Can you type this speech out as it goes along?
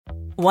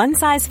One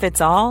size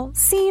fits all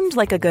seemed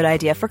like a good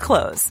idea for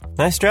clothes.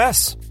 Nice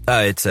dress.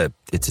 It's a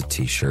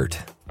t-shirt.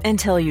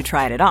 Until you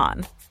tried it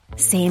on.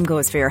 Same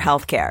goes for your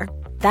healthcare.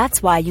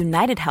 That's why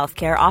United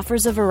Healthcare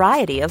offers a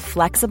variety of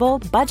flexible,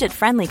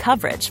 budget-friendly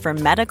coverage for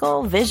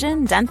medical,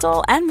 vision,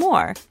 dental, and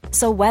more.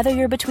 So whether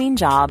you're between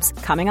jobs,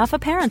 coming off a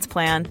parent's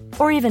plan,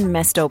 or even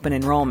missed open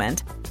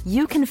enrollment,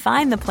 you can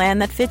find the plan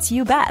that fits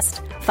you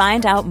best.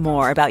 Find out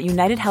more about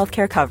United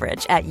Healthcare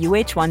coverage at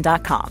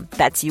uh1.com.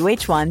 That's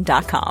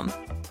uh1.com.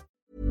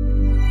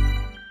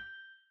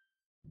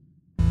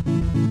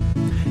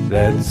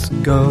 Let's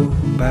go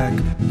back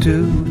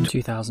to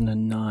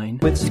 2009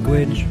 with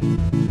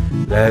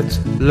Squidge.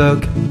 Let's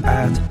look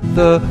at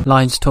the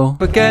Lions Tour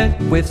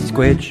again with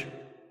Squidge.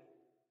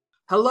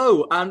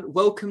 Hello and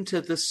welcome to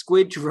the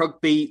Squidge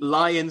Rugby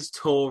Lions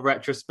Tour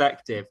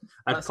retrospective,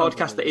 a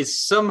podcast that is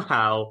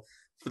somehow,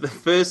 for the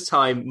first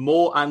time,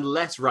 more and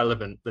less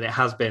relevant than it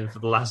has been for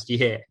the last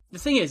year. The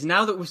thing is,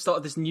 now that we've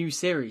started this new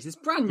series, this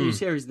brand new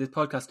series of this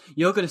podcast,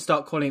 you're going to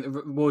start calling it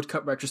the World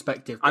Cup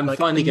retrospective. I'm like,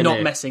 finally going to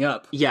not messing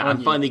up. Yeah,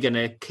 I'm finally going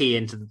to key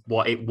into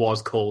what it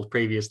was called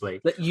previously.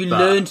 You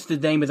learned the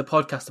name of the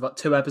podcast about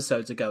 2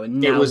 episodes ago, and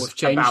now we've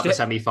changed about it. the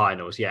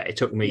semi-finals. Yeah, it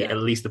took me at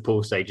least the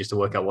pool stages to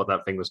work out what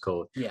that thing was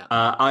called. Yeah,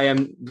 I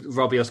am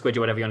Robbie or Squidge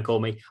or whatever you want to call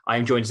me. I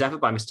am joined as ever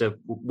by Mr.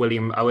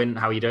 William Owen.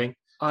 How are you doing?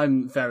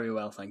 I'm very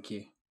well, thank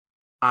you.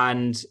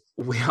 And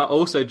we are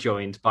also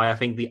joined by, I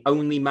think, the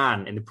only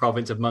man in the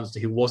province of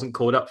Munster who wasn't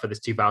called up for this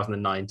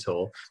 2009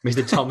 tour,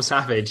 Mr. Tom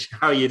Savage.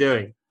 How are you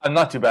doing? I'm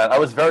not too bad. I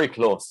was very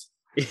close.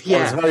 Yeah.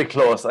 I was very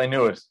close. I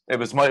knew it. It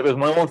was my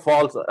own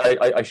fault.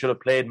 I should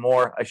have played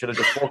more. I should have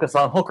just focused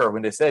on hooker.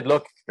 When they said,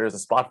 look, there's a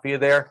spot for you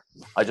there,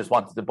 I just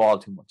wanted the ball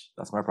too much.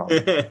 That's my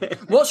problem.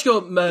 What's your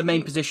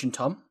main position,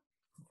 Tom?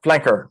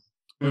 Flanker.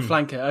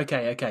 Flanker,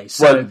 okay.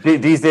 So... Well,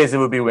 these days it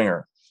would be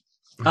winger.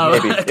 Oh,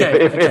 maybe,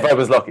 okay, if I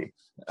was lucky.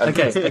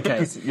 Okay.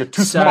 You're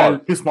too small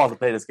to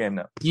play this game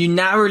now. You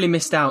narrowly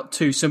missed out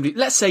to somebody,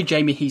 let's say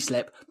Jamie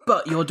Heaslip,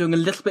 but you're doing a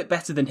little bit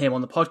better than him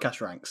on the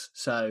podcast ranks.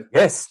 So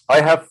yes,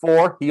 I have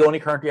 4. He only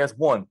currently has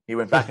 1. He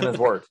went back in his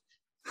word.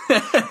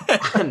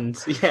 And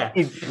yeah,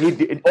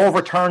 he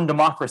overturned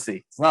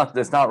democracy. It's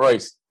not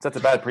right. That's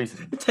a bad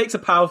precedent. It takes a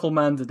powerful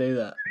man to do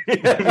that.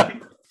 Yeah.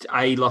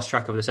 I lost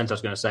track of the sentence I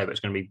was going to say, but it's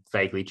going to be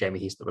vaguely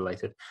Jamie Heaslip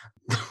related.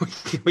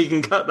 We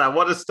can cut that.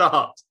 What a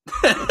start.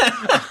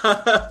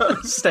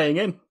 Staying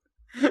in.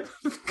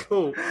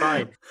 Cool,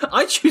 fine.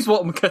 I choose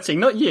what I'm cutting,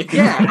 not you.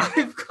 Yeah,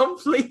 I've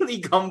completely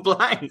gone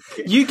blank.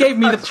 You gave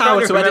me the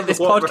power to edit this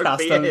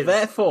podcast, and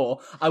therefore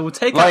I will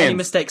take out any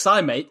mistakes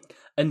I make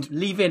and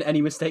leave in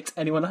any mistakes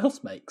anyone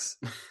else makes.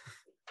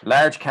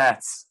 Large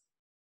cats.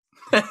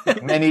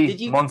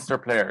 Many Munster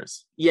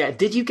players. Yeah,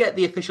 did you get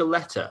the official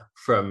letter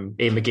from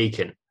Ian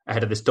McGeechan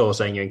ahead of this tour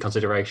saying you're in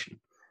consideration?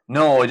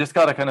 No, I just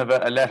got a kind of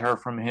a letter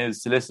from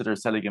his solicitor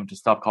telling him to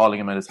stop calling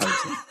him at his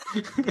house.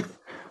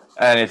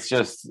 And it's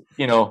just,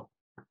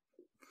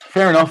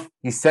 fair enough.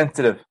 He's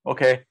sensitive.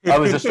 Okay, I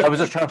was just trying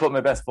to put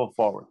my best foot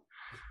forward.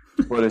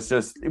 But it's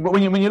just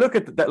when you look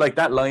at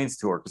that Lions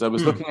tour, because I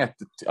was looking at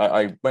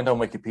I went on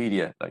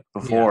Wikipedia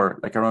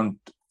around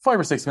 5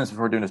 or 6 minutes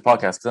before doing this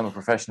podcast because I'm a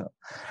professional,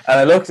 and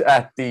I looked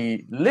at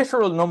the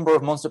literal number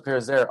of Munster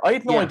players there. I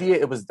had no idea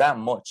it was that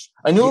much.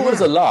 I knew it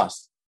was a lot.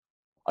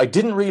 I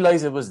didn't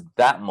realize it was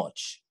that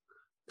much.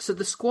 So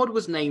the squad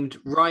was named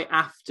right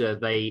after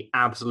they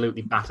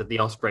absolutely battered the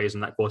Ospreys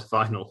in that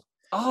quarterfinal.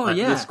 Oh,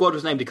 yeah. The squad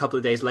was named a couple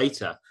of days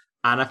later.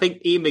 And I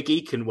think Ian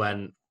McGeechan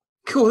went,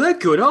 cool, they're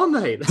good,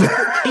 aren't they?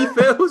 Keith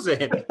Earls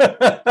in.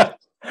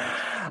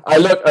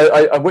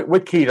 I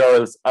with Keith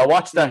Earls, I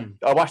watched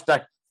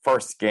that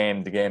first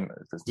game, the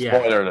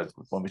spoiler that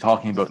we'll be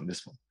talking about in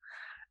this one.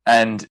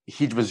 And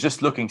he was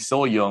just looking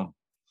so young.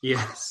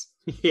 Yes.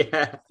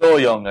 Yeah. So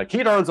young.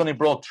 Keith Earls only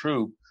broke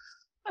through,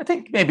 I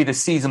think, maybe the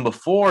season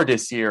before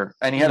this year.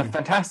 And he had a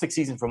fantastic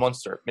season for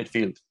Munster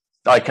midfield.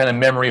 I kind of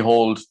memory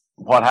hold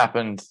what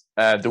happened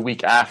the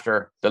week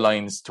after the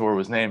Lions tour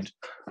was named.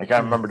 I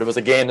can't remember. There was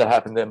a game that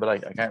happened then, but I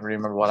can't really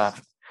remember what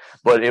happened.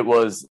 But it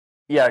was,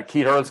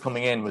 Keith Earls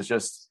coming in was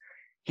just,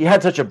 he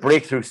had such a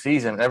breakthrough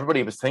season.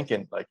 Everybody was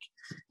thinking,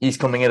 he's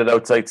coming in at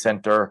outside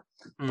centre.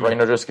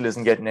 Ryan O'Driscoll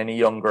isn't getting any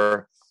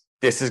younger.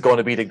 This is going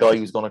to be the guy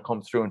who's going to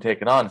come through and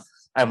take it on.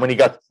 And when he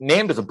got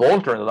named as a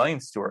bolter in the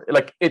Lions tour,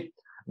 it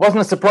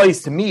wasn't a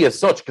surprise to me as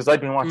such, because I'd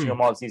been watching him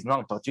all season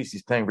long. I thought, geez,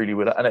 he's playing really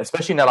well. And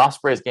especially in that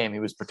Ospreys game, he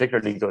was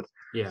particularly good.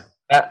 Yeah.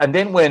 And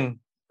then when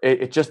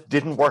it just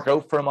didn't work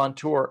out for him on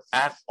tour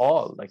at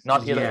all,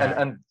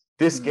 and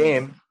this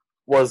game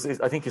was,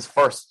 I think, his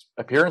first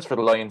appearance for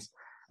the Lions,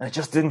 and it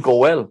just didn't go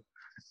well.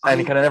 And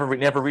he kind of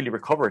never really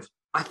recovered.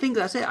 I think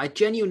that's it. I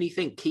genuinely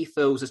think Keith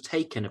Earls has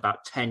taken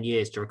about 10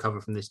 years to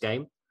recover from this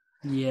game.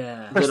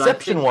 Yeah.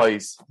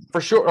 Perception-wise,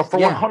 for sure,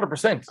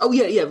 100%. Oh,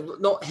 yeah.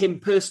 Not him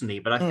personally,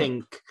 but I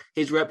think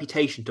his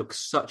reputation took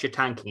such a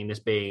tanking in this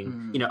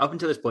being, up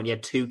until this point, he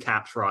had 2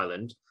 caps for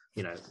Ireland,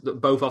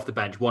 both off the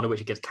bench, one of which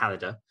against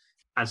Canada.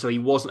 And so he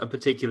wasn't a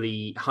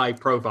particularly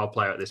high-profile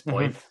player at this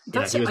point.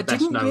 I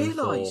didn't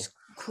realise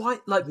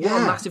quite like what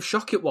a massive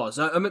shock it was.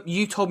 I mean,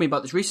 you told me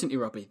about this recently,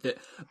 Robbie, that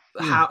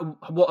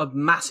what a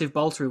massive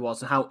bolter he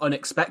was and how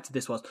unexpected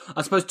this was.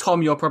 I suppose,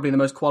 Tom, you're probably the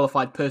most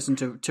qualified person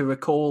to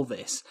recall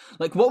this.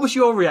 Like, what was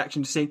your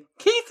reaction to seeing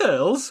Keith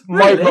Earls?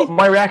 Really?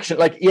 My reaction,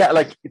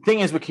 the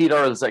thing is with Keith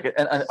Earls,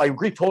 and I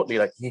agree totally,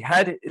 he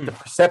had the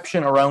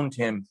perception around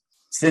him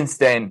since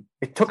then.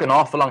 It took an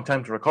awful long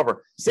time to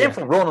recover. Same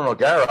for Ronan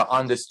O'Gara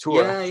on this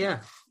tour.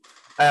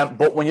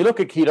 But when you look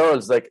at Keith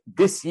Earls,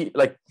 this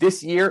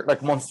year,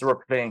 Munster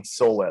were playing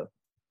so well.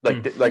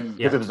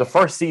 If it was the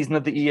first season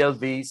of the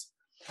ELVs,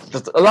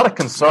 there's a lot of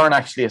concern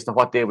actually as to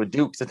what they would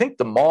do, because I think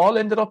the maul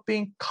ended up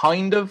being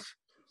kind of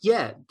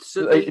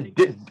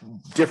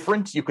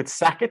different. You could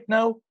sack it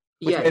now,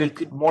 which made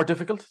it more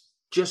difficult.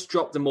 Just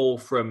drop the maul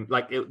from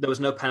there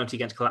was no penalty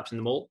against collapsing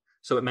the maul,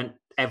 so it meant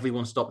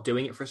everyone stopped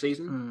doing it for a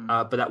season.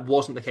 But that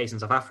wasn't the case in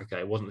South Africa.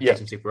 It wasn't the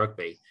case in Super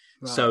Rugby.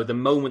 Right. So the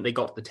moment they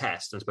got the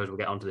test, and I suppose we'll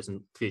get onto this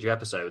in future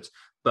episodes,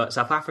 but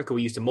South Africa were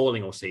used to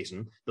mauling all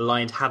season. The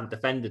Lions hadn't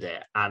defended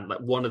it, and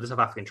one of the South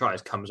African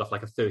tries comes off a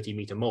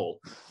 30-meter maul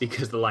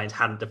because the Lions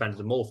hadn't defended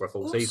the maul for a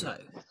full season.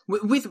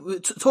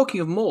 With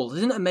talking of mauls,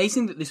 isn't it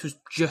amazing that this was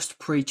just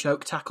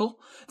pre-choke tackle?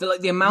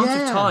 That the amount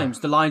of times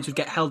the Lions would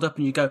get held up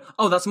and you go,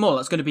 "Oh, that's maul.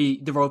 That's going to be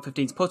the Royal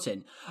 15's put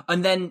in,"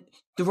 and then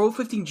the Royal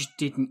 15 just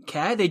didn't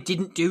care. They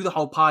didn't do the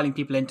whole piling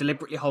people in,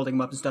 deliberately holding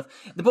them up and stuff.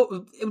 The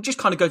ball, it would just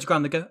kind of go to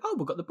ground. They go, "Oh,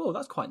 we've got the ball.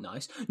 That's quite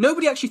nice."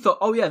 Nobody actually thought,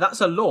 "Oh yeah,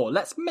 that's a law.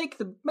 Let's make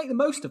the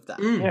most of that."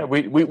 Yeah,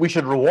 we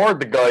should reward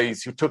the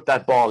guys who took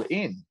that ball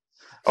in,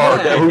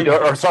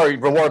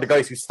 reward the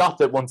guys who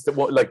stopped it once,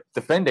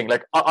 defending.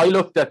 I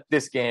looked at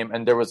this game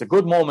and there was a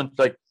good moment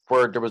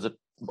where there was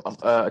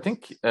I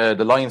think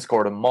the Lions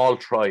scored a maul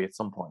try at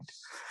some point.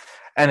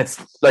 And it's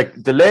the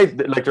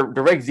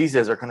regs these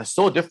days are kind of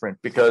so different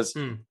because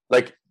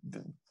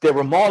they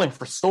were mauling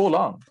for so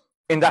long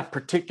in that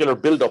particular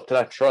build up to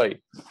that try.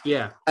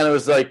 Yeah. And it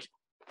was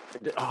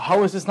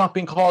how is this not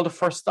being called a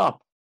first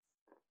stop?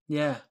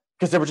 Yeah.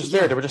 Because they were just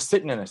there, they were just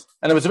sitting in it.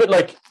 And it was a bit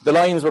like the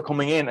Lions were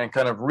coming in and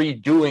kind of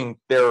redoing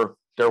their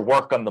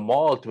work on the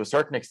maul to a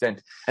certain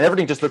extent. And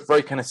everything just looked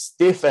very kind of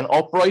stiff and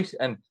upright,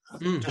 and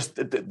just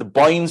the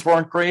binds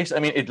weren't great. I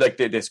mean,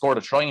 they scored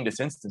a try in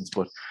this instance,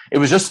 but it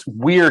was just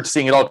weird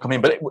seeing it all come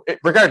in. But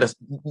regardless,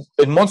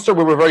 in Munster,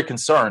 we were very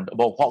concerned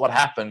about what would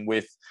happen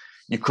with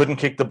you couldn't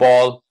kick the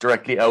ball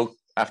directly out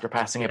after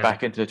passing it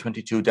back into the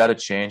 22. That had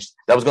changed.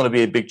 That was going to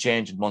be a big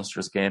change in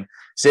Munster's game.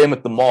 Same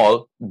with the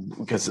maul,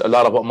 because a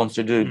lot of what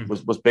Munster did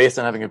was based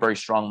on having a very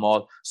strong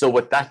maul. So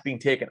with that being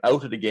taken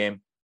out of the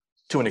game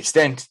to an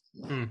extent,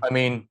 I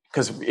mean,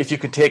 because if you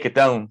can take it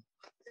down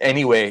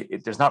anyway,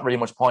 there's not really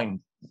much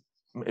point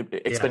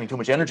expending too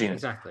much energy in it.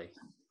 Exactly.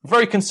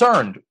 Very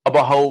concerned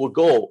about how it would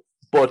go.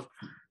 But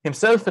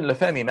himself and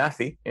Lefemi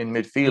Mafi in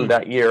midfield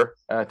that year,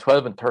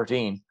 12 and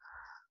 13,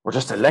 were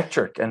just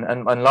electric. And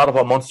a lot of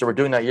what Munster were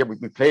doing that year,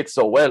 we played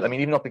so well. I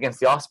mean, even up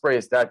against the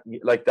Ospreys that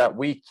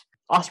week,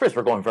 Ospreys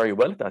were going very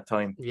well at that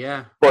time.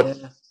 Yeah. But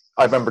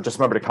I remember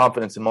the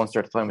confidence in Munster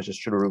at the time was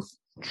just through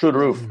the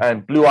roof,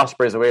 and blew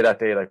Ospreys away that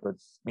day, with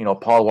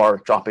Paul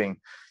Warwick dropping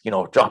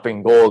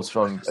goals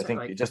from I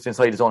think just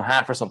inside his own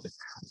half or something.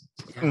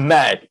 Yeah.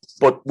 Mad.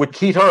 But with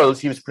Keith Earls,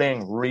 he was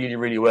playing really,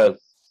 really well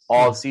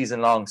all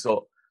season long.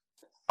 So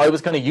I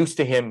was kind of used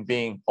to him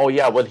being,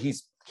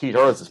 Keith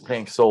Earls is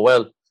playing so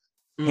well.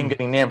 Him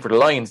getting named for the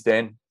Lions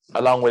then,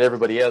 along with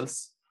everybody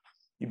else,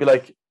 you'd be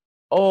like,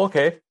 oh,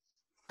 okay,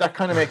 that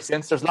kind of makes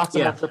sense. There's lots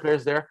of extra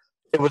players there.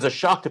 It was a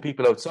shock to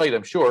people outside,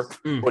 I'm sure,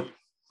 but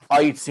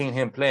I'd seen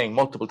him playing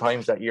multiple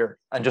times that year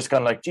and just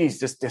kind of like, geez,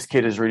 this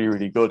kid is really,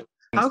 really good.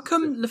 How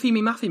come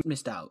Lefemi Mafi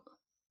missed out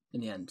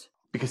in the end?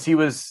 Because he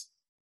was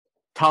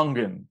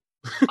Tongan.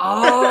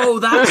 Oh,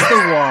 that's the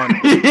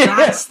one.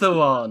 That's the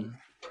one.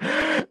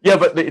 Yeah,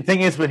 but the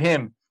thing is with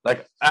him,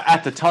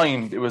 at the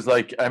time, it was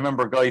I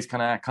remember guys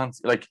kind of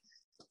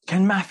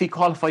can Mafi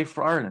qualify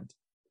for Ireland?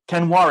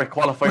 Can Warwick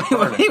qualify for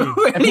Ireland?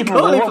 And people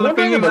were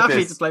wondering about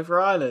Mafi to play for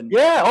Ireland.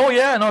 Yeah, oh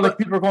yeah, no,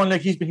 people were going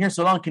he's been here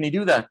so long, can he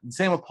do that? And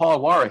same with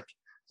Paul Warwick.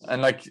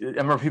 And I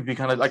remember people be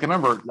kind of I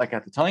remember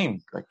at the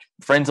time,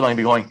 friends of mine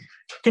be going,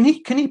 can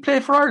he play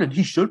for Ireland?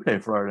 He should play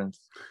for Ireland.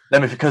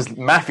 Because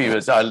Mafi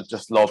was, I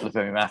just love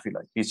Lefemi Mafi.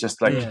 He's just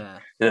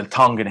the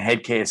Tongan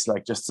head case,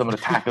 just some of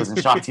the tackles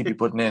and shots he'd be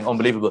putting in,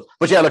 unbelievable.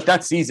 But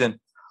that season,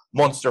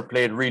 Munster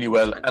played really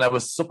well, and I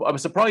was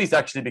surprised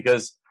actually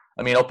because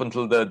up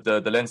until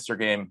the Leinster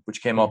game,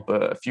 which came up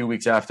a few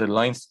weeks after the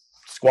Lions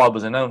squad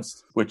was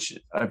announced, which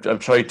I've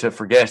tried to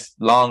forget,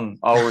 long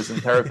hours in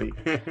therapy.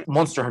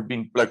 Munster had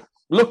been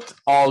looked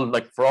all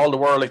for all the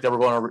world they were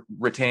going to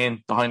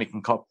retain the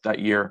Heineken Cup that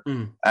year,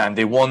 and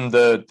they won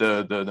the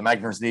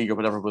Magners League or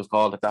whatever it was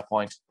called at that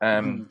point.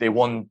 They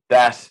won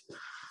that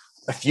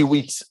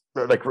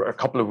a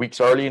couple of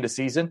weeks early in the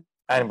season,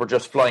 and were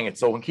just flying it.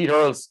 So when Keith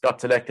Earls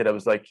got selected, I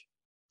was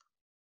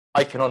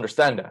I can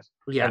understand that.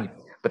 Yeah.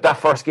 But that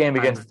first game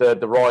against the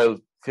Royal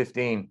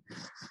 15,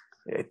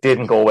 it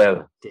didn't go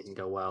well. Didn't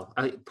go well.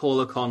 I think Paul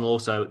O'Connell,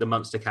 also the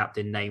Munster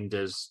captain, named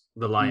as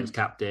the Lions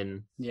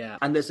captain. Yeah.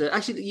 And there's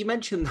actually, you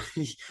mentioned,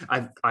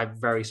 I'm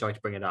very sorry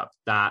to bring it up,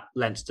 that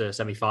Leinster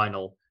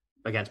semi-final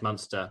against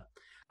Munster.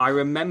 I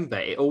remember,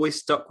 it always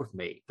stuck with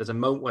me. There's a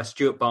moment where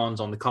Stuart Barnes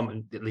on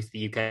the at least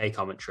the UK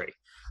commentary,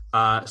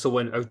 so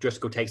when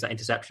O'Driscoll takes that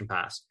interception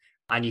pass,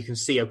 and you can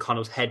see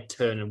O'Connell's head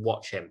turn and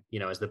watch him,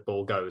 as the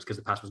ball goes, because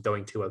the pass was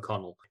going to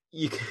O'Connell.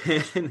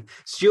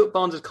 Stuart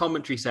Barnes'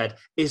 commentary said,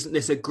 "Isn't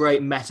this a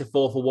great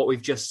metaphor for what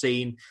we've just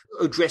seen?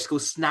 O'Driscoll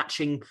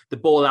snatching the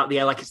ball out the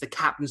air like it's the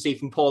captaincy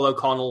from Paul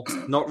O'Connell,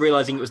 not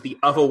realising it was the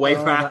other way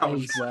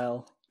round."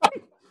 Well.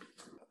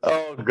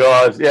 Oh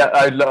God, yeah,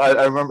 I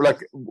remember,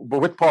 like, but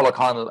with Paul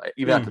O'Connell,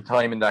 even at the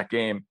time in that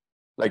game,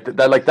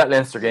 that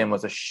Leinster game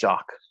was a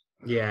shock.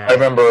 Yeah, I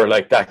remember,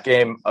 like, that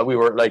game, we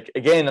were like,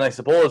 again, and I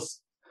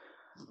suppose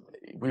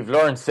we've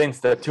learned since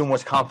that too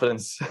much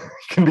confidence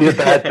can be a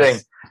bad thing.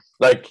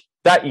 Like,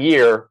 that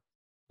year,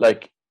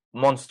 like,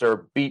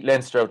 Munster beat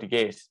Leinster out the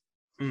gate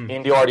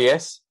in the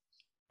RDS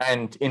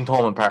and in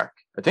Thomond Park.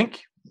 I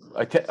think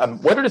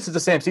whether this is the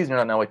same season or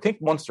not now, I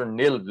think Munster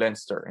nilled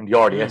Leinster in the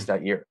RDS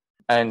that year.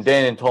 And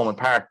then in Thomond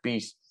Park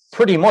beat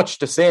pretty much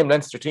the same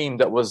Leinster team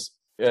that was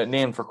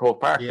named for Croke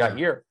Park that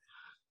year.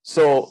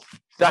 So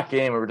that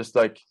game, we were just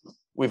like,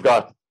 we've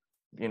got,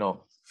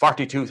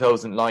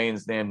 42,000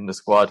 Lions named in the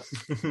squad.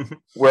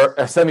 We're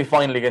a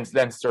semi-final against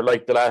Leinster,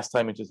 like the last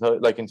time,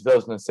 like in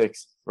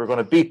 2006. We're going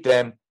to beat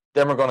them.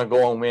 Then we're going to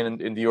go and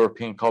win in the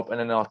European Cup. And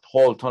then a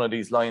whole ton of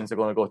these Lions are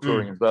going to go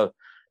touring as well.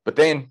 But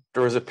then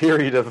there was a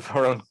period of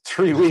around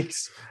 3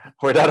 weeks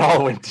where that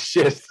all went to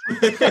shit.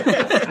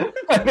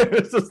 And it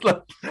was just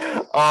like,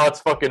 oh,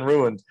 it's fucking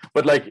ruined.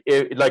 But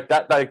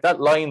that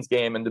Lions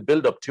game and the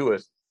build up to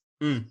it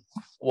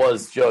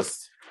was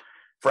just,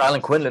 for Alan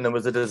Quinlan, it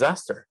was a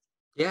disaster.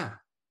 Yeah.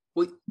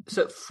 Well,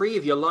 so 3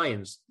 of your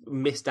Lions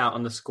missed out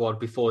on the squad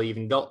before they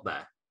even got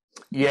there.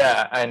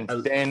 Yeah, and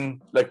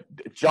then, like,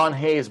 John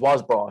Hayes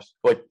was brought,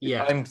 but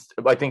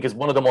I think is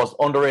one of the most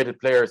underrated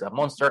players at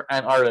Munster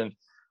and Ireland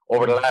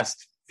over the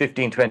last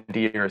 15, 20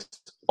 years.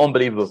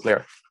 Unbelievable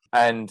player.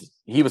 And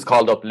he was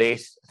called up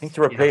late, I think,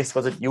 to replace,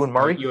 was it Ewan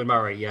Murray? Ewan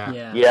Murray,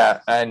 yeah.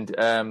 Yeah,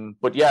 and,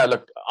 but yeah,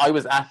 look, I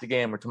was at the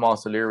game where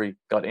Tomás O'Leary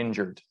got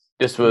injured.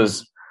 This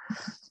was,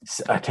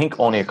 I think,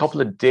 only a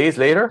couple of days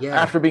later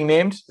after being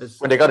named,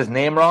 when they got his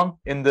name wrong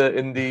in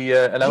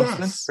the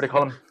announcement, where they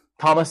call him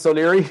Thomas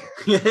O'Leary.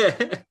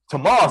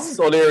 Tomás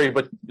O'Leary,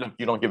 but look,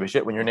 you don't give a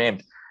shit when you're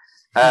named.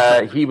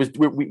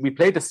 We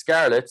played the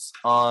Scarlets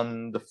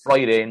on the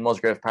Friday in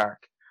Musgrave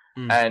Park,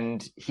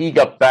 and he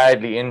got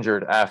badly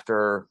injured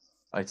after,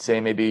 I'd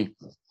say maybe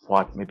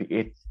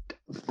 8,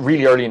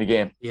 really early in the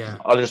game. Yeah,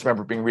 I just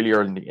remember being really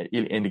early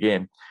in the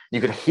game.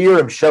 You could hear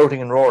him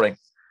shouting and roaring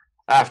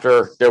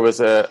after there was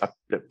a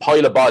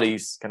pile of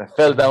bodies kind of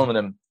fell down on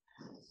him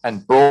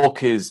and broke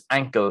his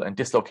ankle and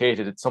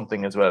dislocated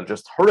something as well.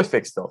 Just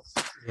horrific stuff.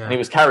 Yeah. And he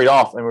was carried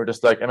off, and we were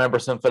just like, I remember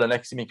some fella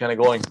next to me kind of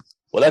going,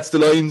 "Well, that's the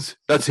Lions.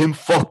 That's him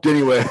fucked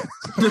anyway."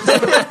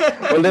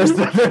 Well, there's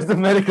the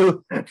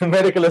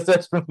medical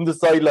assessment from the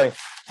sideline.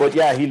 But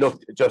yeah, he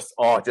looked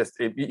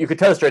you could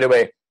tell straight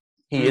away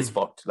he is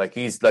fucked. Like,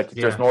 he's like,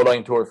 there's no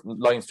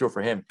Lions tour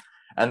for him.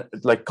 And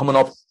like, coming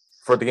up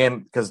for the game,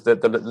 because the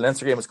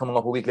Leinster game was coming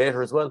up a week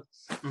later as well.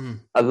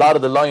 A lot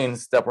of the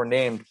Lions that were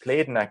named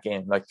played in that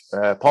game. Like,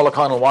 Paul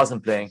O'Connell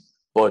wasn't playing,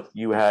 but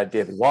you had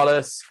David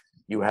Wallace,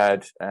 you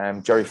had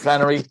Jerry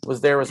Flannery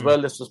was there as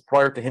well. This was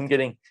prior to him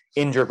getting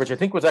injured, which I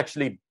think was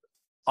actually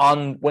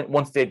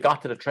once they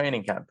got to the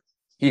training camp,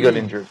 he got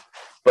injured.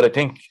 But I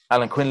think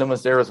Alan Quinlan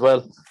was there as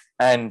well,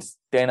 and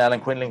then Alan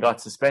Quinlan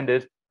got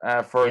suspended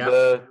for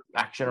the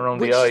action around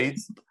the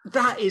eyes.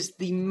 That is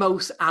the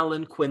most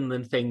Alan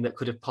Quinlan thing that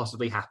could have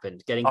possibly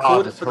happened. Getting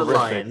called up for the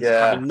Lions,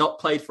 having not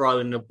played for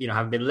Ireland,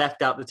 having been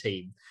left out the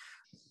team,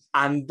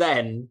 and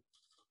then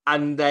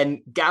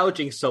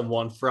gouging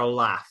someone for a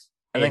laugh.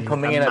 And then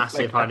coming in at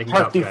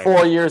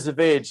 34 years of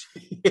age,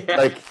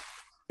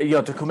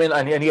 to come in,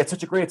 and he had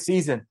such a great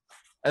season.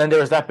 And then there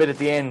was that bit at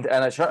the end,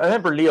 and I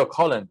remember Leo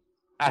Cullen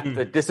at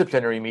the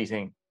disciplinary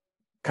meeting.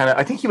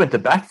 I think he went to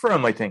bat for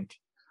him. I think.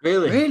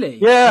 Really?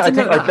 Yeah,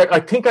 I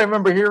think I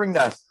remember hearing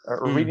that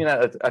or reading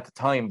that at the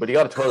time. But he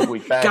got a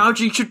 12-week ban.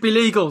 Gouging should be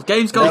legal.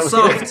 Game's gone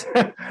soft.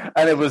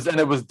 and it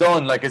was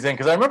done, like, as in,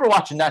 because I remember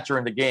watching that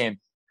during the game,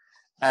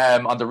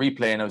 on the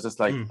replay, and I was just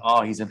like,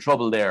 oh, he's in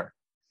trouble there.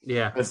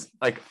 Yeah, because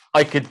like,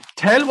 I could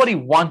tell what he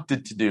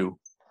wanted to do,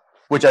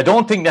 which I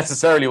don't think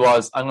necessarily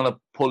was, I'm going to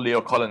pull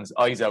Leo Cullen's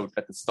eyes out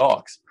at the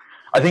stalks.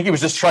 I think he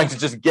was just trying to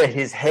just get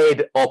his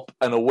head up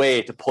and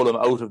away to pull him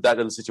out of that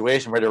little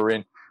situation where they were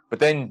in. But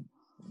then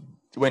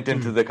went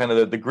into the kind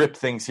of the grip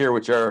things here,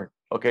 which are,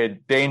 okay,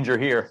 danger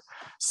here.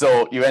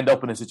 So you end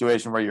up in a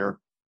situation where you're,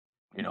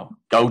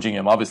 gouging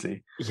him,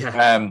 obviously.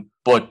 Yeah.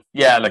 But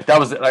yeah, like, that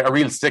was like a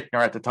real sickener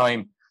at the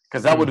time,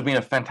 because that would have been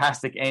a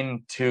fantastic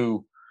end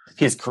to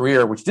his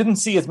career, which didn't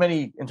see as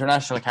many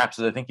international caps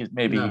as I think he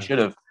should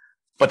have.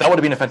 But that would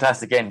have been a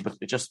fantastic end, but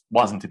it just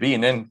wasn't to be.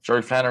 And then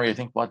Jerry Flannery, I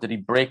think, did he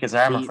break his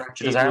arm or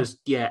fracture his arm?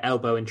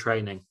 Elbow in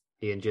training.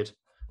 he injured.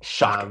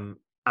 Shocking.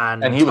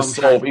 And he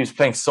was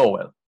playing so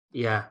well.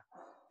 Yeah.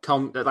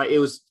 Tom, it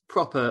was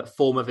proper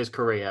form of his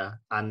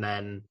career, and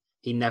then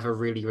he never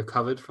really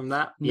recovered from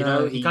that. He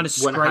kind of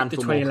scraped the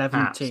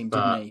 2011 team,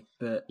 didn't he?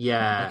 But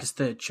yeah, like his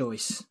third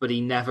choice. But he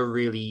never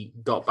really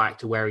got back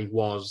to where he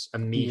was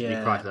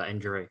immediately prior to that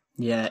injury.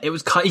 Yeah, it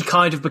was. He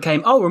kind of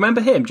became. Oh, remember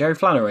him, Jerry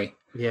Flannery?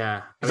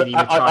 Yeah,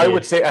 I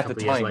would say at the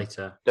time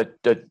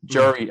that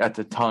Jerry at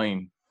the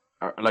time,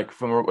 like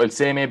from I'd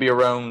say maybe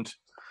around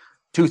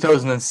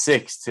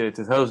 2006 to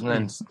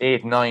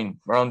 2008-9,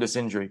 around this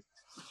injury,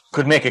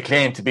 could make a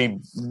claim to be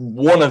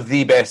one of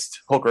the best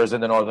hookers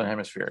in the Northern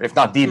Hemisphere, if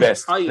not the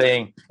best,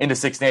 playing in the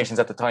Six Nations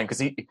at the time, because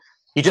he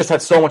just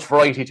had so much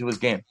variety to his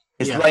game.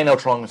 His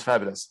line-out throwing was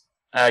fabulous.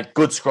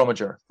 Good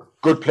scrummager,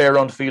 good player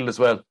on the field as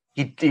well.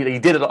 He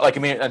did it. Like, I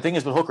mean, and the thing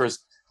is with hookers,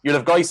 you'll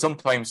have guys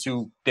sometimes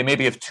who they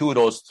maybe have two of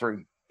those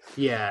three,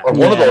 or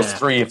one of those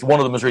three if one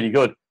of them was really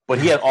good. But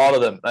he had all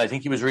of them. And I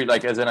think he was really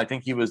I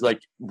think he was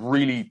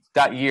really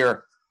that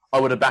year. I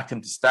would have backed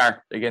him to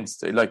start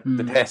against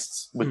the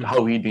tests with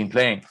how he'd been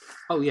playing.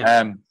 Oh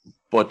yeah.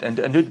 But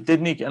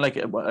didn't he? And I think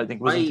it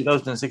was in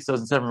 2006,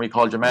 2007 we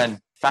called your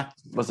man Fat.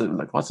 Was it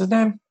what's his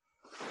name?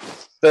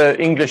 Was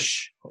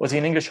he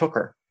an English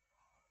hooker?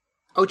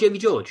 Oh, Jamie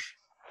George.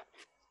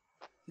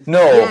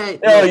 No.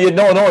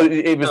 No.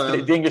 It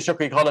was the English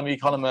hooker. You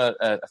call him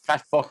a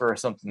fat fucker or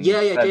something.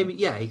 Yeah, Jamie.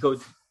 Yeah, he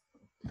goes.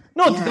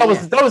 No,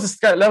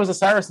 that was a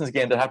Saracens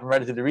game that happened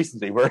relatively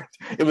recently, where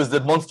it was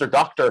the Munster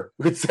doctor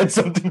who had said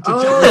something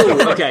to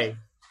Jerry. Okay.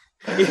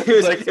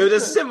 It was a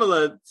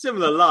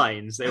similar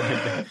lines. They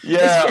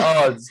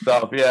went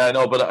stop. Yeah,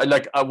 no, but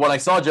when I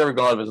saw Jerry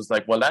going out of it, I was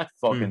like, well, that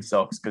fucking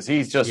sucks, because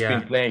he's just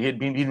been playing. He'd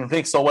been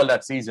playing so well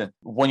that season.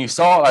 When you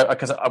saw,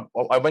 because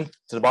I went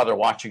to the bother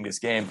watching this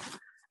game,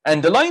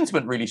 and the Lions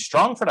went really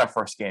strong for that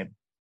first game.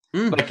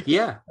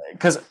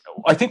 Because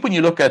I think when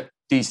you look at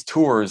these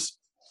tours,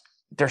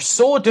 they're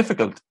so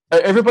difficult.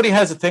 Everybody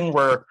has a thing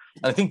where,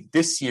 and I think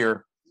this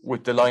year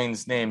with the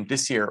Lions name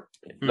this year,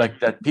 like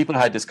that people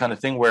had this kind of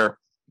thing where,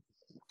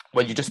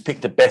 well, you just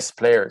pick the best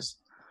players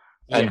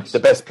and the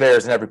best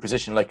players in every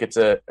position. Like it's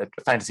a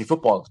fantasy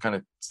football kind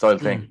of style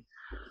thing.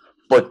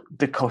 But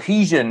the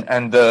cohesion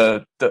and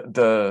the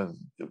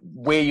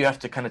way you have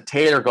to kind of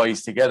tailor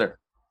guys together,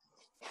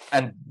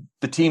 and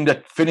the team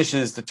that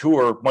finishes the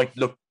tour might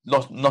look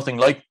nothing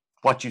like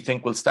what you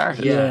think will start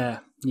it.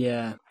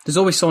 Yeah. There's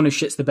always someone who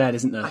shits the bed,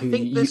 isn't there?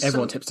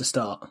 Everyone tips to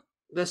start.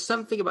 There's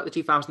something about the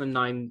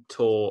 2009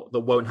 tour that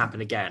won't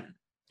happen again.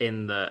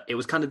 It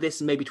was kind of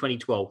this, and maybe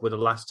 2012 were the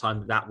last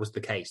time that was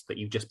the case, that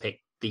you just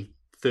picked the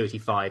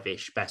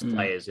 35-ish best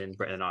players in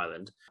Britain and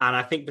Ireland. And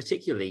I think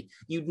particularly,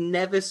 you'd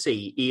never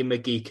see Ian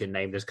McGeechan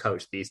named as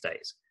coach these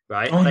days,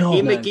 right?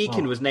 Ian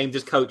McGeechan was named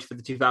as coach for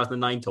the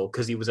 2009 tour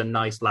because he was a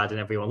nice lad and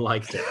everyone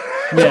liked him.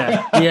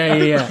 Yeah.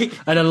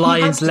 And a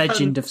Lions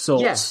legend of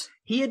sorts. Yeah.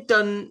 He had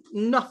done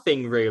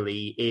nothing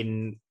really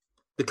in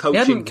the coaching.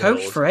 He hadn't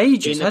coached for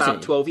ages, in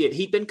about 12 years.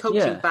 He'd been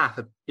coaching Bath.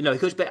 He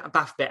coached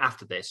Bath a bit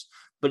after this,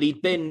 but he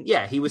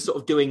was sort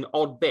of doing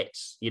odd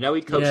bits. He'd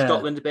coached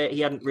Scotland a bit. He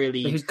hadn't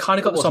really. But he's kind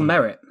of got this on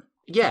merit.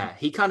 Yeah,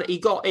 he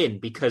got in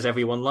because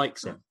everyone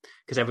likes him,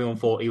 because everyone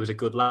thought he was a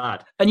good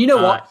lad. And you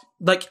know what?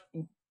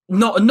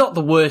 Not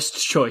the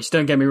worst choice.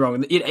 Don't get me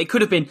wrong. It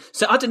could have been.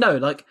 So I don't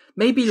know.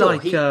 Maybe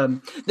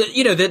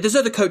there's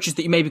other coaches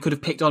that you maybe could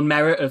have picked on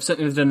merit of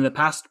something they've done in the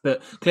past,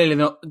 but clearly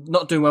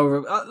not doing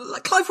well.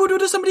 Like Clive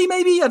Woodward or somebody.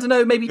 Maybe I don't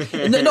know. Maybe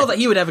not that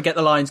he would ever get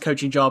the Lions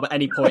coaching job at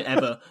any point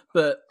ever.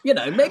 But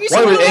maybe.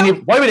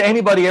 Why would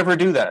anybody ever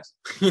do that?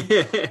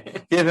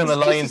 Give him a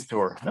Lions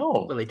tour.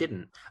 No. Well, they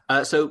didn't.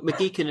 So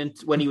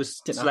McGeechan, when he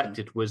was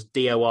selected, was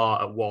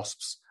DOR at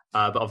Wasps.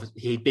 But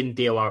obviously he'd been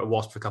DOR at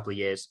Wasps for a couple of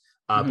years.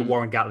 But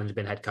Warren Gatland had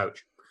been head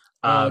coach.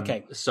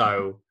 Okay.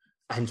 So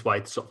hence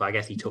why I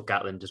guess he took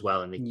Gatland as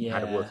well, and they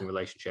had a working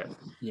relationship.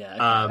 Yeah.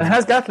 Okay. And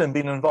has Gatland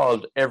been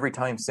involved every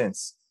time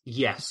since?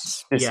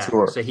 Yes. This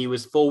tour. So he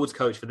was forwards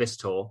coach for this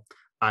tour,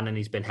 and then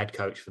he's been head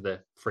coach for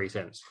the three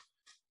since.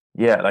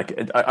 Yeah,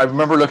 I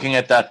remember looking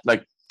at that,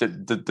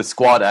 the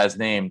squad as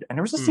named, and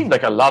there just seemed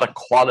like a lot of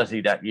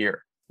quality that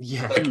year.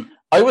 Yeah.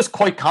 I was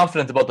quite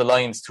confident about the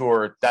Lions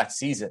tour that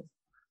season,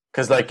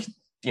 because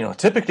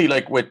typically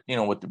with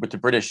the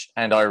British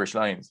and Irish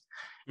Lions,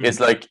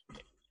 it's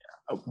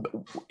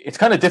it's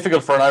kind of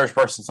difficult for an Irish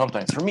person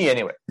sometimes, for me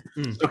anyway,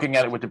 looking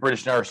at it with the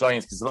British and Irish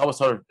Lions, because it always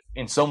sort of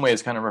in some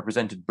ways kind of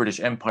represented British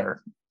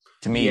Empire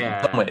to me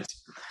in some ways.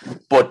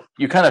 But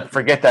you kind of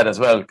forget that as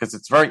well, because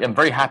I'm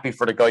very happy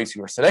for the guys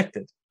who are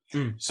selected.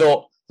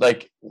 So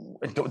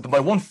my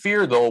one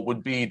fear though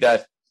would be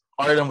that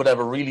Ireland would have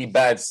a really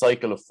bad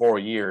cycle of 4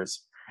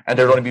 years, and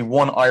there'd only be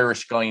one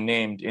Irish guy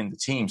named in the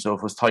team. So if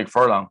it was Tadhg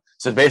Furlong,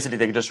 so basically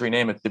they could just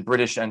rename it the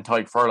British and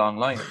Tadhg Furlong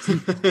Lions,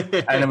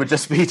 and it would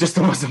just be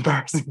the most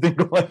embarrassing thing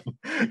going.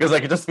 Because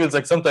it just feels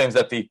like sometimes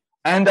that the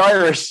and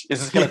Irish is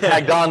just kind of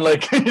tagged on,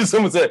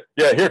 someone say,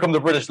 "Yeah, here come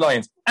the British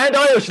Lions and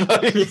Irish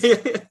Lions."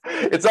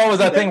 It's always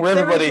that thing where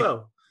everybody,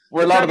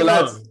 where a lot of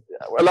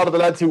the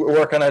lads who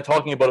were kind of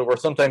talking about it, where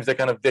sometimes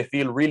they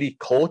feel really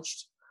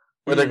coached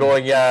where they're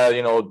going,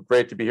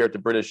 great to be here at the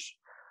British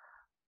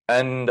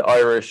and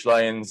Irish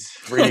Lions,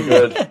 really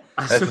good.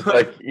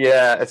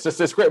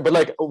 It's great. But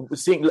like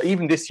seeing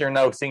even this year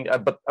now,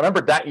 but I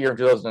remember that year in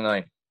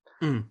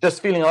 2009,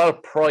 just feeling a lot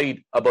of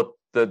pride about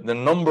the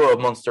number of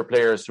Munster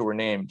players who were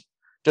named,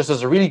 just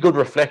as a really good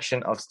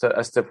reflection as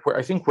to where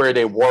I think where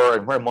they were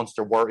and where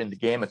Munster were in the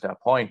game at that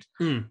point.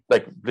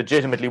 Like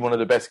legitimately one of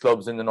the best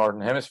clubs in the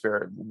Northern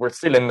Hemisphere. We're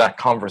still in that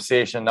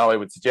conversation now, I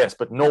would suggest,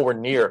 but nowhere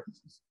near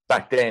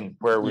back then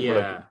where we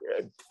were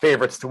like,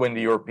 favourites to win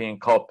the European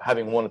Cup,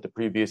 having won it the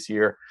previous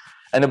year.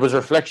 And it was a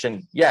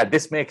reflection,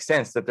 this makes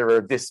sense that there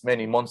are this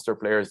many Munster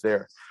players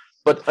there.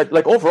 But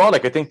like overall,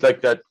 like I think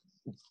like that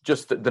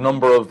just the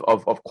number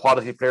of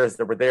quality players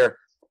that were there,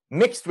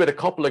 mixed with a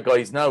couple of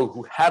guys now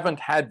who haven't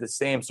had the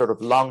same sort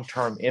of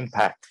long-term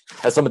impact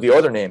as some of the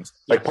other names.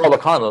 Like Paul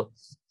O'Connell,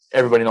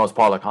 everybody knows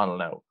Paul O'Connell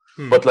now.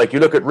 But like you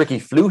look at Ricky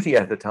Flutie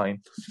at the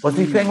time, was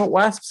he playing with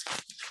Wasps?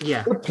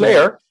 Yeah. Good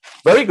player,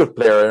 very good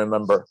player, I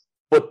remember,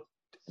 but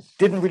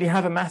didn't really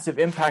have a massive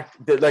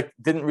impact,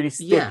 didn't really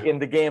stick in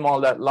the game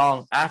all that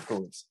long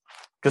afterwards.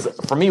 Because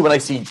for me, when I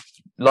see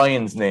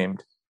Lions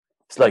named,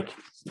 it's like,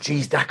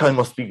 geez, that guy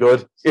must be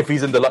good if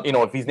he's in the,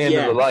 if he's named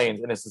in the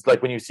Lions. And it's just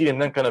like when you see him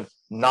then kind of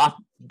not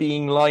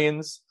being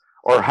Lions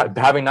or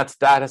having that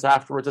status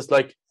afterwards, it's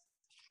like,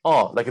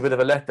 like a bit of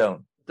a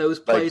letdown. Those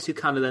players who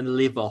kind of then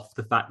live off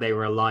the fact they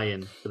were a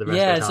Lion for the rest of the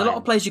time. Yeah, it's a lot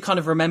of players you kind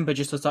of remember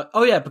just as like,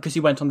 because he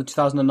went on the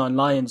 2009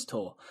 Lions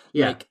tour.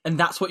 Yeah. And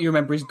that's what you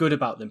remember is good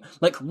about them.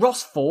 Like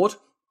Ross Ford,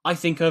 I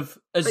think of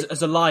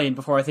as a Lion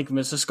before I think of him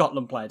as a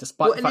Scotland player,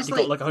 despite the fact he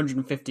got like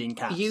 115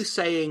 caps. You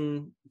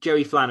saying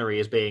Jerry Flannery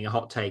as being a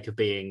hot take of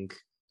being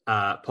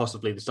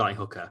possibly the starting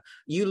hooker.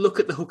 You look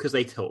at the hookers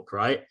they took,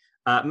 right?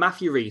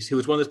 Matthew Rees, who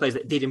was one of those players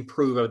that did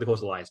improve over the course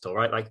of the Lions tour,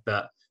 right? Like,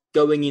 but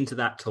going into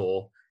that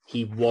tour,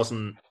 he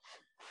wasn't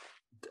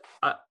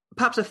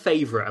perhaps a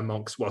favourite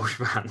amongst Welsh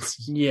fans.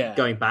 Yeah.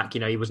 Going back,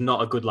 he was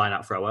not a good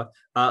line-out thrower.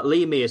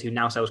 Liam Mears, who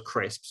now sells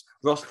crisps.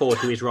 Ross Ford,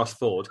 who is Ross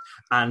Ford.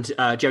 And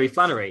Jerry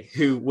Flannery,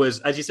 who was,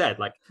 as you said,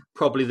 like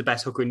probably the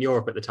best hooker in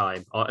Europe at the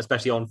time,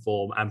 especially on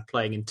form and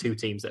playing in two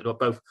teams that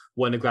both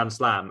won a Grand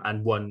Slam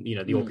and won,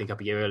 the European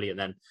Cup a year earlier and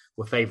then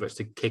were favourites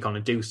to kick on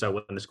and do so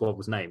when the squad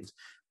was named.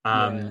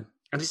 And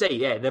to say,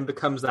 it then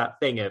becomes that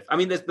thing of, I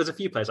mean, there's a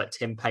few players like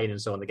Tim Payne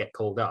and so on that get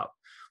called up.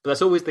 But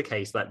that's always the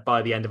case that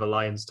by the end of a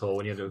Lions tour,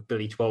 when you have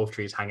Billy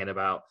 12-trees hanging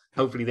about,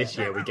 hopefully this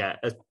year we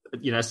get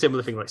a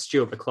similar thing like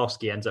Stuart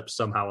McCloskey ends up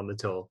somehow on the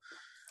tour.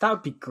 That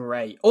would be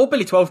great. Or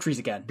Billy 12-trees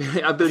again.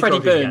 Freddie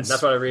Burns. Again.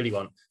 That's what I really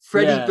want.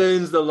 Freddie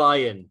Burns the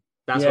Lion.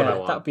 That's what I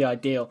want. That would be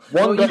ideal.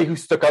 One guy who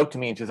stuck out to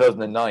me in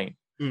 2009,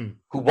 who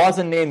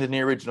wasn't named in the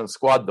original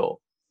squad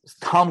though, was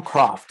Tom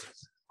Croft,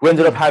 who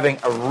ended up having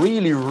a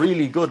really,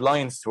 really good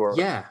Lions tour.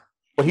 Yeah.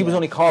 But he was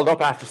only called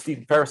up after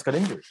Stephen Ferris got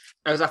injured.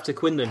 That was after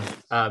Quinlan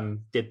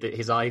did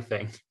his eye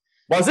thing.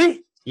 Was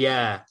he?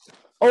 Yeah.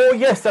 Oh,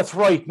 yes, that's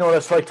right. No,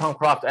 that's right. Tom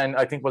Croft and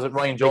I think was it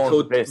Ryan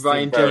Jones?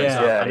 Ryan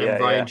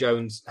Jones. Ryan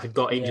Jones had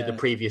got injured the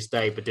previous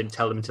day, but didn't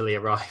tell them until he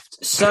arrived.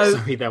 So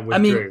he then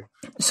withdrew.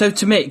 So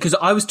to me, because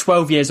I was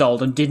 12 years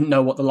old and didn't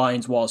know what the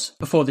Lions was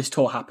before this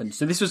tour happened.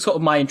 So this was sort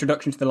of my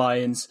introduction to the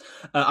Lions.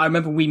 I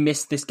remember we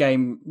missed this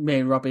game, me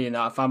and Robbie and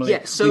our family.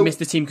 Yeah, so we missed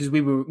the team because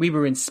we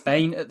were in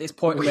Spain at this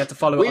point and we had to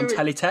follow it on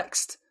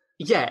teletext.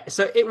 Yeah,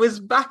 so it was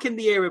back in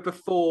the era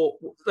before,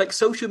 like,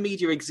 social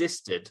media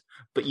existed,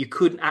 but you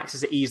couldn't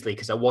access it easily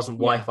because there wasn't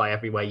Wi-Fi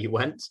everywhere you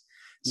went.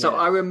 So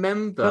I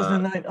remember...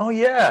 2009. Oh,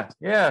 yeah.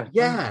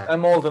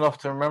 I'm old enough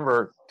to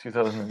remember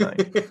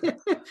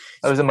 2009.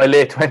 I was in my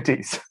late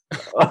 20s.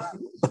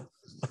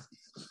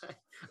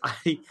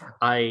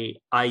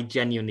 I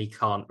genuinely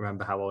can't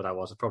remember how old I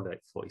was. I was probably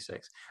like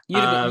 46.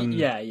 You'd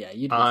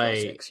be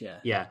 46,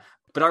 Yeah,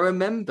 but I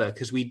remember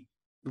because we'd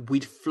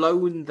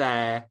flown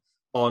there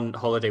on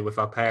holiday with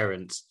our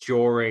parents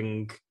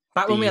during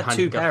back when we had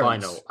two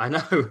parents. Final. I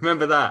know,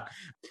 remember that?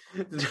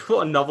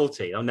 What a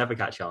novelty! I'll never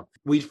catch on.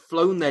 We'd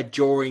flown there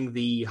during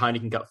the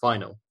Heineken Cup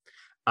final,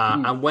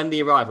 and when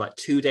they arrived, like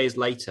 2 days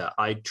later,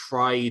 I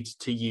tried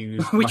to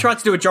use. We tried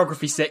to do a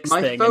Geography 6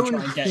 thing phone,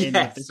 and try and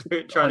get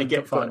in. Trying to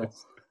get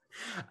finals.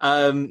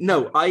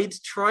 No, I'd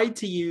tried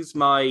to use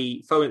my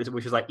phone, which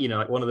was like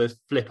one of those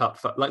flip up,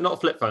 like not a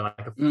flip phone,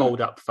 like a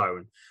fold up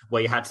phone,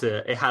 where it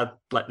had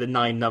like the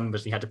 9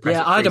 numbers and you had to press.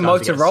 Yeah, I had a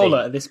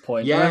Motorola at this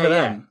point. Yeah, remember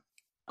them?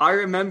 I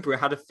remember it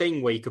had a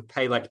thing where you could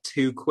pay like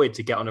 £2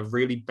 to get on a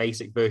really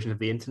basic version of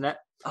the internet.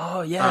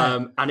 Oh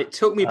yeah, and it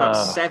took me about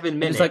 7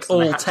 minutes. It was like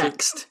all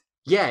text.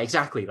 Yeah,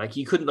 exactly. Like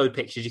you couldn't load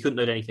pictures, you couldn't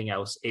load anything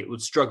else. It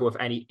would struggle with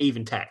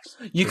even text.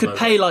 You could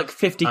pay like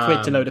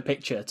 £50 to load a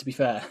picture. To be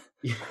fair.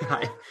 Yeah,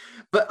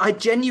 but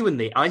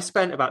I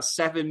spent about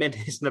 7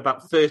 minutes and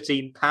about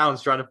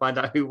 £13 trying to find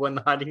out who won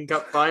the Heineken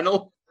Cup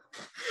final.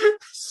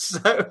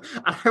 So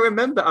I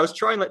remember I was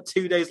trying like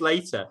 2 days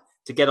later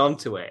to get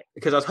onto it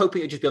because I was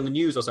hoping it would just be on the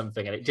news or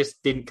something, and it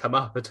just didn't come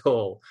up at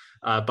all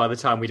by the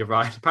time we'd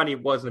arrived. Apparently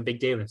it wasn't a big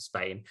deal in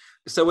Spain.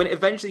 So when it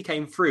eventually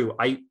came through,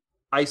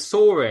 I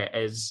saw it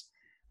as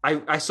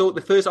I saw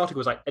the first article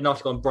was like an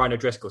article on Brian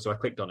O'Driscoll, so I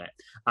clicked on it,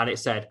 and it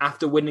said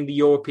after winning the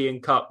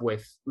European Cup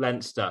with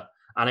Leinster,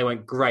 and I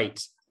went,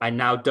 great. I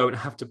now don't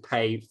have to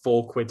pay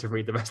 £4 to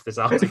read the rest of this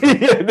article.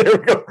 Yeah, there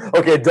we go.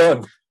 Okay,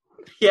 done.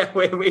 Yeah,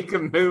 we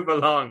can move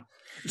along.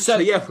 So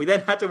yeah, we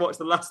then had to watch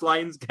the last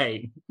Lions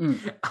game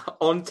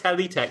on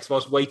teletext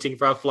whilst waiting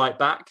for our flight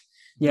back.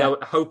 Yeah, you know,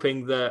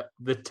 hoping that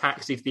the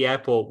taxi to the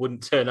airport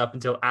wouldn't turn up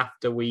until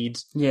after we'd.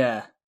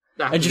 Yeah.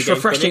 And just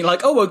refreshing,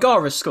 like, oh,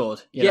 O'Gara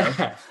scored, you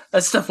know,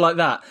 and stuff like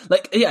that.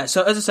 Like, yeah,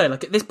 so as I say,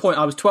 like, at this point,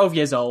 I was 12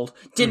 years old,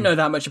 didn't know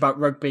that much about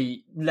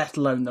rugby, let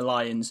alone the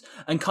Lions,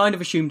 and kind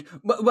of assumed,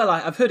 well,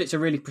 I've heard it's a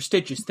really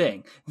prestigious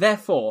thing.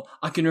 Therefore,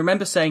 I can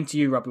remember saying to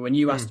you, Robbie, when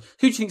you asked,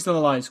 who do you think's in the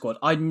Lions squad?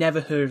 I'd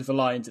never heard of the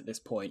Lions at this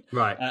point.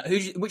 Right.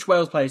 Which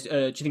Wales players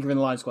do you think are in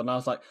the Lions squad? And I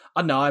was like,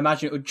 I don't know, I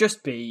imagine it would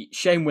just be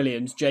Shane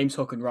Williams, James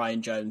Hook, and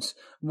Ryan Jones.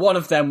 One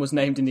of them was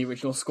named in the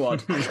original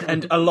squad,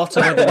 and a lot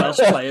of other Welsh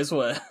players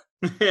were.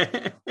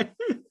 I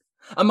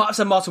might have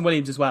said Martin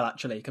Williams as well,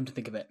 actually, come to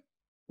think of it.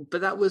 But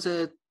that was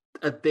a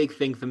big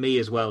thing for me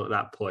as well at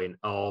that point.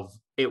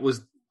 It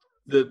was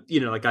the,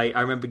 you know, like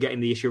I remember getting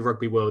the issue of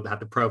Rugby World that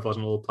had the profiles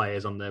on all the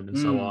players on them and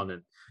so on.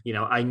 And, you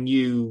know, I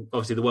knew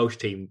obviously the Welsh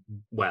team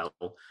well,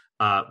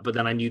 but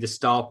then I knew the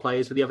star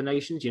players for the other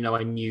nations. You know,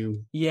 I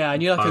knew. Yeah, I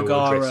knew like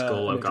O'Gara,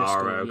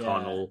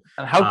 O'Connell.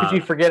 And how could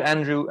you forget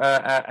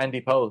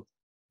Andy Powell?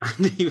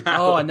 Andy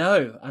Powell. Oh,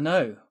 I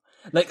know.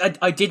 Like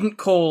I didn't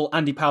call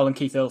Andy Powell and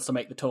Keith Earls to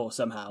make the tour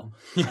somehow.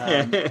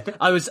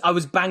 I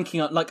was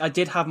banking on, like, I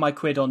did have my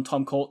quid on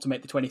Tom Court to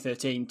make the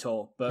 2013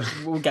 tour, but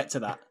we'll get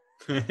to that.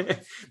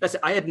 That's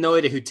it. I had no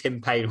idea who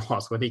Tim Payne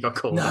was when he got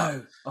called.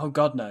 No, oh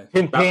God, no.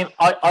 Tim Payne,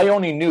 I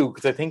only knew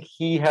because I think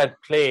he had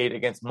played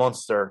against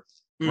Munster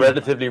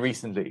relatively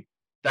recently.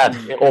 That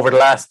over the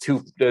last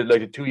 2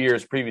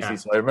 years previously,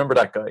 so I remember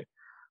that guy.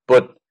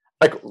 But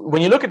like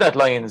when you look at that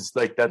Lions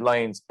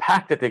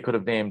pack that they could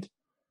have named.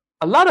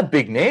 A lot of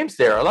big names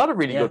there. A lot of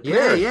really good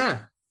players.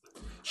 Yeah.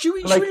 Should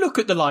we look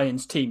at the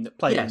Lions team that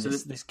played in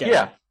this game?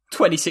 Yeah.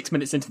 26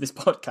 minutes into this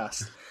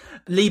podcast.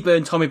 Lee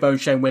Byrne, Tommy Bone,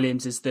 Shane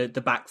Williams is the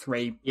back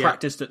three. Yeah.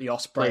 Practiced at the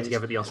Ospreys. Played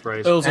together at the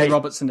Ospreys. Earls and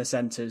Robertson the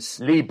centres.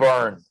 Lee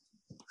Byrne.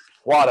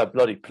 What a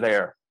bloody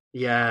player.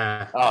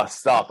 Yeah. Oh,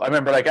 stop. I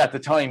remember, like, at the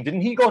time,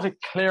 didn't he go to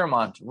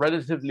Claremont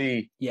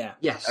relatively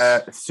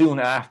soon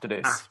after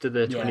this? After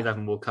the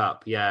 2011 World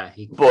Cup, yeah.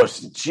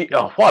 But,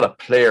 what a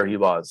player he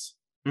was.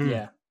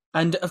 Yeah.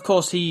 And, of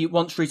course, he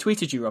once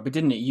retweeted you, Robbie,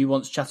 didn't he? You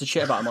once chatted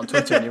shit about him on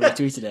Twitter and he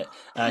retweeted it.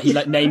 He,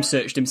 name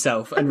searched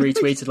himself and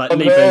retweeted,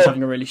 Lee Byrne's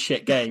having a really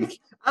shit game.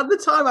 At the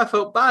time, I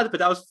felt bad,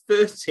 but I was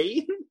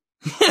 13.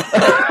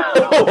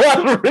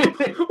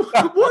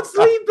 What's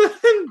Lee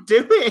Byrne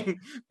doing?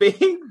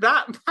 Being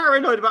that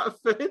paranoid about a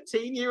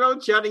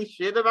 13-year-old chatting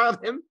shit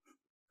about him?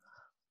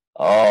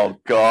 Oh,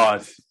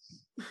 God.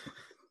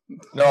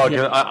 No,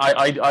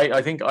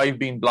 I think I've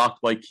been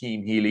blocked by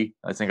Keane Healy.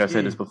 I think I've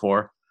said this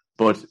before.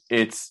 But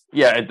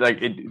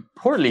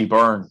poor Lee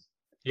Byrne.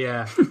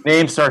 Yeah.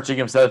 Name searching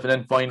himself and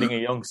then finding a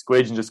young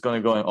squidge and just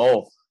going,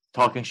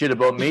 talking shit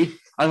about me.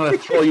 I'm going to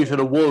throw you to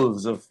the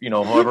wolves of,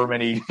 however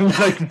many,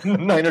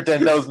 9 or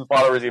 10,000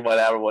 followers you might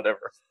have or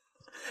whatever.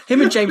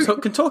 Him and James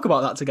Hook can talk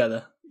about that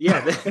together.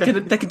 Yeah.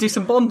 They can do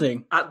some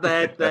bonding. At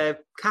their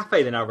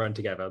cafe they now run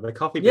together. Their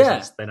coffee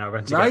business they now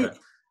run together. Right?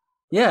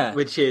 Yeah.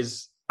 Which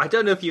is... I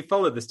don't know if you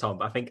followed this, Tom,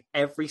 but I think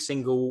every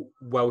single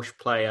Welsh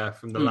player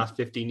from the last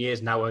 15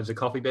 years now owns a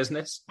coffee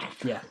business.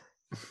 Yeah.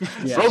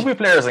 Rugby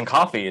players and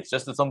coffee, it's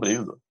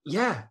unbelievable.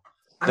 Yeah.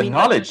 The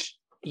knowledge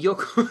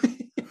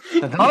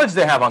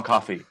they have on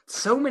coffee.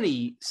 So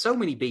many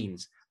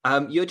beans.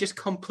 You're just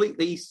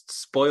completely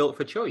spoilt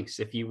for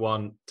choice if you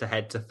want to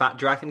head to Fat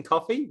Dragon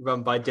Coffee,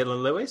 run by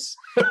Dylan Lewis.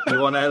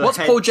 You want to What's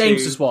Paul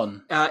James's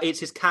one?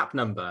 It's his cap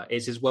number.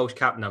 It's his Welsh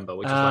cap number,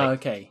 which is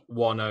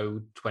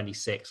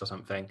 1026 or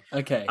something.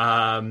 Okay.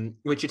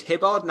 Richard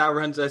Hibbard now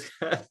runs a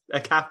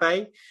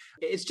cafe.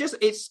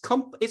 It's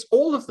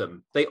all of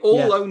them. They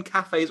all own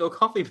cafes or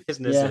coffee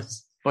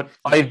businesses. But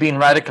I've been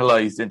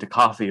radicalized into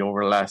coffee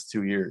over the last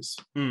 2 years.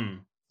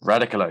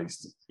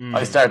 Radicalized.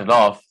 I started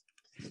off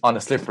on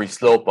a slippery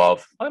slope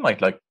of I might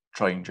like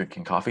trying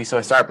drinking coffee, so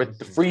I started with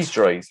the freeze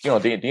dries,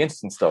 the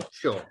instant stuff.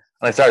 Sure. And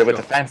I started with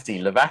the fancy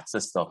Lavazza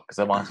stuff because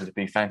I wanted to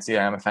be fancy.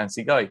 I am a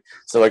fancy guy,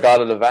 so I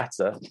got a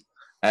Lavazza,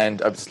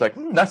 and I was just like,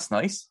 that's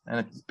nice,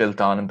 and it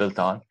built on. And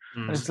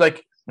it's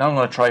like, now I'm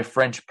going to try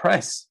French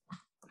press.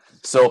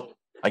 So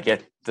I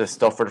get the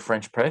stuff for the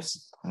French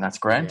press, and that's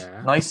grand,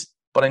 nice,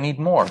 but I need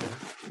more.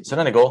 So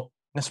then I go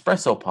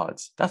Nespresso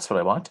pods. That's what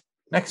I want.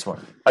 Next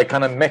one. I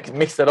kind of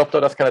mix that up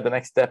though. That's kind of the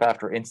next step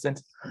after instant.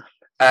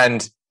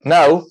 And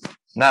now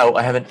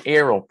I have an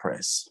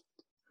AeroPress,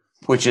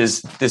 which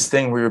is this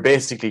thing where you're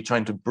basically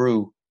trying to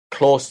brew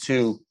close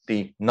to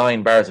the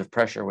 9 bars of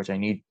pressure, which I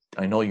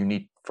know you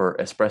need for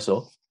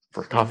espresso,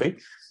 for coffee.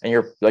 And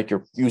you're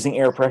using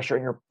air pressure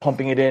and you're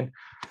pumping it in.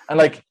 And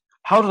like,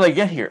 how did I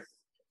get here?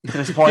 To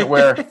this point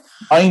where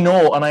I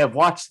know, and I have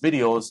watched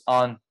videos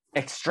on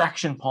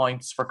extraction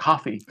points for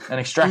coffee and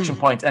extraction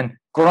points and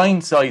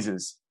grind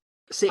sizes.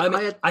 See,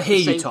 I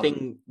hear the same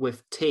thing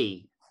with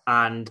tea.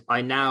 and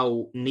I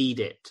now need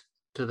it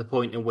to the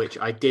point in which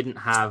I didn't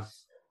have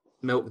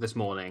milk this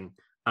morning,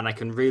 and I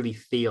can really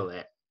feel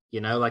it.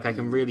 I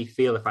can really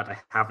feel the fact I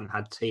haven't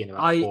had tea in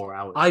about 4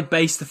 hours. I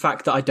base the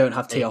fact that I don't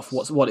have tea off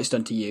what it's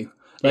done to you.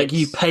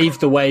 You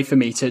paved the way for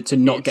me to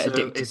not get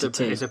addicted to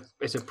tea.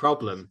 It's a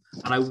problem,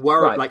 and I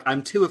worry. Right.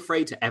 I'm too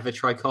afraid to ever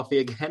try coffee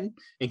again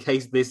in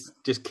case this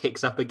just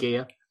kicks up a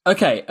gear.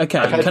 Okay. I've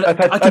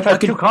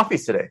had 2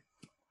 coffees today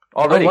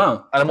already. Oh,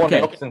 wow. And I'm only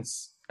up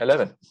since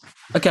 11.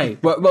 Okay,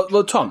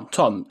 well,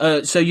 Tom.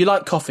 So you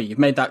like coffee? You've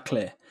made that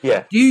clear.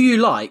 Yeah. Do you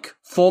like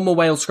former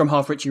Wales scrum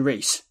half Richie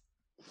Rees?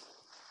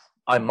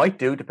 I might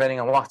do, depending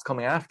on what's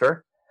coming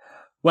after.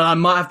 Well, I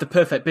might have the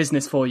perfect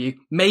business for you.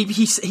 Maybe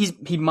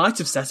he might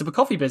have set up a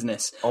coffee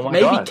business. Oh my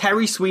God. Maybe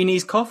Kerry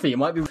Sweeney's coffee. It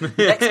might be the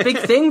next big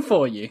thing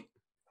for you.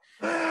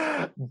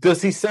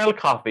 Does he sell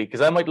coffee?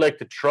 Because I might like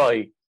to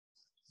try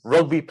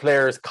rugby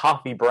players'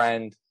 coffee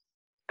brand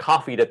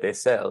coffee that they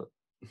sell,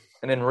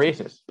 and then rate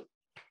it.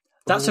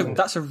 That's a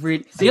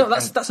really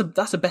that's a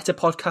better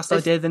podcast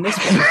idea than this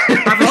one.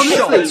 Have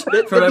a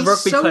shot from a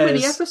rugby so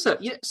players. Many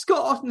episodes.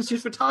 Scott Otton's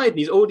just retired and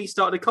he's already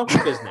started a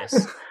coffee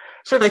business.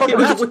 Sure,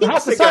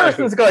 the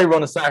Saracens guy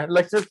run a Saracens.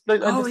 The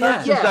Saracens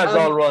lads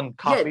all run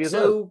coffee as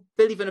well. So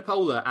Billy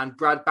Vanapola and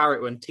Brad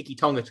Barrett run Tiki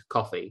Tonga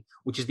coffee,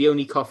 which is the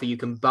only coffee you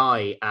can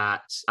buy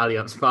at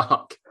Allianz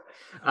Park.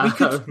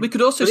 We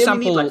could also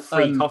sample need,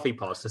 free coffee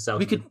pods to sell.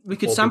 We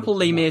could sample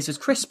Lee Mears'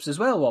 crisps as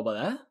well while we're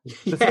there.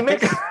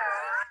 Yes.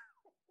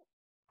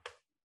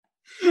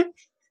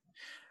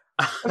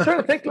 I'm trying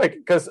to think,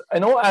 because I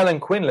know Alan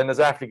Quinlan is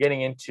after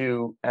getting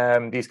into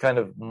these kind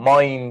of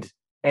mind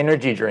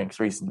energy drinks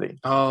recently.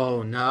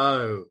 Oh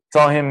no!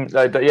 Saw him,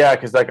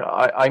 because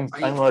I'm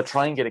going to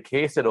try and get a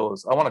case of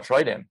those. I want to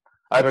try them.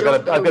 I've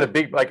got a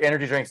big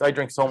energy drinks. I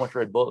drink so much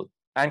Red Bull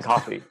and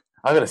coffee.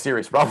 I've got a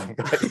serious problem,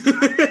 guys.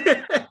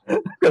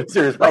 I've got a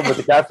serious problem with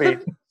the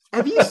caffeine.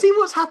 Have you seen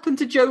what's happened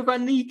to Joe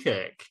Van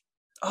Niekerk?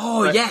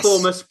 Oh yes,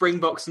 former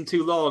Springboks and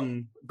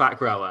Toulon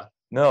back rower.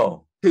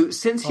 No. Who,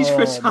 since he's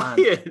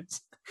retired,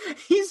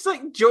 he's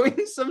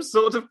joined some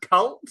sort of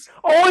cult.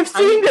 Oh, I've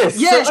seen this.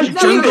 Yeah,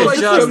 Jungle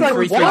Joe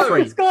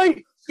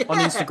 333 on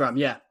Instagram.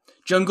 Yeah,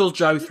 Jungle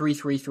Joe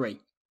 333.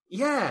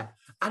 Yeah,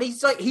 and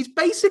he's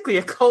basically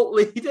a cult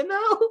leader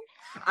now.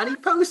 And he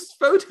posts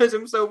photos of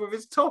himself with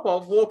his top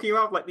off, walking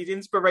around these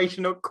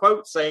inspirational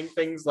quotes, saying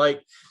things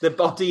like "the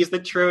body is the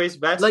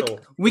truest vessel."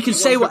 We can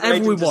say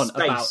whatever we want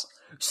about.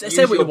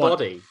 Say what you want.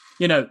 Body.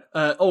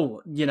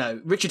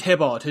 Richard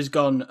Hibbard has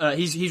gone.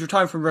 He's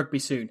retiring from rugby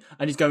soon,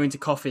 and he's going to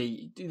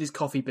this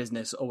coffee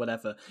business or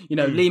whatever.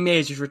 Lee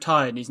Mears is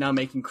retired, and he's now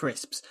making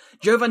crisps.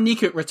 Joe Van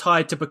Niekerk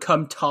retired to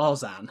become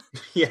Tarzan.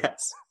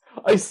 Yes,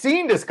 I've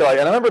seen this guy,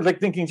 and I remember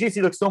thinking, geez,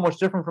 he looks so much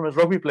different from his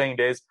rugby playing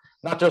days.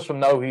 Not just from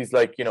now, he's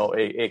a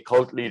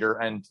cult leader,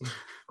 and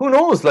who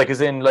knows?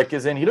 As in,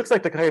 he looks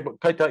like the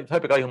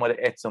type of guy who might have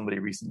ate somebody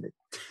recently,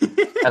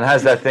 and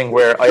has that thing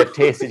where I have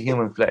tasted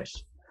human flesh,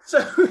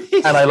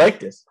 and I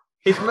like this.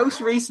 His most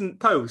recent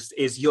post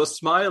is, "Your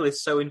smile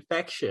is so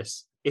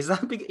infectious." Is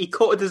that big? He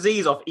caught a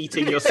disease off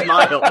eating your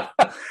smile.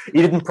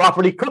 He didn't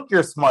properly cook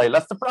your smile.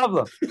 That's the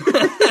problem.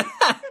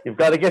 You've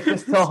got to get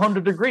this to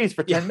 100 degrees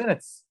for 10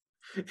 minutes.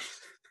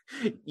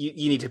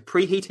 You need to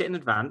preheat it in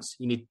advance.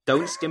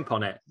 Don't skimp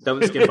on it.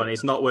 Don't skimp on it.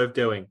 It's not worth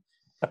doing.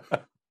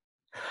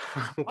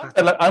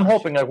 I'm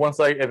hoping that once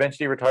I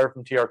eventually retire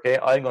from TRK,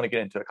 I'm going to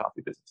get into a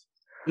coffee business.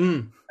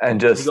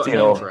 And just,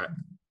 for it.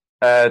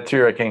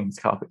 Tira King's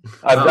coffee.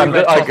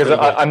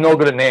 I'm no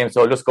good at names,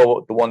 so I'll just go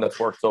with the one that's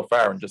worked so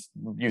far and just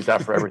use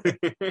that for everything.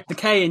 The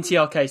K in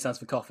TRK stands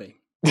for coffee.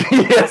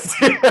 Yes.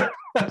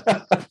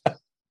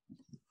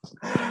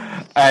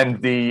 And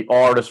the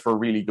R is for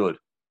really good.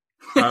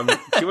 Do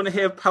you want to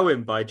hear a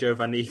poem by Joe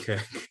Van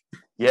Niekerk?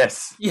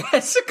 Yes.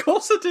 Yes, of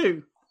course I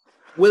do.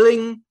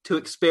 Willing to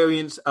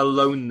experience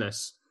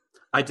aloneness,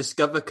 I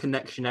discover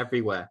connection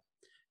everywhere.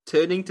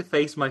 Turning to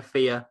face my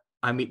fear,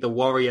 I meet the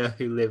warrior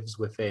who lives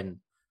within.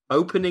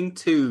 Opening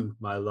to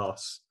my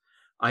loss,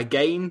 I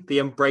gain the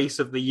embrace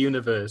of the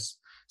universe.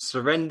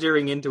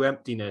 Surrendering into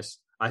emptiness,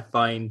 I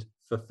find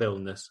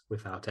fulfillment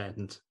without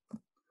end.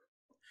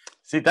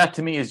 See, that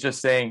to me is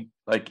just saying,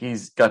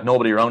 he's got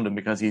nobody around him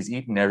because he's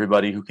eaten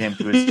everybody who came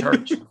to his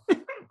church.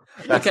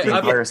 That's the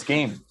entire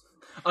scheme.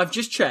 I've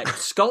just checked.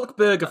 Skulk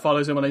Burger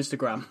follows him on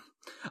Instagram.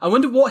 I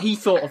wonder what he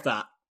thought of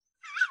that.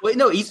 Well,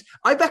 no,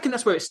 I reckon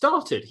that's where it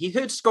started. He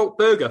heard Skulk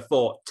Burger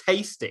for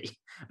tasty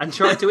and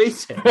tried to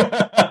eat it.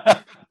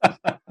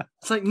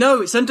 It's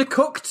no, it's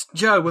undercooked,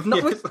 Joe.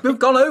 We've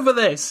gone over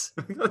this.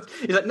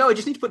 He's like, no, I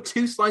just need to put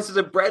 2 slices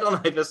of bread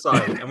on either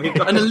side, and we've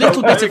got and a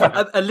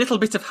little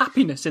bit of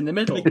happiness in the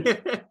middle.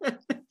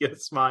 Your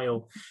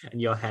smile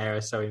and your hair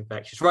are so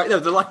infectious. Right, no,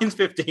 the Lions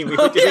 15. We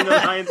were doing the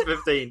Lions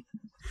 15.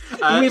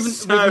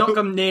 We've not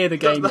come near the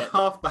game yet. The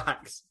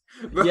halfbacks.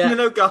 Ronan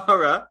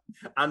O'Gara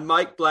and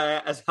Mike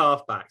Blair as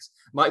halfbacks.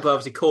 Mike Blair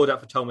obviously called up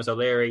for Thomas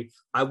O'Leary.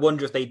 I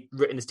wonder if they'd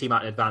written this team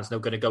out in advance and they're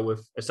going to go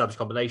with established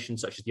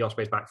combinations such as the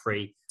Ospreys back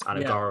 3 and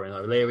O'Gara and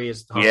O'Leary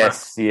as halfbacks.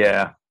 Yes,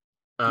 yeah.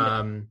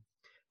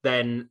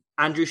 Then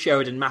Andrew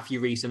Sheridan, Matthew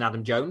Rees and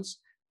Adam Jones.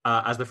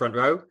 as the front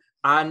row.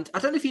 And I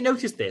don't know if you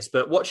noticed this,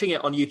 but watching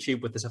it on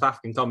YouTube with the South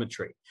African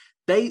commentary,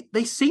 they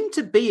seem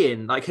to be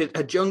in like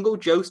a Jungle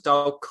Joe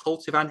style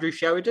cult of Andrew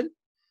Sheridan.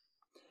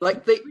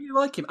 Like they really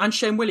like him, and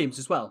Shane Williams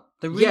as well.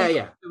 They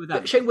really with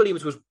that. Shane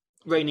Williams was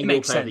reigning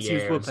World Player of the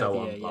Year and so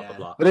on, blah, blah,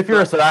 blah. But if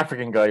you're a South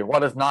African guy,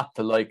 what is not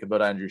to like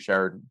about Andrew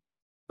Sheridan?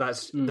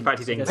 That's the fact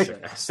he's English.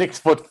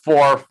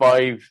 6'4",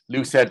 5",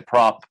 loose head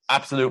prop,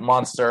 absolute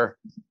monster.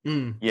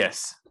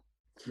 Yes.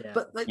 Yeah.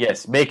 But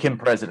yes, make him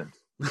president.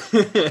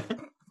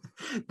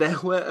 There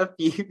were a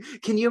few.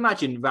 Can you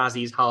imagine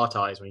Razzie's heart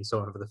eyes when he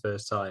saw him for the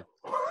first time?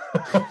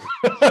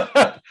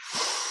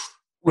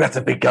 That's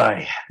a big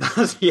guy.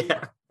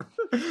 Yeah.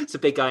 It's a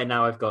big guy.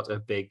 Now I've got a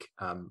big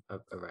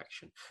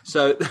erection.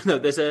 So no,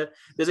 there's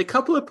a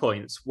couple of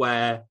points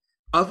where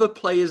other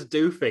players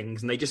do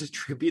things and they just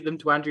attribute them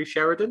to Andrew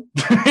Sheridan.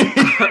 Like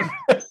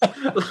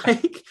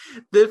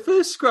the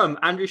first scrum,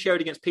 Andrew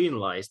Sheridan gets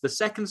penalised. The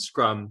second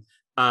scrum,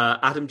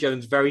 Adam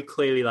Jones very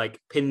clearly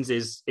like pins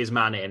his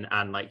man in,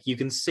 and like you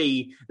can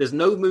see there's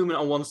no movement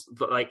on one,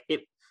 but like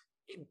if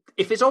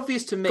it's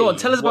obvious to me, go on,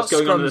 tell us what's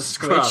about going on in the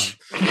scrum.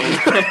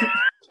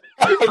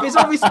 If it's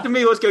obvious to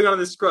me what's going on in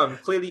the scrum,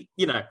 clearly,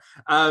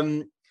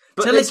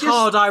 But tell this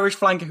hard Irish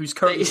flanker who's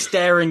currently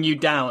staring you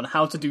down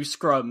how to do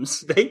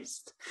scrums.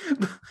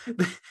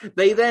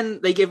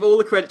 They give all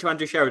the credit to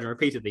Andrew Sheridan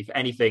repeatedly for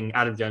anything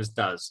Adam Jones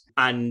does,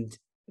 and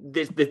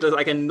there's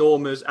like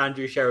enormous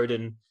Andrew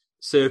Sheridan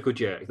circle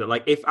jerk that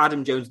like if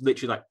Adam Jones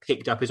literally like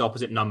picked up his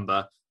opposite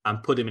number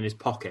and put him in his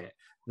pocket,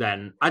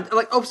 then and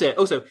like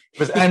also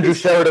because Andrew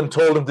Sheridan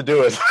told him to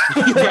do it.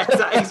 Yeah,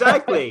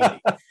 exactly.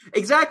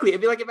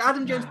 It'd be like if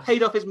Adam Jones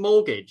paid off his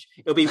mortgage,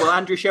 it'll be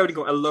Andrew Sheridan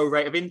got a low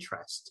rate of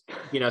interest.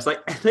 It's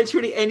like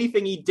literally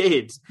anything he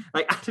did.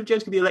 Like Adam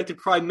Jones could be elected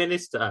prime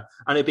minister,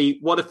 and it'd be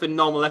what a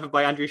phenomenal effort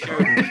by Andrew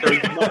Sheridan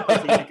showing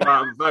democracy to go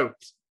out and vote.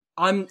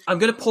 I'm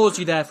going to pause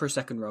you there for a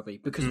second, Robbie,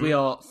 because we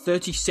are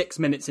 36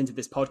 minutes into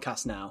this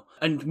podcast now,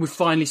 and we've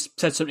finally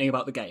said something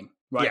about the game.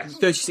 Right, yes.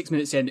 36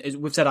 minutes in,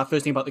 we've said our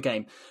first thing about the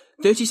game.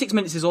 36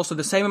 minutes is also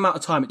the same amount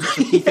of time it took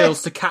for Keith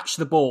Earls to catch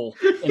the ball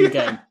in the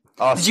game.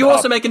 Did you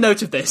also make a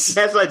note of this?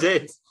 Yes, I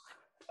did.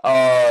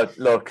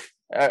 Look,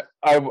 I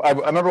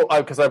remember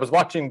because I was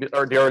watching the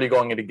early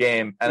going of the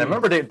game, and I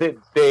remember there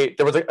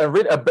was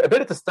a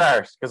bit at the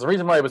start, because the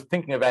reason why I was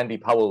thinking of Andy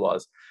Powell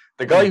was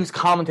the guy who's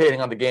commentating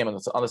on the game on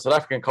the South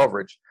African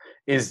coverage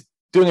is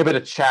doing a bit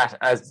of chat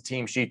as the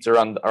team sheets are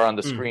on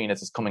the screen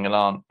as it's coming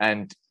along,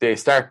 and they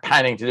start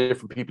panning to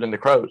different people in the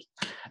crowd.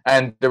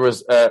 And there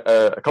was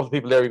a couple of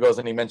people there. He goes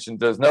and he mentioned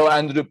there's no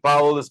Andrew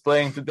Powell is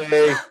playing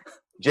today.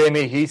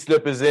 Jamie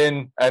Heaslip is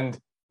in, and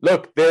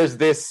look, there's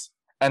this,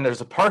 and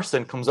there's a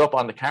person comes up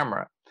on the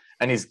camera,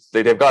 and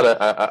they've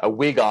got a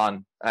wig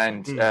on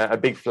and a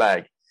big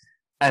flag,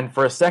 and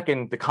for a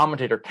second the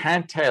commentator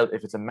can't tell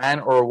if it's a man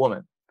or a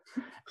woman,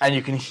 and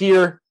you can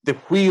hear the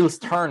wheels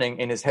turning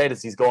in his head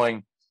as he's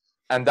going.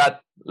 And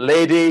that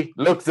lady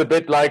looks a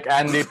bit like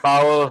Andy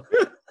Powell.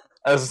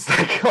 I was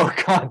like, oh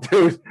God,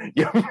 dude,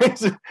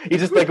 you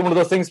just like one of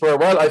those things where,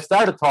 well, I've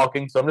started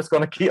talking, so I'm just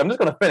going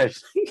to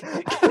finish.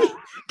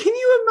 Can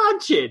you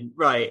imagine,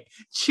 right,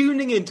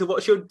 tuning into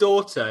watch your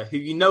daughter, who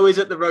you know is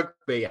at the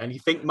rugby and you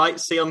think might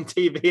see on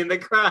TV in the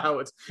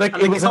crowd? Like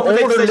it was an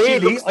older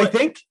lady, I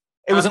think.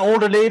 It was an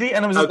older lady,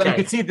 and it was. Okay. And you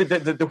could see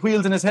the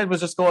wheels in his head was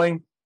just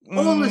going.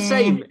 All the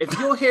same, if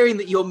you're hearing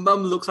that your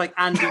mum looks like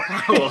Andy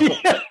Powell.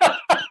 Yeah.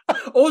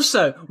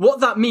 Also, what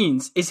that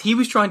means is he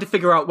was trying to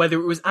figure out whether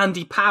it was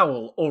Andy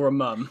Powell or a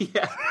mum.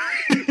 Yeah.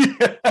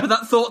 For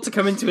that thought to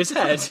come into his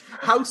head.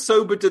 How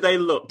sober do they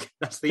look?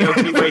 That's the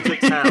only way to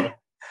tell.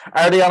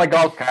 Are they on a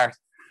golf cart?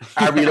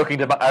 Are we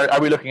looking at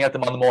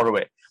them on the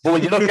motorway? But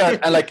when you look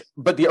at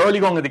but the early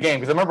going of the game,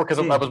 because I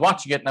remember I was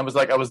watching it and I was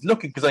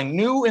looking because I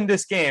knew in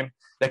this game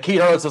that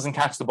Keith Earls doesn't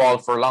catch the ball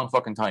for a long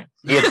fucking time.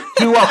 He had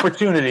 2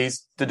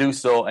 opportunities to do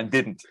so and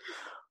didn't.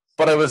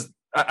 But as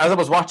I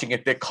was watching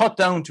it, they cut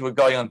down to a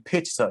guy on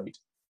pitch side,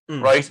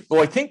 right? Who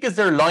I think is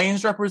their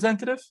Lions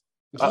representative.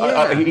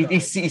 Yeah.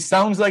 He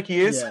sounds like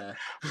he is,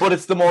 but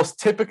it's the most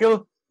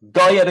typical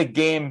guy at a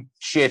game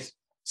shit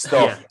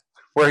stuff,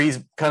 where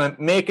he's kind of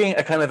making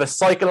a kind of a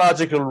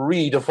psychological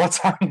read of what's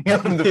happening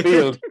out in the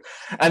field.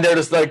 And they're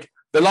just like,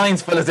 the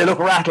Lions fellas, they look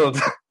rattled.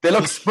 They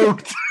look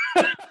spooked.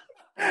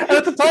 And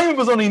at the time, it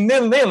was only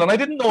 0-0, and I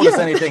didn't notice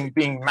anything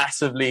being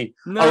massively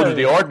out of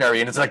the ordinary.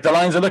 And it's like the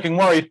Lions are looking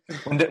worried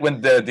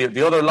when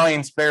the other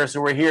Lions players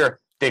who were here,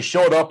 they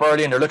showed up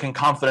early and they're looking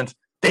confident.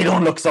 They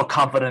don't look so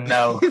confident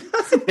now.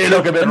 They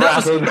look a bit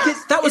rattled.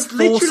 That was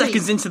 4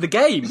 seconds into the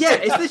game. Yeah,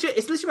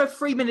 it's literally about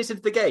 3 minutes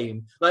into the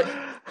game. Like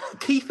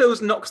Keith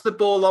Earls knocks the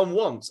ball on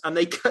once, and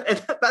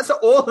that's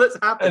all that's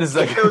happened. It's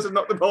like, Keith Earls has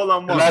knocked the ball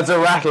on once. The lads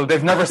are rattled.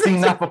 They've never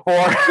seen that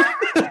before.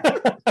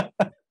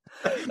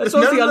 That's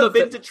one thing I love.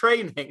 Been to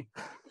training.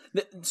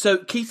 So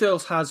Keith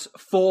Earls has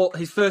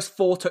his first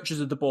 4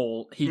 touches of the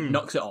ball, he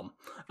knocks it on.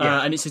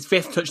 And it's his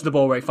 5th touch of the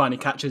ball where he finally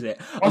catches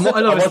it.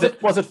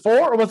 Was it 4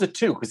 or was it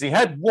 2? Because he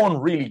had one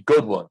really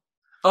good one.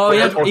 Oh,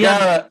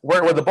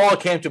 where the ball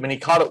came to him and he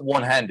caught it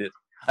one-handed.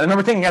 I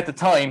remember thinking at the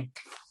time,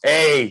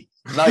 hey,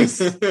 Nice.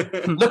 Look,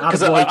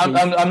 because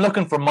I'm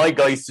looking for my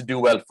guys to do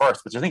well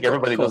first, which I think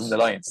everybody does in the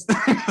Lions.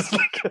 It's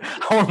like,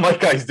 how are my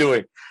guys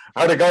doing?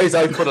 Are the guys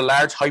I put a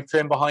large hype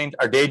train behind,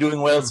 are they doing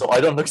well so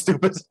I don't look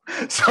stupid?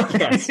 So,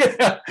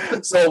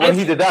 so when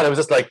he did that, I was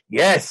just like,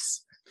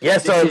 yes,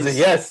 yes.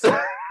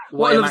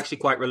 Why I'm actually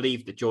quite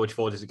relieved that George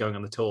Ford is going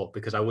on the tour,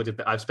 because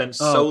I've spent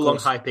so long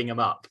hyping him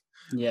up.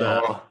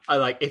 Yeah,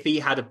 if he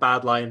had a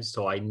bad Lions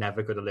tour, I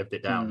never could have lived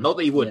it down. Not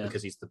that he would,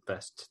 because he's the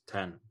best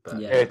 10.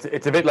 But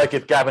it's a bit like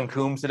if Gavin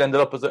Coombs had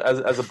ended up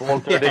as a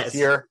bolter this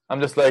year.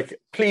 I'm just like,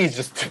 please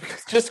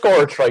just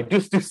score a try,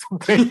 just do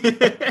something,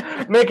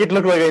 make it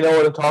look like I know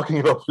what I'm talking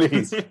about,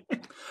 please.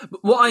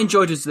 What I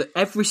enjoyed is that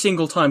every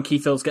single time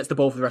Keith Hills gets the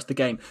ball for the rest of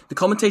the game, the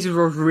commentators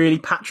were really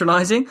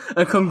patronising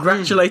and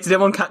congratulated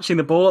him on catching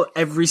the ball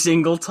every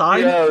single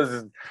time.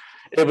 Yeah,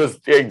 it was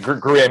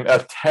Graham,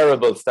 a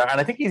terrible start,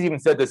 and I think he's even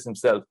said this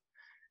himself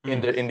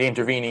in the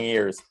intervening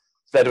years,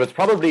 that it was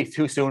probably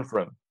too soon for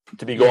him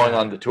to be going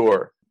on the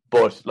tour.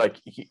 But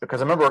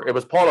because I remember it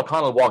was Paul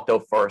O'Connell walked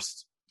out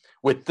first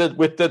with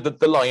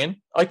the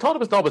Lion. I thought it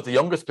was always the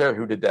youngest player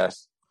who did that,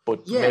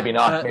 but maybe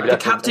not. Maybe the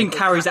captain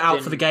carries it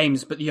out for the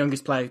games, but the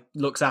youngest player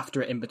looks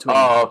after it in between.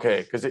 Oh,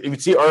 okay, because you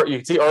could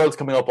see Earls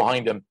coming up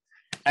behind him,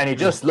 and he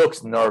just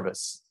looks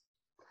nervous.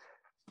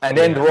 And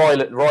then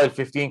the Royal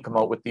 15 come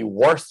out with the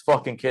worst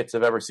fucking kits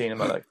I've ever seen in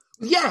my life.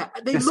 Yeah,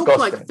 they look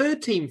like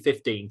third team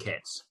 15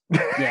 kits.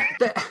 Yeah,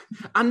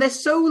 and they're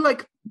so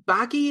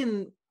baggy,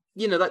 and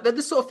they're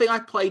the sort of thing I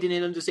played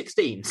in under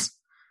 16s.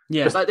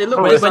 Yeah, they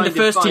look when the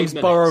first team's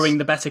borrowing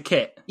the better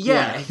kit.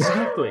 Yeah,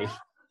 exactly.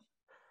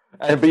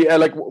 I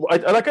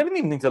didn't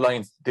even think the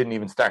Lions didn't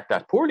even start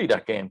that poorly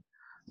that game.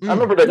 I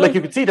remember you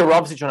could see they're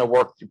obviously trying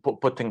to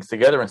put things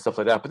together and stuff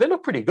like that, but they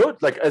look pretty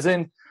good. As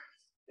in.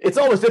 It's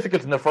always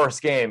difficult in the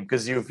first game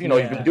because you've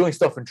been doing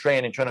stuff in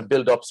training, trying to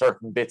build up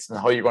certain bits and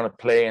how you're going to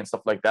play and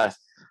stuff like that.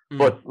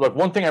 But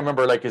one thing I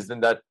remember is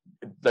in that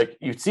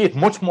you'd see it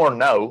much more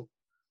now,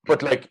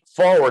 but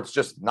forwards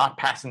just not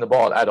passing the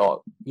ball at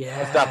all.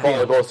 Yeah, if that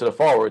ball goes to the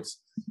forwards,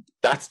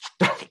 that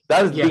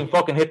is being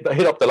fucking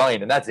hit up the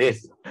line, and that's it.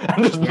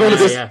 And there's none of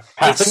this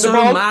passing it's the so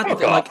ball. mad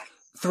that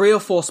 3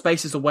 or 4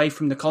 spaces away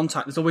from the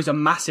contact, there's always a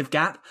massive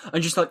gap,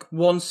 and just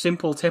one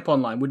simple tip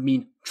online would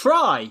mean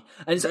try.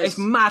 And it's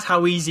mad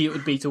how easy it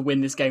would be to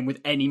win this game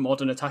with any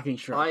modern attacking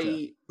structure.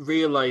 I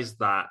realised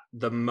that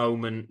the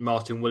moment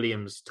Martin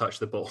Williams touched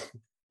the ball,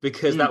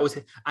 because that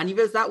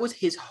was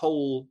his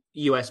whole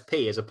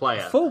USP as a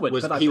player.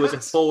 He was a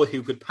forward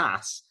who could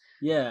pass.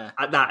 Yeah,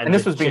 at that, and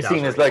this was being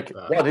seen as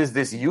what is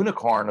this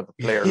unicorn of a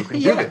player who can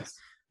do this?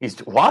 He's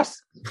what?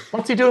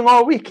 What's he doing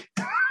all week?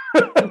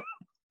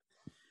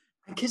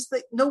 Because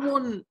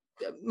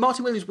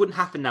Martin Williams wouldn't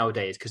happen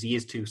nowadays because he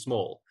is too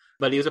small.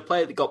 But he was a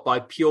player that got by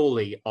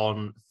purely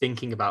on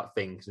thinking about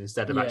things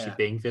instead of actually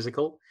being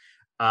physical.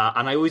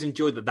 And I always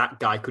enjoyed that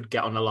guy could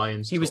get on the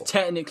Lions. He was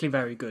technically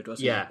very good,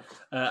 wasn't he?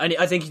 And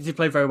I think he did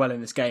play very well in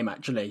this game,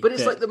 actually. But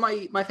it's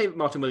my favourite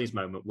Martin Williams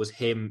moment was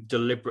him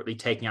deliberately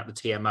taking out the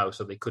TMO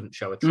so they couldn't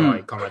show a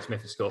try Conrad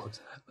Smith has scored.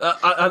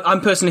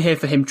 I'm personally here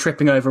for him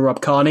tripping over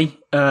Rob Kearney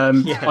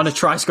on a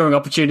try-scoring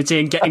opportunity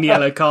and getting the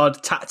yellow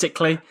card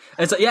tactically.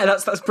 And so,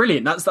 that's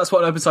brilliant. That's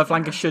what an open side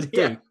flanker should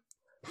do.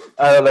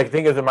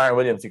 Think of the Martin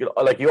Williams.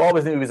 You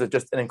always knew he was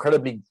just an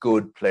incredibly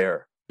good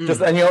player. Because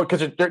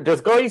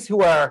there's guys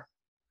who are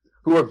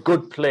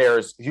good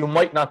players, you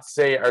might not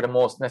say are the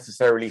most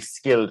necessarily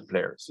skilled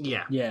players.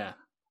 Yeah.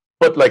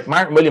 But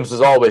Martin Williams was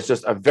always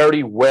just a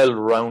very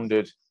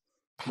well-rounded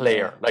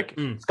player.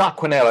 Scott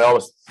Quinnell, I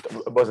always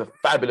was a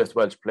fabulous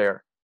Welsh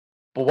player,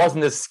 but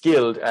wasn't as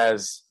skilled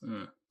as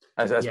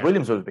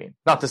Williams would have been.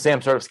 Not the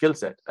same sort of skill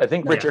set. I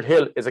think Richard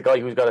Hill is a guy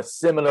who's got a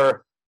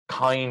similar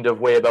kind of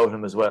way about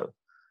him as well.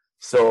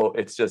 So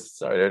it's just,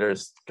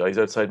 there's guys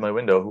outside my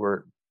window who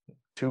are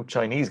 2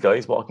 Chinese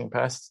guys walking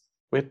past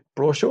with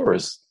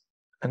brochures.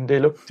 And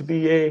they look to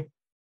be a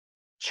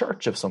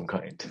church of some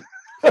kind.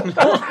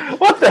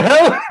 What the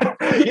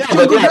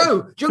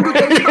hell? Jungle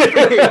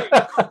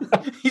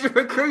Joe! He's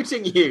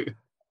recruiting you.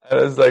 And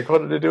I was like,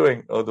 what are they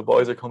doing? Oh, the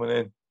boys are coming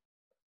in.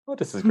 Oh,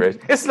 this is great.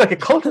 It's like a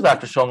cult of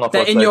after showing up.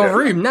 They're in your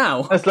room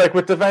now. It's like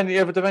with the Van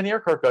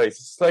Eerkirk guys.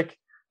 It's like,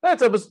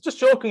 lads, I was just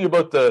joking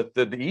about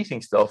the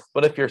eating stuff,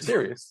 but if you're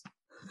serious,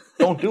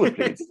 don't do it,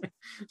 please.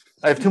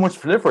 I have too much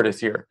to live for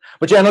this year.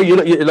 But you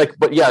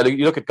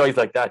look at guys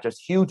like that,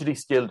 just hugely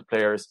skilled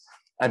players,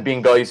 and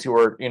being guys who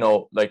are,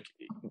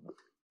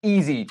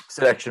 easy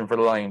selection for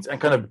the Lions, and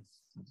kind of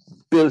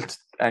built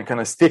and kind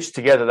of stitched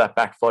together that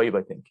back five.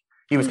 I think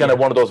he was kind of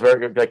one of those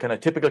very kind of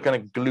typical kind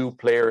of glue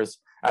players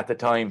at the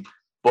time.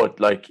 But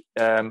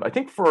I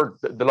think for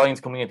the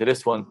Lions coming into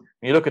this one,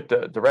 when you look at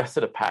the rest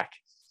of the pack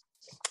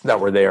that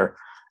were there,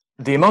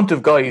 the amount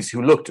of guys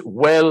who looked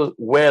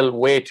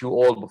way too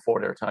old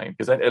before their time,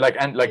 because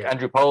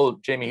Andrew Powell,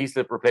 Jamie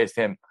Heaslip replaced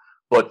him,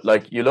 but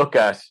you look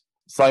at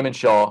Simon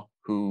Shaw,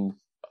 who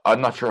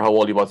I'm not sure how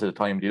old he was at the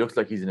time, but he looks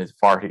like he's in his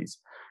 40s.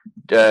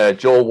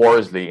 Joe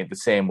Worsley in the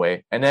same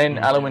way, and then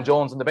Alan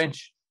Jones on the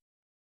bench,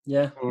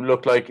 who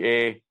looked like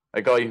a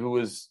guy who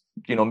was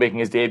making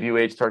his debut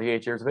age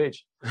 38 years of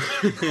age.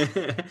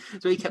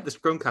 So he kept the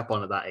scrum cap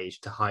on at that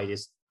age to hide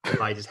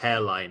his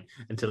hairline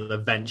until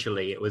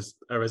eventually it was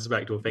a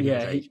respectable thing.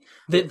 Yeah,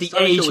 the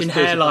age and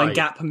hairline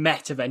gap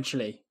met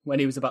eventually when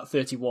he was about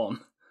 31.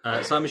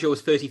 Simon Shaw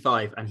was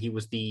 35, and he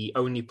was the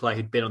only player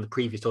who'd been on the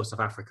previous tour of South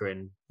Africa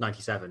in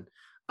 '97.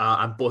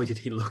 And boy, did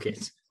he look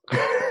it!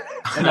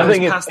 And I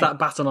think passed that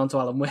baton on to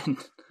Alan Wynne.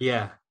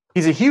 Yeah,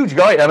 he's a huge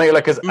guy. I mean,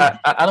 because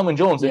Alan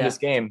Wynne-Jones in this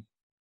game,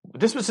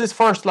 this was his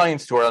first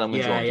Lions tour. Alan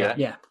Wynne-Jones,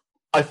 yeah.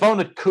 I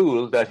found it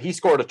cool that he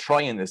scored a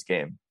try in this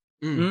game,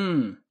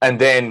 and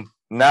then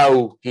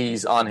now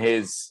he's on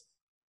his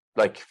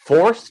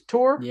fourth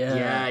tour.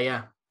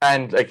 Yeah.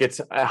 And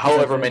it's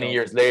however many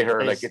years later,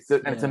 it's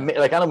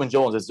Alan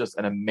Wynne-Jones is just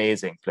an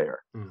amazing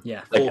player.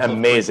 Yeah,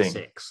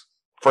 amazing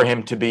for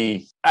him to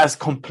be as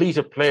complete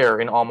a player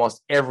in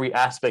almost every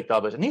aspect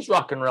of it. And he's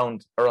rocking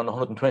around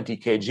 120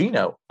 kg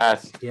now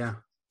at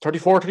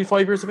 34,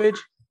 35 years of age.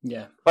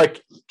 Yeah,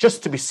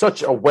 just to be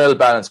such a well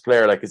balanced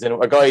player, as in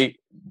a guy.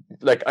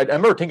 I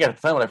remember thinking at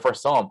the time when I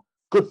first saw him,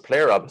 good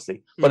player,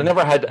 obviously, but I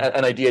never had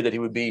an idea that he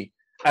would be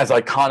as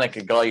iconic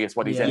a guy as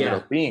what he's ended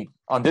up being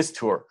on this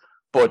tour.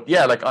 But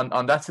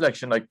on that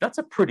selection, that's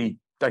a pretty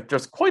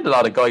there's quite a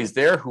lot of guys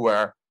there who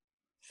are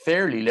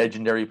fairly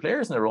legendary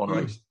players in their own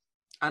right.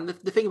 And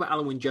the thing about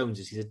Alan Wynne-Jones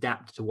is he's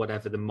adapted to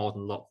whatever the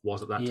modern lock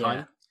was at that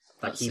time.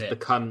 He's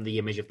become the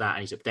image of that,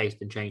 and he's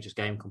updated and changed his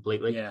game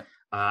completely. Yeah,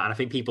 and I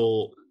think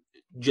people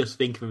just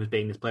think of him as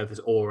being this player with this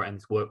aura and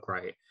this work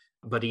rate.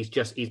 But he's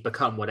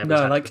become whatever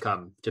he's had to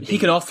become. He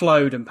can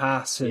offload and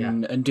pass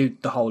and do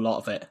the whole lot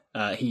of it.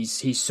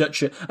 He's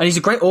such and he's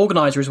a great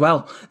organizer as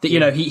well.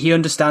 That he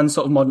understands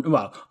sort of modern.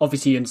 Well,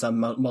 obviously he understands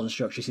modern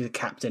structures. He's a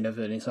captain of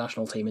an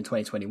international team in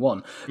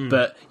 2021.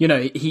 But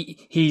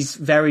he's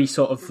very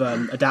sort of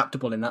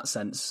adaptable in that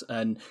sense.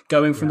 And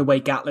going from the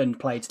way Gatland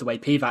played to the way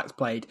Pivac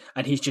played,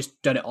 and he's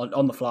just done it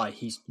on the fly.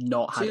 He's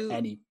not had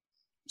any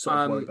sort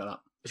of worry about that.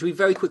 Should we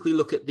very quickly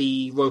look at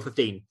the Royal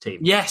 15 team?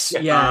 Yes,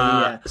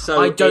 yeah. So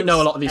I don't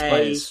know a lot of these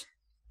players.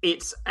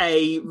 It's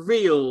a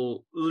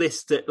real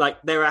list.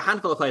 There are a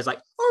handful of players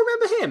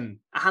remember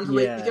him. A handful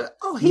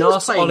of he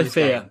was playing this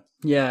game.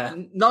 Yeah.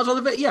 Nars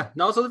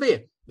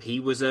Olivier. He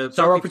was a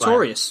Saro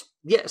Pretorius.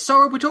 Yeah,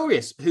 Saro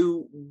Pretorius,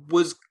 who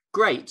was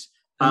great.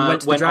 And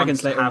went to the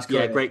Dragons later.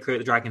 Great career at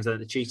the Dragons and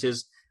at the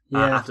Cheetahs.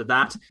 After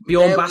that,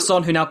 Bjorn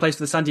Basson, who now plays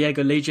for the San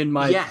Diego Legion,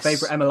 my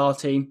favourite MLR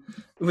team,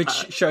 which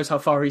shows how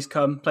far he's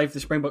come. Played for the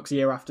Springboks a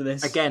year after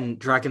this. Again,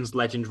 Dragons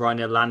legend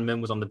Rainer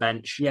Landman was on the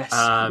bench. Yes.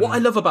 What I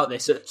love about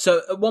this, so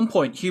at one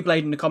point, Hugh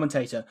Bladen, the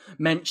commentator,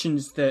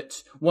 mentions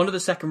that one of the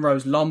second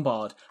rows,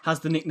 Lombard,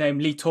 has the nickname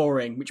Lee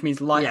Toring, which means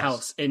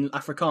lighthouse in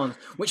Afrikaans,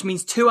 which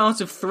means 2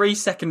 out of 3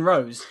 second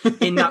rows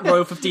in that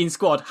Royal 15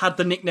 squad had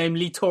the nickname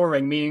Lee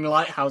Toring, meaning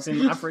lighthouse in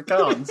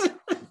Afrikaans.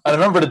 I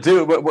remember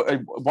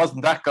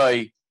wasn't that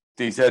guy.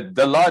 He said,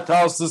 the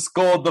Lighthouse has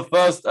scored the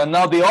first, and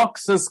now the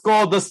Ox has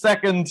scored the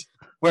second,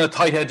 when a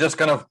tight head just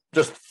kind of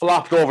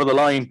flopped over the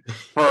line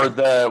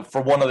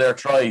for one of their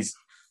tries.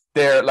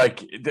 They're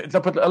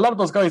but a lot of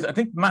those guys, I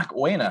think Mac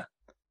Oena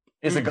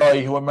is a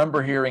guy who I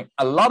remember hearing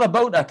a lot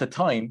about at the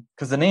time,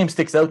 because the name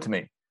sticks out to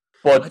me.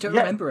 But I don't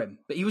remember him,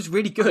 but he was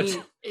really good. I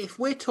mean, if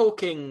we're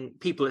talking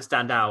people that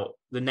stand out,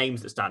 the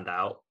names that stand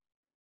out,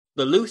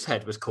 the loose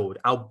head was called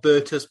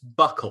Albertus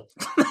Buckle.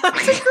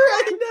 That's a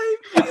great name.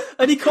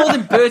 And he called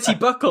him Bertie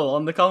Buckle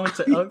on the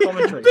commentary.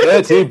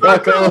 Bertie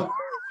Buckle.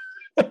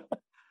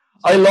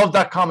 I love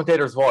that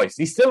commentator's voice.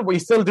 He's still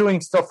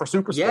doing stuff for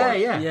SuperSport.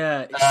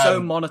 Yeah. It's so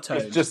monotone.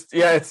 It's just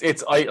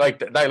I like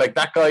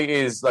that guy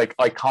is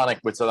iconic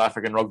with South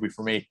African rugby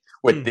for me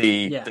with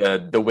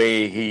the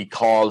way he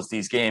calls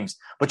these games.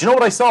 But you know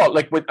what I saw?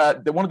 With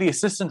one of the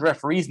assistant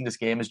referees in this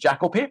game is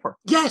Jacko Paper.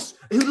 Yes,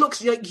 who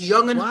looks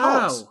young and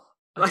hot.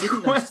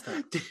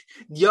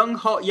 Young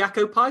hot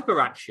Jaco Piper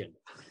action.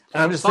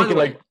 And I'm just thinking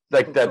that.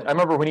 I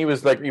remember when he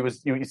was you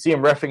see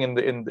him reffing in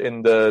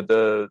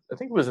the I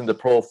think it was in the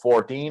Pro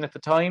 14 at the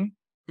time,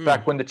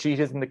 back when the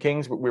Cheetahs and the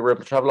Kings we were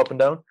able to travel up and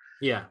down.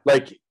 Yeah.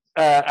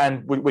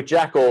 And with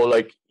Jacko,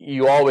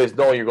 you always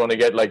know you're going to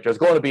get there's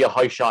going to be a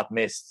high shot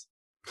missed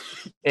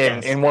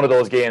in one of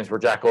those games where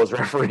Jacko is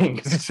refereeing,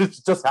 because it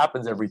just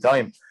happens every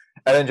time.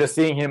 And then just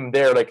seeing him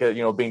there,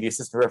 being the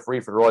assistant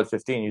referee for the Royal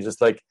 15, he's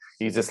just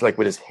with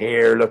his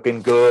hair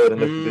looking good,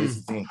 and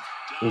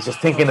he's just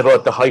thinking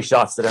about the high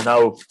shots that are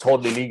now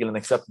totally legal and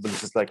acceptable. It's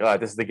just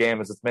this is the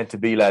game as it's meant to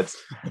be, lads.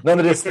 None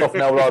of this stuff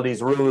now with all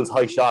these rules,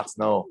 high shots.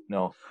 No.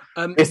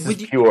 This is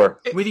pure.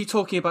 With you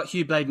talking about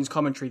Hugh Bladen's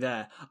commentary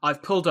there,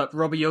 I've pulled up,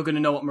 Robbie, you're going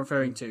to know what I'm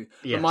referring to.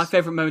 Yes. But my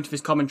favourite moment of his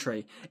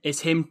commentary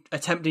is him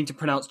attempting to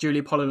pronounce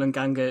Julia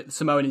Polulunganga, the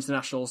Samoan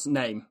international's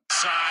name.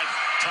 Tolu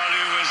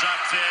was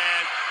up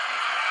there,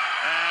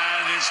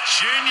 and it's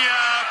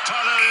Junior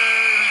Polulunganga.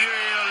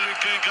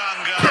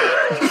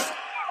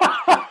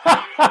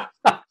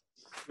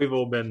 We've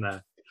all been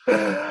there.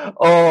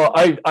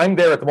 I'm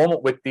there at the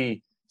moment with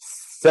the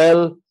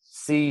Cell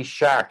C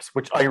Sharks,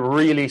 which I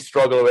really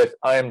struggle with.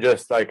 I am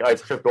just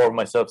I've tripped over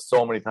myself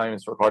so many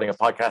times recording a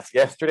podcast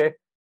yesterday.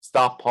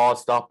 Stop,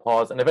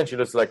 pause, and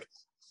eventually just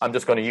I'm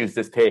just going to use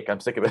this take. I'm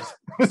sick of it.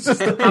 It's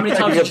just How many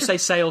times did you say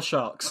sail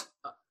sharks?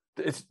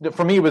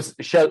 For me, it was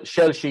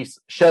Chelsea.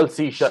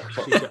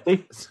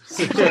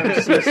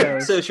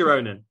 Saoirse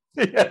Ronan.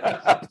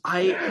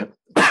 Yeah.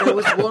 There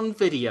was one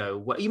video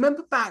where you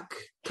remember back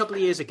a couple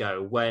of years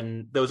ago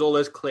when there was all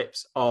those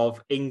clips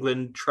of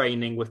England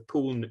training with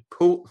pool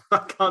I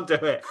can't do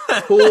it.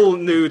 Pool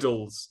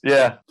noodles.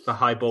 Yeah. For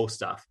high ball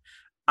stuff.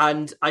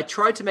 And I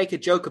tried to make a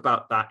joke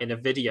about that in a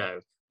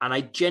video, and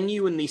I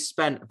genuinely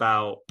spent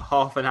about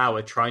half an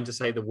hour trying to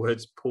say the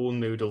words pool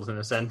noodles in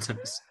a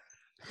sentence.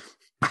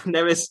 And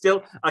there is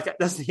still,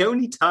 that's the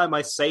only time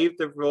I saved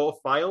the raw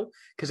file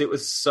because it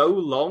was so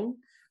long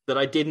that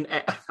I didn't.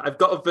 I've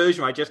got a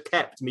version where I just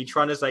kept me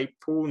trying to say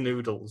pool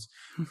noodles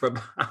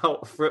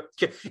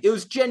it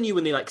was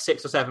genuinely like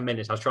 6 or 7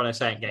 minutes. I was trying to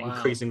say it and getting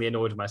increasingly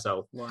annoyed with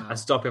myself and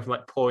stopping from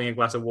like pouring a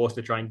glass of water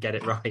to try and get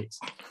it right.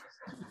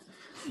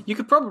 You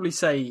could probably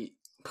say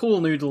pool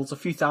noodles a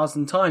few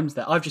thousand times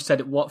there. I've just said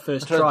it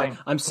first try.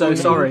 I'm so pool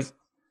sorry. Noodles.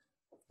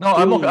 No,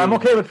 I'm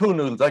okay with pool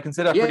noodles. I can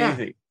say that pretty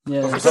easy.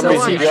 Yeah. But for some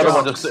reason, the other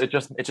one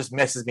just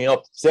messes me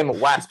up. Same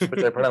with wasps,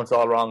 which I pronounce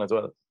all wrong as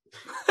well.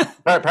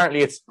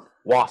 Apparently, it's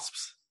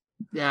wasps.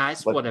 Yeah,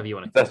 it's whatever you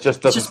want to. That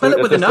just doesn't. Just spell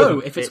it with an O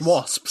if it's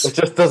wasps. It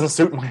just doesn't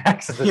suit my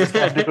accent. I just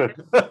can't do it.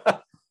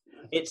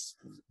 It's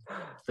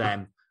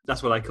them.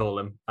 That's what I call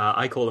them.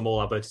 I call them all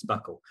Albertus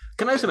Buckle.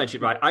 Can I also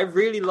mention, right? I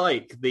really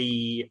like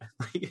the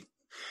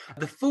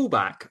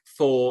fullback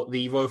for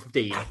the Royal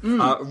 15.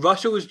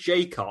 Russell's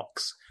J.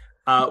 Cox.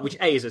 Which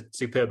is a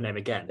superb name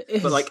again.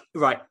 But like,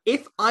 right,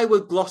 if I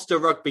were Gloucester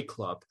Rugby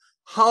Club,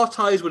 heart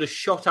eyes would have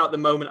shot out the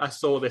moment I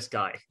saw this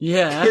guy.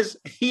 Yeah. Because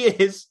he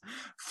is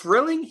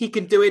thrilling. He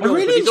can do it all.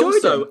 Really but he's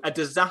also him. a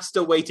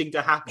disaster waiting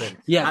to happen.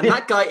 Yeah. And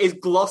that guy is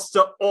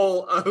Gloucester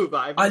all over.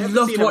 I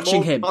loved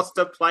watching him.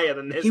 Gloucester player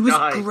than this He was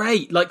guy.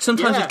 great. Like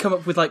sometimes he'd come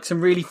up with like some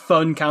really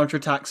fun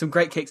counterattacks, some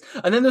great kicks.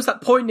 And then there's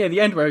that point near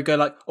the end where he'd go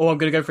like, oh, I'm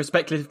going to go for a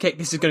speculative kick.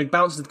 This is going to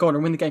bounce to the corner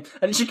and win the game.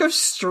 And it should go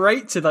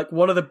straight to like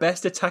one of the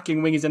best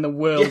attacking wingers in the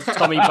world,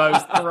 Tommy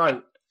Bowe's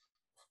throat.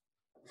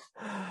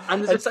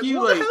 And there's a few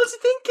what the hell is he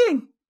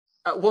thinking?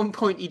 At one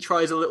point, he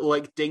tries a little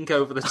like dink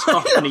over the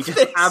top, and he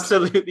just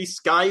absolutely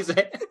skies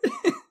it.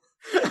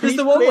 There's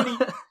the one where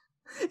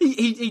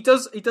he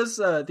does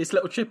this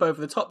little chip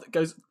over the top that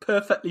goes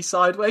perfectly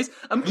sideways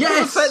and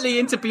perfectly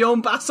into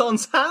Bjorn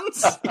Basson's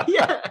hands.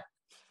 Yeah,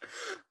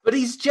 but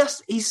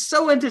he's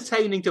so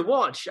entertaining to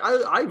watch.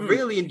 I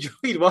really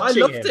enjoyed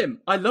watching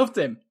him. I loved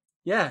him.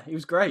 Yeah, he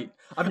was great.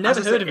 I've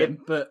never heard of him,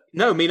 but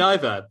no, me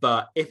neither.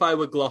 But if I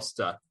were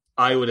Gloucester,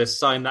 I would have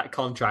signed that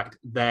contract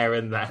there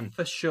and then.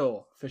 For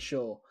sure.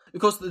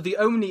 Because the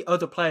only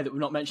other player that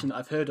we've not mentioned that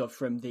I've heard of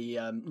from the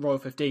Royal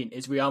 15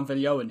 is Rian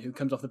Viljoen, who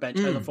comes off the bench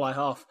on the fly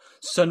half.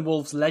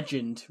 Sunwolves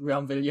legend,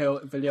 Rian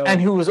Viljoen. And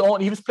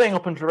he was playing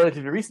up until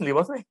relatively recently,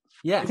 wasn't he?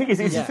 Yeah. I think is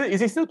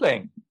he still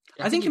playing?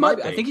 I think he might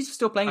be. I think he's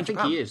still playing in Japan.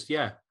 I think he is,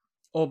 yeah.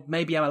 Or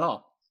maybe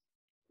MLR.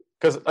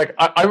 Because like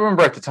I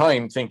remember at the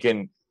time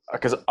thinking,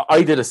 because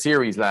I did a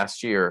series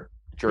last year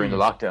during the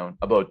lockdown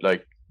about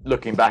like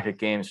looking back at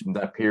games from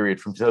that period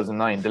from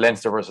 2009, the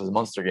Leinster versus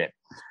Munster game.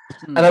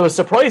 And I was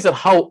surprised at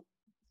how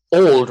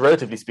old,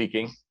 relatively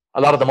speaking, a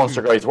lot of the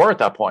Munster guys were at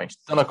that point.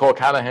 Donnacha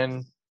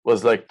O'Callaghan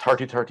was like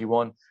 30,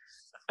 31.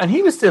 And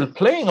he was still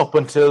playing up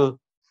until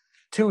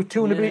two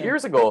and a bit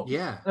years ago.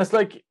 Yeah. And it's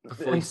like,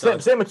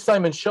 same with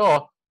Simon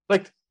Shaw.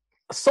 Like,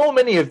 so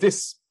many of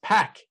this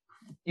pack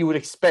you would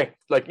expect,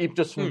 like even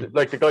just from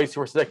like the guys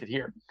who were selected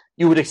here,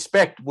 you would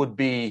expect would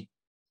be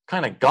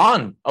kind of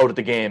gone out of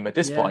the game at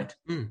this point.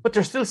 But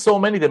there's still so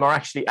many of them are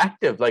actually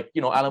active, like,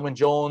 you know, Alan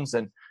Wynne-Jones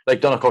and like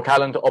Donnacha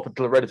O'Callaghan up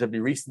until relatively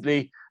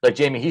recently, like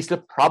Jamie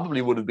Heaslip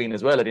probably would have been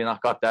as well had he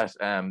not got that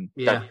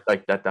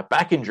that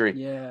back injury.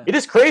 Yeah. It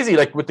is crazy,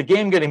 like with the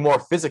game getting more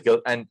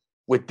physical and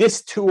with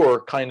this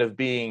tour kind of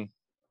being,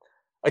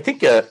 I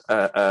think a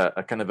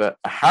kind of a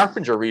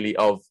harbinger really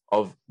of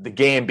the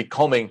game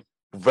becoming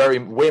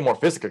way more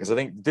physical, because I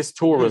think this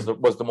tour was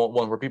the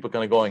one where people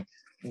kind of going,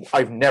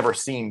 I've never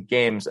seen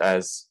games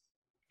as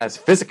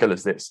physical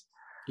as this.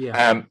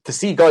 Yeah. To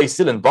see guys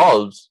still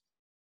involved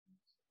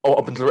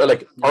up until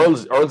like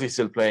Earlsey's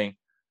still playing,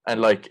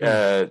 and like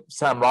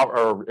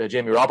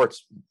Jamie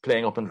Roberts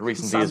playing up until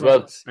recently as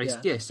well.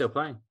 Yeah, still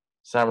playing.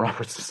 Sam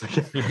Roberts,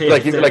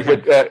 like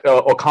with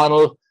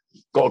O'Connell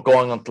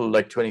going until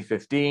like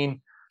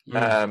 2015,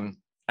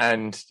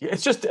 and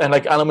it's just, and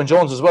like Alan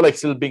Jones as well, like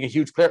still being a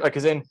huge player, like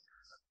as in.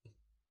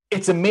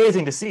 It's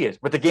amazing to see it,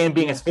 with the game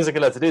being as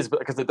physical as it is, but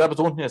because that was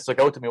one thing that stuck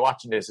out to me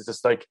watching this. It's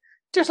just like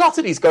there's lots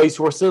of these guys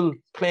who are still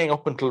playing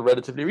up until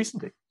relatively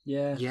recently.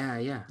 Yeah.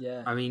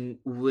 I mean,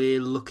 we're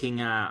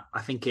looking at,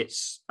 I think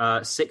it's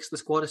 6 the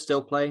squad are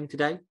still playing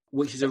today,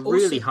 which is a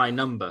really high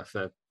number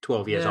for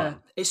 12 years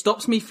on. It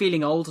stops me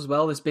feeling old as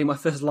well, this being my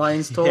first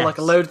Lions tour. Like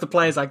a load of the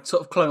players I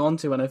sort of clung on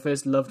to when I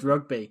first loved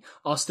rugby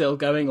are still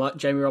going, like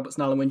Jamie Roberts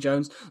and Alan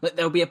Wynne-Jones. Like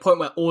there'll be a point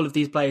where all of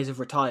these players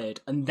have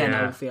retired, and then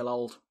I will feel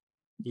old.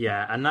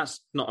 Yeah, and that's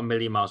not a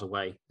million miles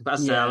away. But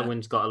as I say, Alan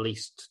Wynne's got at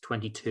least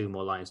 22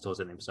 more Lions tours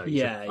in him. So You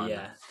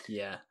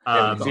see,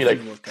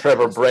 like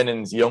Trevor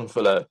Brennan's young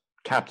fella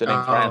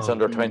captaining France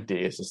under 20.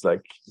 It's just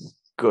like,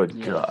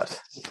 good God.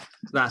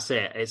 That's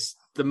it. It's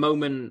the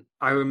moment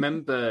I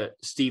remember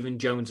Stephen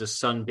Jones'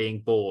 son being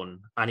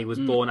born, and he was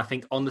born, I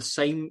think,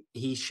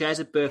 he shares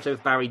a birthday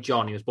with Barry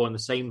John. He was born in the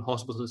same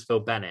hospital as Phil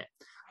Bennett.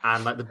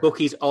 And like the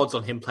bookies' odds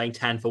on him playing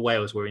 10 for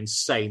Wales were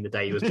insane the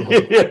day he was born.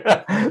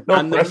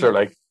 No pressure,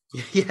 like.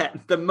 Yeah,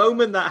 the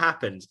moment that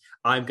happened,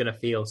 I'm going to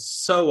feel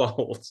so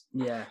old.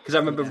 Yeah. Because I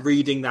remember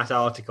reading that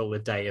article the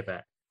day of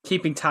it.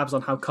 Keeping tabs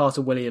on how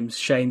Carter Williams,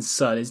 Shane's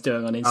son, is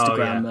doing on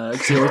Instagram.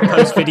 Because he always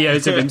posts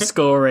videos of him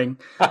scoring.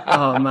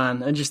 Oh,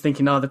 man. And just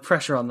thinking, the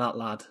pressure on that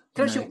lad.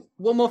 Can I show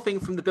one more thing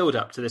from the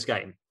build-up to this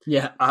game?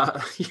 Yeah.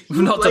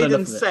 We've not done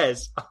enough of it.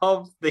 Says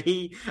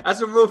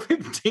as a Rule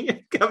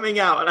 15 coming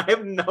out, and I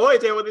have no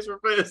idea what this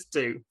refers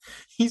to,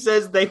 he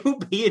says they will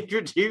be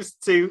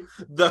introduced to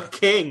the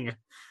King.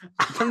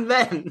 And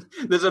then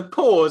there's a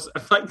pause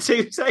of like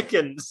 2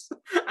 seconds,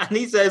 and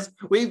he says,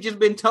 "We've just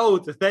been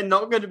told that they're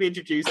not going to be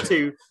introduced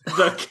to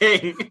the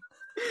King."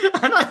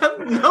 And I have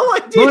no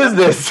idea who is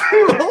this?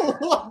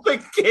 what the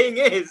King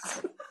is.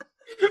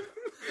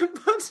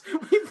 But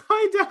we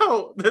find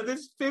out that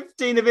this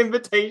 15 of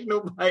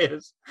invitational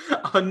players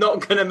are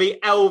not going to meet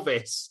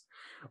Elvis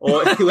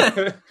or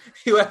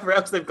whoever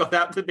else they've got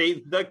out to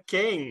be the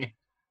King.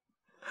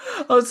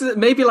 Oh, so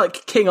maybe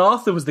like King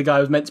Arthur was the guy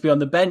who was meant to be on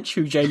the bench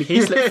who Jamie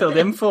Heaslip filled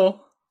in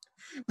for.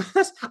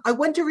 I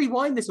went to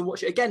rewind this and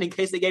watch it again in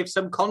case they gave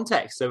some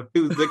context of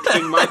who the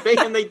King might be,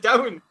 and they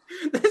don't.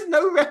 There's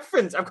no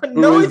reference. I've got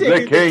no idea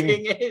who the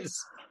King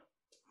is.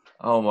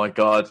 Oh my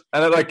God!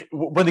 And like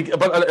what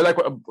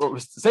I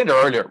was saying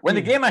there earlier, when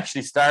the game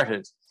actually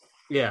started,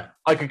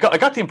 I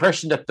got the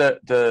impression that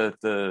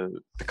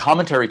the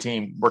commentary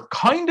team were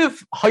kind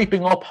of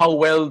hyping up how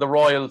well the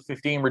Royal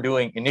 15 were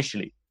doing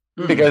initially,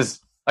 because,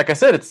 like I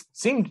said, it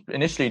seemed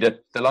initially that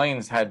the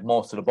Lions had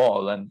most of the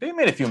ball, and they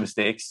made a few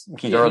mistakes.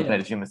 Keith Earls made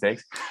a few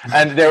mistakes,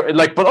 and they're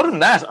like. But other than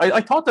that, I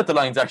thought that the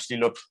Lions actually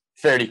looked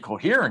fairly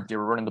coherent. They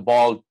were running the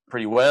ball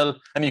pretty well.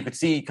 I mean, you could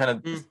see kind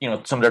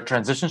of some of their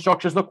transition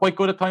structures look quite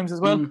good at times as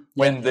well.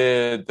 When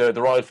the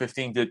Royal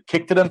 15 did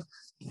kick to them,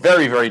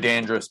 very, very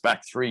dangerous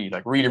back three,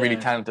 like really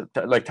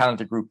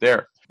talented group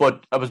there.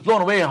 But I was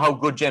blown away how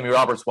good Jamie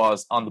Roberts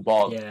was on the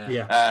ball.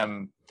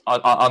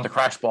 On the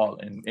crash ball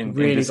in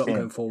really this got game.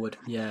 Going forward.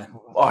 Yeah.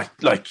 Oh,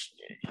 like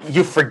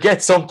you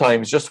forget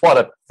sometimes just what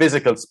a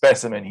physical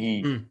specimen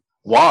he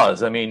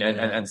was. I mean,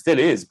 and still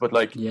is. But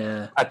like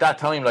at that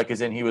time, like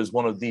as in he was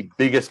one of the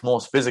biggest,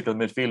 most physical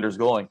midfielders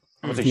going.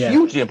 It was a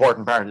hugely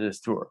important part of this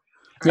tour.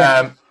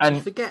 Yeah. And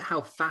you forget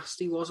how fast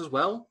he was as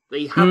well.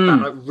 He had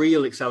that like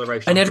real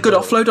acceleration, and he had a good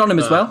offload on him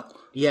as well.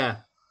 Yeah.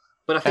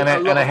 But I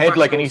think and a head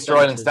like an Easter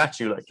Island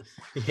statue, like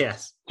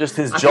just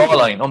his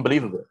jawline,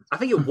 unbelievable. I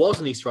think it was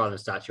an Easter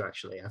Island statue.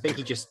 Actually, I think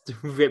he just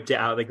ripped it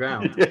out of the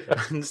ground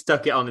and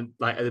stuck it on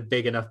like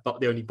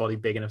the only body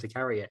big enough to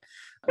carry it.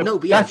 No,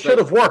 but that should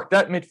have worked.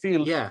 That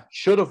midfield,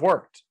 should have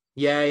worked.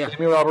 Yeah.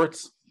 Jamie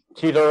Roberts,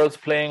 Keith Earls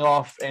playing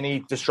off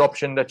any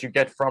disruption that you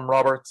get from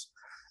Roberts,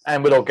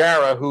 and with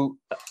O'Gara, who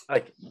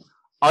like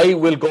I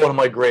will go to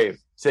my grave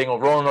saying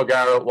Ronan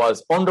O'Gara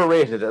was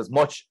underrated as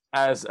much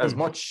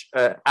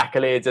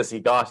accolades as he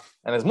got,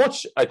 and as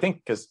much, I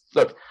think, because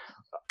look,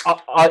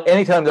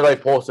 anytime that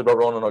I've posted about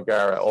Ronan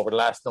O'Gara over the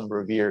last number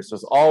of years,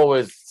 there's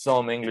always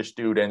some English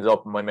dude ends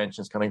up in my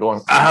mentions kind of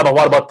going, but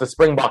what about the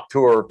Springbok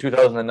Tour of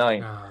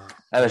 2009?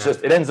 And it's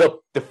just, it ends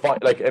up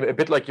like a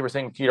bit like you were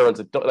saying with Keith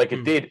Earls, it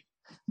did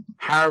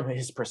harm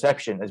his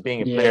perception as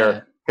being a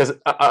player. Because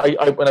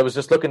I when I was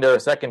just looking there a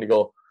second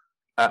ago,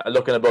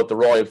 looking about the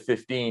Royal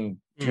 15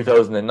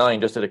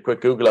 2009, just did a quick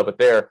Google of it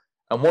there,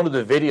 and one of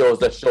the videos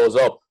that shows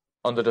up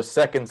under the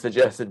second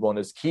suggested one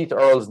is Keith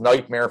Earls'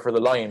 Nightmare for the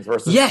Lions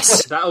versus.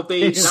 Yes, that'll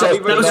be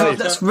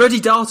that's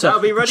Ruddy Data. That'll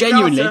be Ruddy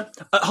Genuinely, Data.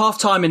 At half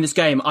time in this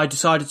game, I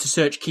decided to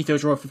search Keith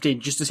Earls Royal 15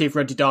 just to see if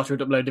Ruddy Data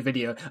would upload a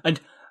video, and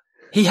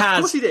he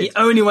has. He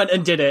only went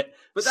and did it.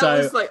 But that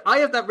was like, I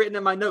have that written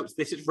in my notes.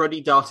 This is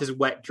Ruddy Data's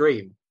wet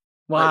dream.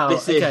 Wow,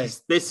 like,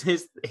 this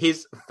is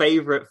his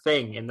favourite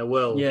thing in the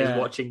world is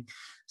watching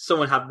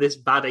someone have this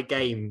bad a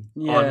game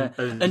on a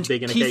and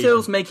big occasion. Keith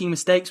Earls making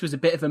mistakes was a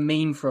bit of a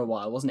meme for a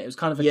while, wasn't it? It was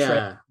kind of a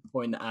trend to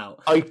point that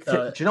out.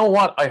 Do you know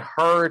what? I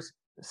heard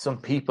some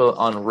people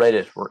on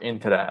Reddit were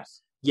into that.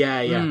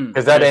 Yeah.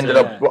 Because that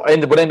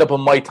would end up on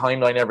my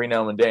timeline every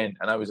now and then,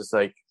 and I was just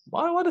like,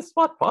 what is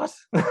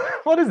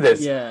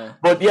this? Yeah.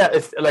 But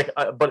it's like,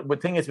 but the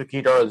thing is with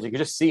Keith Earls, you could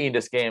just see in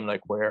this game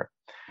like where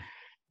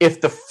if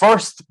the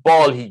first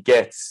ball he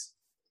gets,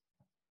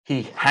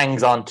 he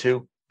hangs on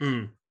to.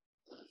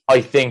 I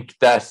think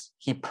that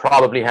he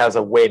probably has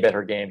a way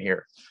better game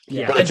here.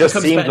 Yeah, but it just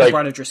seemed like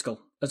Brian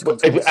O'Driscoll.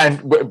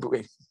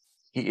 And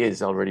he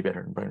is already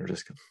better than Brian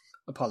O'Driscoll.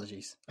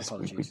 Apologies. We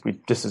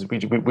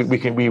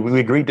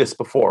agreed this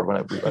before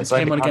when I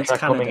signed the contract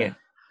coming in.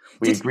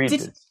 We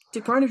agreed.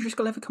 Did Brian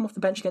O'Driscoll ever come off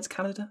the bench against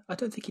Canada? I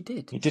don't think he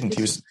did. He didn't.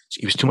 He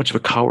was too much of a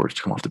coward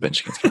to come off the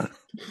bench against Canada.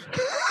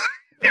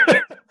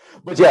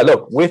 But yeah,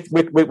 look, with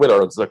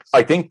Earls, look,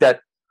 I think that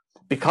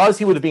because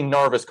he would have been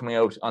nervous coming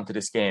out onto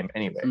this game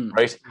anyway,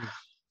 right?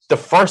 The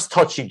first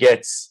touch he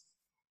gets,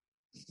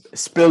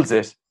 spills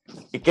it.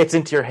 It gets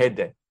into your head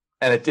then.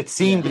 And it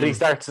seemed that he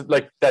starts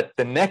like that.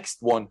 The next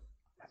one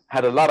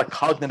had a lot of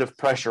cognitive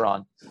pressure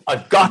on.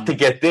 I've got to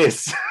get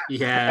this.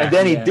 Yeah. And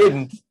then he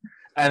didn't.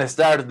 And it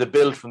started to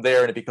build from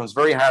there. And it becomes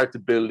very hard to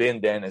build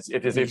in then. It's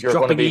if you're dropping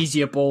going to be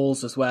easier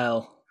balls as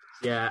well.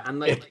 Yeah.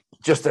 And it's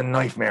just a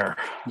nightmare.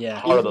 Yeah.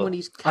 Horrible. Even when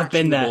he's I've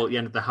been catching the there. ball at the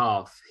end of the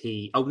half,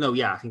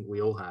 I think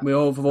we all have. We've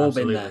all been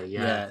Absolutely, there.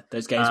 yeah. Yeah.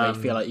 Those games where you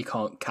feel like you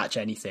can't catch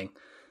anything.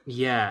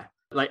 Yeah.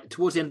 Like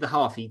towards the end of the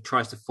half, he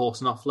tries to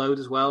force an offload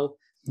as well.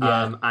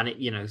 Yeah. And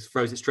it,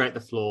 throws it straight at the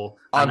floor.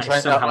 On And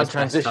it's somehow his best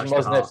transition, touch to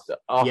wasn't half. it?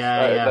 Off,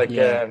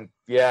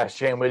 Yeah.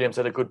 Shane Williams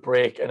had a good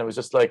break, and it was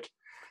just like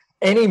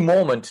any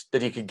moment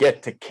that he could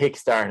get to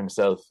kickstart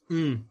himself.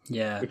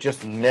 Yeah. It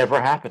just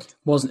never happened.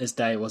 Wasn't his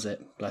day, was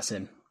it? Bless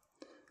him.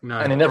 No.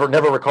 And he never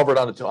recovered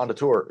on the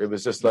tour. It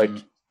was just like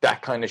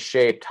that kind of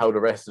shaped how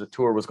the rest of the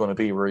tour was going to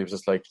be, where he was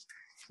just like,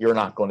 you're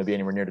not going to be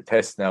anywhere near the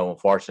test now,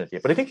 unfortunately.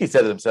 But I think he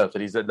said it himself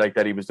that he said like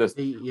that he was just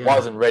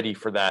wasn't ready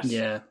for that.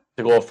 Yeah.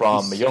 To go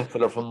from a young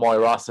fella from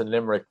Moyross and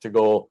Limerick to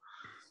go,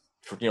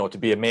 to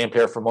be a main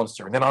player for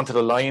Munster, and then onto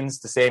the Lions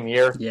the same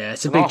year. Yeah,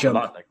 it's a big jump.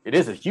 Like, it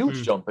is a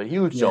huge jump,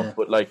 jump.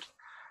 But like,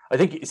 I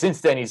think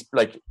since then he's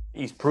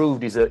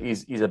proved he's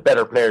a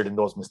better player than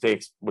those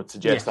mistakes would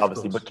suggest,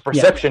 obviously. But the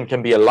perception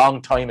can be a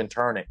long time in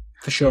turning.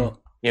 For sure.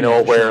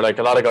 Like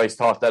a lot of guys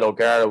thought that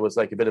O'Gara was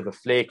like a bit of a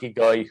flaky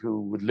guy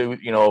who would lose,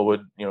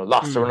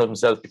 lost the run of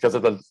himself because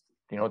of the,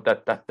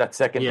 that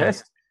second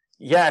test.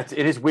 Yeah,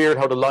 it is weird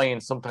how the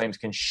Lions sometimes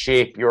can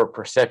shape your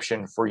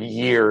perception for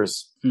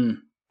years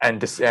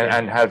and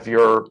have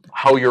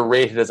how you're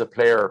rated as a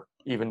player,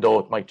 even though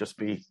it might just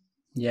be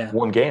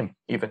one game.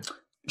 Even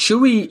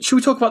should we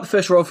talk about the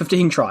first Royal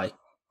 15 try?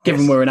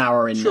 Given we're an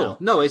hour in now.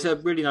 No, it's a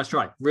really nice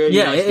try. Really,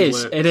 it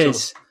is. It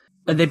is.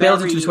 And they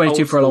built into the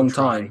 22 for a long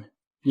time.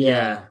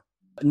 Yeah.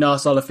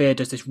 Nars Olafir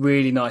does this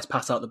really nice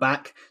pass out the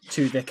back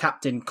to the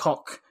captain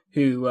Koch,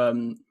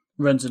 who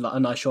runs a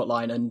nice short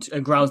line and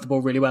grounds the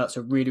ball really well. It's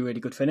a really, really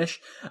good finish.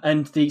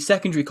 And the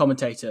secondary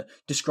commentator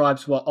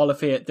describes what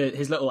Olafir,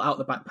 his little out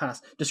the back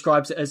pass,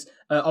 describes it as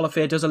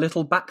Olafir does a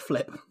little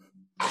backflip.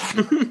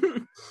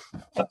 I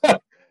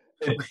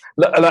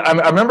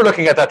remember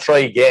looking at that try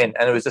again,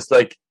 and it was just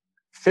like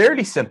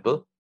fairly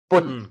simple,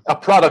 but a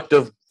product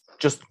of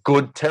just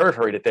good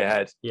territory that they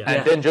had. Yeah.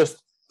 And then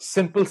just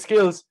simple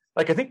skills.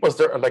 Like, I think, was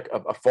there like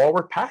a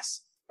forward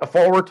pass? A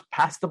forward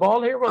pass the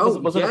ball here?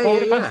 Was it a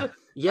forward pass?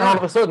 Yeah. And all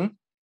of a sudden,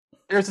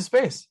 there's a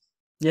space.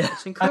 Yeah.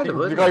 It's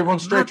incredible. The guy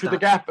runs straight through the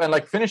gap and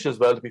finishes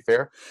well, to be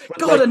fair. But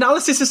God,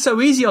 analysis is so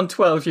easy on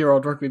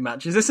 12-year-old rugby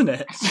matches, isn't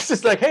it? It's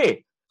just like,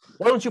 hey,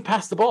 why don't you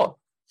pass the ball?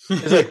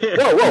 It's like,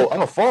 whoa,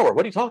 I'm a forward.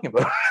 What are you talking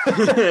about?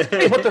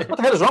 Hey, what the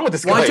hell is wrong with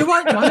this guy?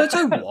 Why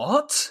don't I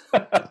what?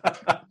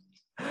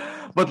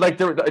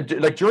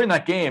 But during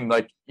that game,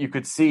 you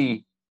could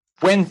see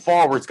when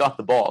forwards got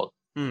the ball,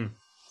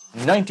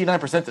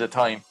 99% of the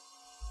time,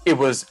 it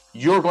was,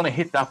 you're going to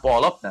hit that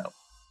ball up now.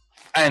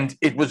 And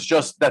it was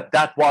just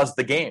that was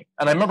the game.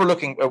 And I remember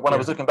looking, when I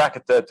was looking back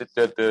at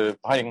the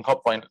Heineken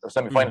Cup final or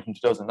semi-final from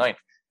 2009, it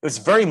was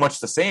very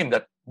much the same,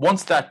 that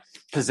once that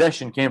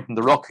possession came from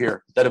the ruck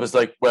here, that it was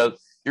like, well,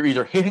 you're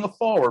either hitting a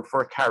forward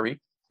for a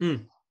carry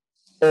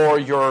or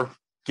you're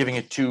giving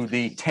it to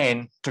the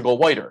 10 to go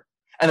wider.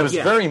 And it was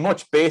very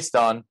much based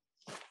on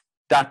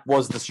that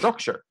was the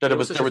structure. That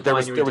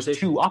there was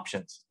two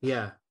options.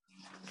 Yeah.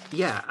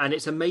 Yeah, and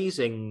it's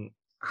amazing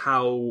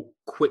how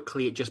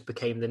quickly it just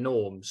became the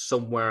norm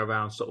somewhere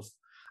around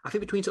I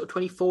think between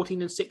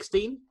 2014 and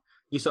 16,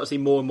 you start to see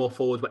more and more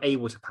forwards were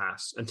able to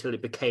pass until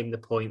it became the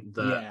point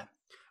that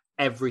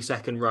every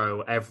second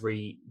row,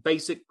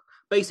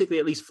 basically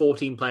at least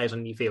 14 players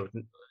on your field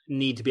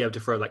need to be able to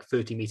throw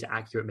 30-meter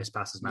accurate missed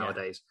passes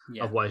nowadays.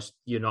 Yeah. Otherwise,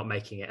 you're not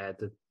making it at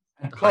the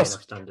high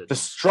enough standard. The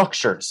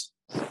structures.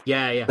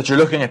 Yeah. That you're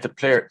looking at the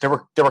player, they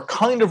were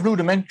kind of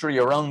rudimentary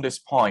around this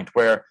point,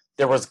 where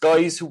there was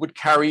guys who would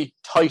carry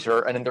tighter,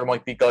 and then there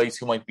might be guys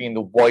who might be in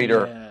the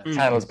wider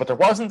channels, but there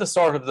wasn't the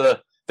sort of the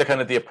kind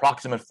of the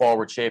approximate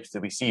forward shapes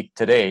that we see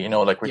today,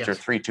 with your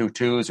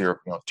 3-2-2s or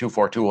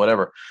 2-4-2,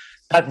 whatever.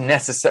 That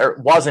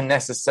wasn't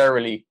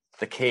necessarily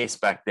the case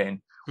back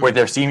then, where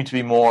there seemed to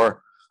be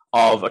more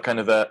of a kind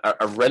of a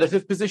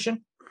relative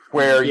position,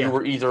 where you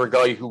were either a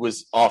guy who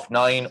was off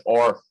 9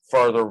 or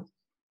further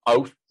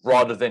out,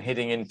 rather than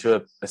hitting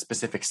into a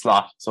specific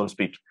slot, so to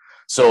speak.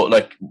 So,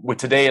 with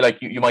today,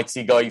 you might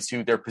see guys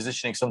who their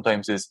positioning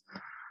sometimes is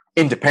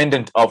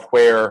independent of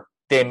where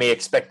they may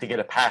expect to get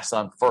a pass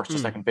on first or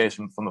second base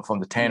from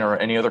the 10 or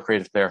any other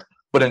creative player.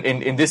 But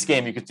in this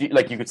game, you could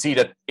see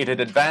that it had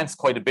advanced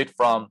quite a bit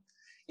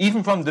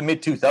even from the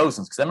mid 2000s.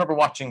 Because I remember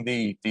watching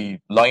the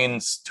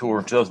Lions tour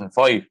in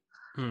 2005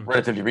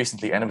 relatively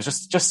recently, and it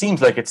was just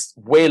seems like it's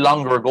way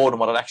longer ago than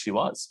what it actually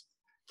was.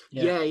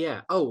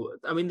 Yeah. Oh,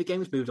 I mean, the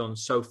game's moved on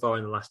so far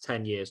in the last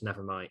 10 years,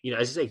 never mind.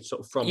 As I say,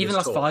 sort of from even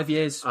last 5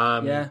 years.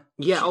 Yeah.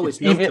 Oh,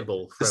 it's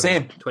notable from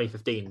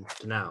 2015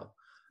 to now.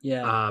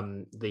 Yeah.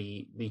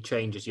 The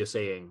changes you're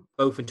seeing,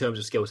 both in terms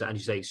of skill set and,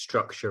 you say,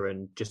 structure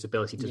and just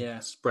ability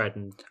to spread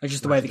and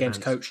just the way the game's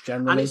coached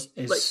generally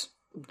is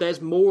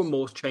there's more and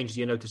more changes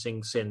you're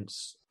noticing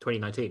since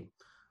 2019.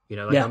 You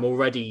know,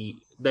 like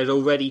there's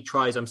already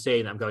tries I'm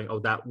seeing. I'm going, oh,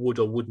 that would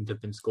or wouldn't have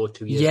been scored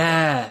 2 years ago.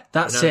 Yeah,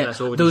 that's it.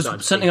 There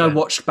was something I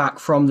watched back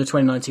from the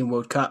 2019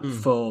 World Cup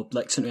for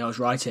like something I was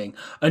writing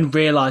and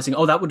realizing,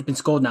 oh, that would have been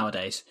scored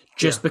nowadays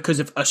just because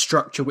of a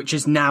structure which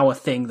is now a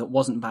thing that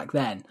wasn't back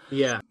then.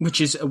 Yeah,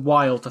 which is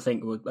wild to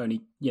think we're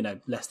only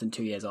less than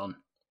 2 years on.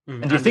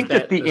 And do you think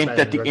that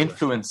the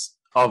influence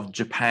of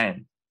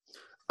Japan,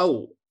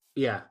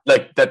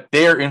 like that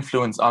their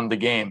influence on the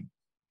game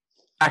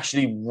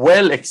actually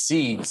well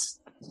exceeds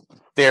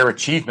their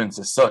achievements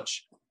as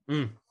such?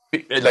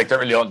 Like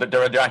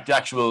they're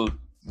actual.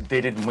 They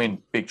didn't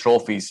win big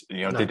trophies.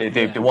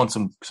 They won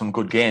some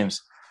good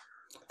games.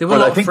 They were a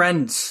lot of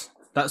friends.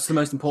 That's the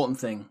most important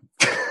thing.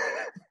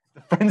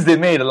 The friends they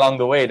made along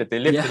the way that they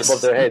lifted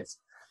above their heads.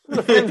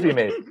 The friends they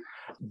made.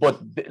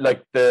 But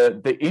like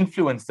the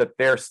influence that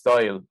their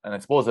style, and I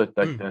suppose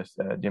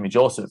that Jimmy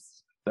Joseph,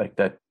 like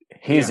that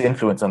his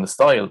influence on the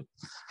style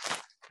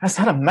has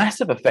had a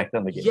massive effect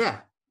on the game.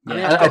 Yeah. And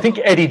I think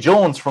Eddie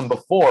Jones from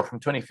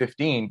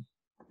 2015,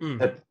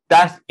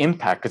 that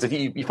impact, because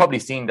you've probably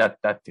seen that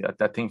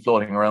thing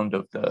floating around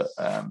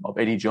of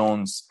Eddie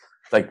Jones,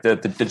 like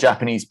the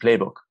Japanese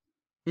playbook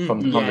from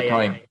the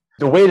time. Yeah.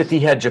 The way that he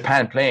had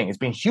Japan playing has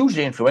been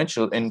hugely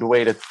influential in the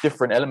way that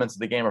different elements of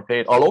the game are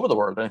played all over the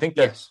world. And I think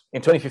that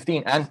in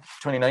 2015 and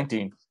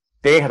 2019,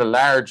 they had a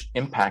large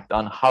impact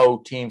on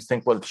how teams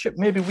think, well, shit,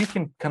 maybe we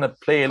can kind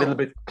of play a little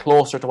bit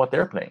closer to what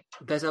they're playing.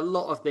 There's a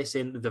lot of this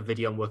in the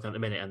video I'm working on at the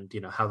minute,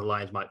 and how the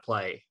Lions might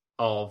play.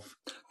 God,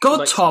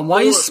 like, Tom,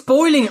 why are you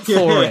spoiling it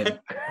for him?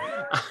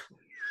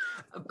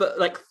 But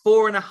like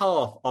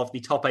 4.5 of the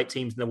top 8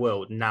 teams in the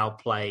world now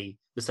play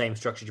the same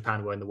structure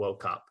Japan were in the World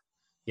Cup.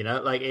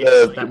 Like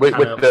it's that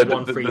kind of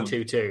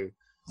 1-3-2-2.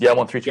 Yeah,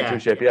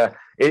 1-3-2-2 shape. Yeah,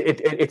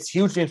 it's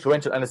hugely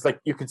influential, and it's like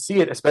you can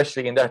see it,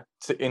 especially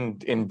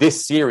in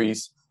this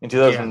series in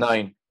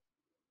 2009,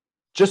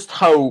 just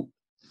how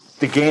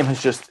the game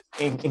has just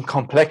in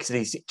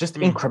complexity, just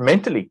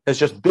incrementally has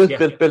just built,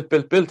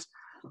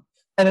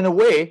 and in a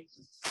way,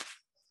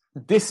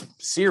 this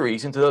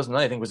series in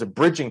 2009, I think, was a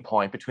bridging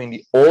point between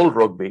the old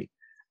rugby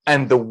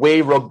and the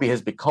way rugby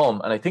has become,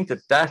 and I think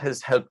that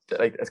has helped,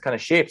 like, it's kind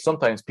of shaped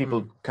sometimes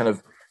people kind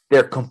of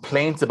their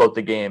complaints about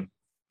the game.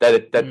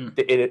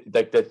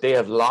 That they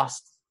have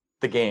lost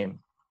the game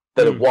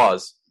that it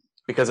was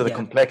because of the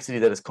complexity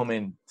that has come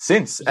in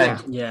since.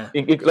 And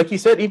like you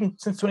said, even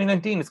since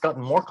 2019, it's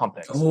gotten more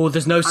complex. Oh,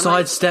 there's no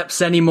side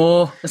steps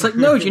anymore. It's like,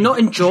 no, do you not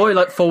enjoy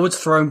like forwards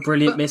throwing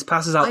brilliant miss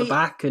passes out the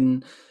back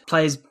and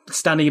players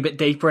standing a bit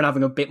deeper and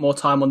having a bit more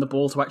time on the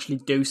ball to actually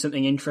do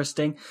something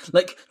interesting?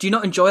 Like, do you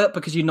not enjoy that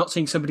because you're not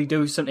seeing somebody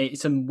do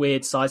some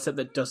weird sidestep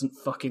that doesn't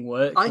fucking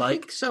work? I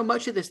think so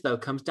much of this, though,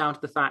 comes down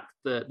to the fact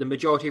that the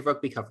majority of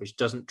rugby coverage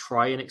doesn't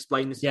try and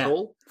explain this at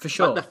all. For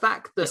sure. Like the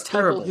fact that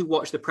people who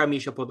watch the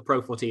Premiership or the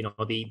Pro 14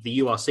 or the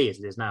URC as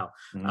it is now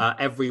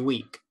every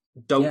week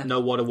don't know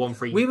what a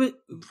 1-3. We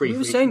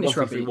were saying this,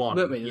 Robbie,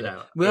 weren't we?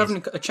 We're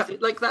having a chat.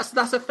 Like that's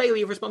a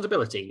failure of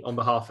responsibility on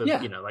behalf of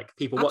like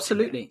people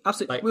watching.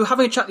 Absolutely. Like, we were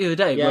having a chat the other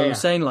day where we were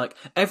saying, like,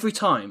 every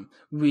time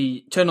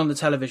we turn on the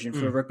television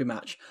for a rugby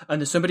match and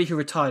there's somebody who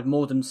retired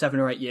more than 7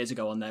 or 8 years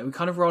ago on there, we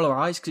kind of roll our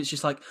eyes because it's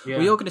just like,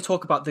 well, you're going to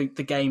talk about the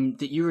game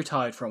that you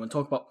retired from and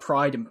talk about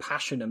pride and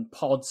passion and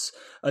pods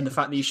and the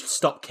fact that you should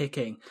stop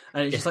kicking,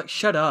 and it's just like,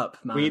 shut up,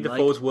 man. We need the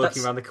forwards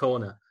working around the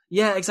corner.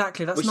 Yeah,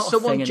 exactly. That's which not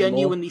someone a thing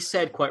genuinely anymore.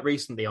 said quite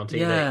recently on TV.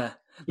 Yeah,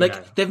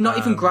 like they've not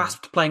even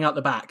grasped playing out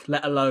the back,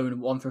 let alone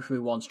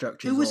 1-3-1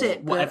 structures. Who was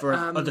it? Whatever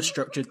other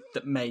structure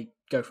that may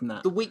go from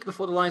that. The week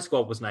before the Lions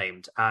squad was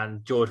named,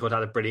 and George Wood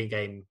had a brilliant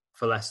game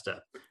for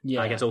Leicester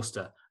against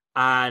Ulster.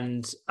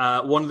 And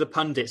one of the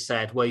pundits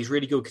said, well, he's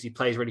really good because he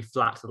plays really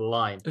flat to the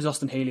line. It was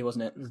Austin Healey,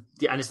 wasn't it?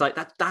 Yeah, and it's like,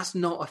 that's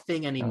not a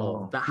thing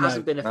anymore. That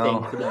hasn't been a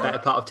thing for the better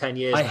part of 10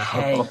 years now. I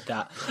hate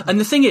that. And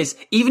the thing is,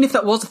 even if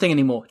that was a thing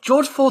anymore,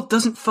 George Ford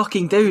doesn't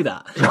fucking do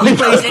that. He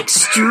plays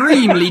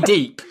extremely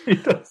deep. He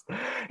does.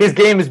 His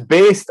game is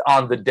based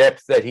on the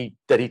depth that he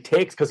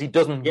takes because he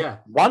doesn't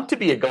want to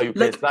be a guy who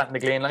plays flat in the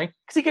Glen line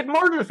because he get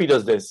murdered if he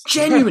does this.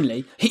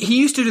 Genuinely. He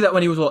used to do that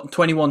when he was,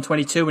 21,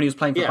 22, when he was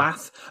playing for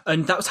Bath.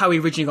 And that was how he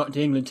originally got into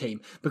the England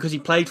team, because he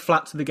played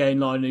flat to the gain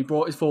line and he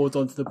brought his forwards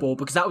onto the ball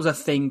because that was a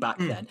thing back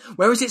then.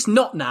 Whereas it's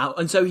not now,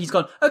 and so he's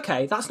gone,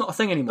 okay, that's not a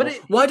thing anymore.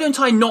 Why don't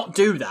I not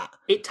do that?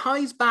 It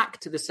ties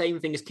back to the same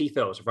thing as Keith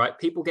Earls, right?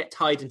 People get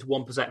tied into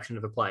one perception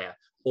of a player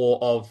or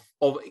of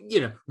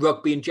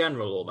rugby in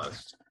general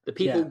almost. The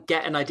people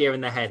get an idea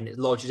in their head and it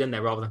lodges in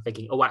there rather than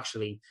thinking, oh,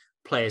 actually,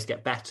 players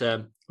get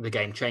better, the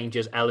game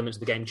changes, elements of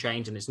the game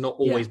change, and it's not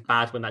always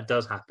bad when that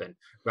does happen,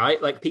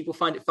 right? Like, people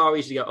find it far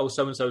easier to go, oh,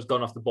 so-and-so's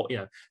gone off the ball,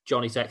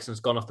 Johnny Sexton's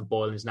gone off the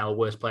ball and is now a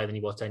worse player than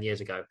he was 10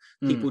 years ago.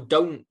 People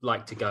don't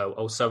like to go,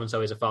 oh,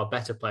 so-and-so is a far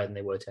better player than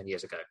they were 10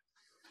 years ago.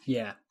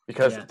 Yeah.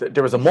 Because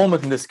there was a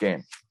moment in this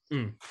game,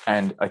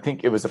 and I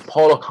think it was a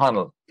Paul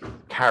O'Connell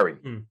carry,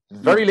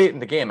 very late in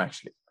the game,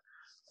 actually.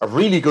 A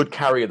really good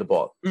carry of the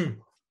ball.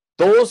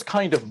 Those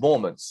kind of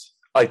moments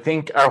I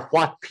think are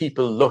what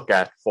people look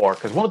at for,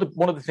 because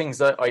one of the things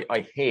that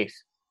I hate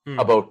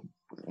about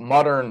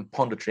modern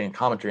punditry and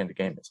commentary in the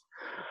game is,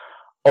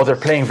 they're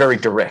playing very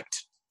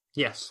direct.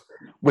 Yes.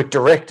 With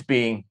direct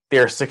being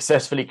they're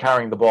successfully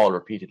carrying the ball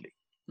repeatedly.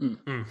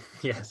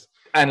 Yes.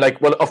 And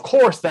well, of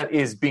course that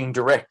is being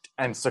direct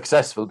and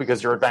successful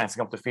because you're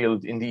advancing up the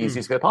field in the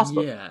easiest way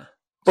possible. Yeah.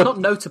 But, it's not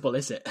notable,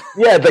 is it?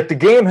 Yeah, the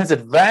game has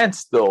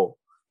advanced though,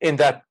 in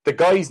that the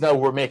guys now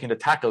who are making the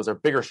tackles are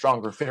bigger,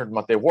 stronger, fitter than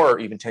what they were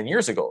even 10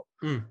 years ago.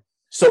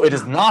 So it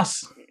is not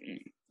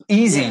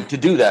easy to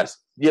do that.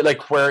 Yeah,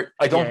 where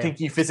I don't think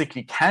you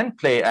physically can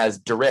play as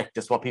direct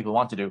as what people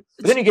want to do.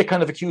 But then you get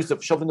kind of accused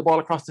of shoving the ball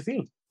across the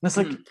field. And it's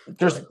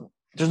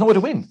there's no way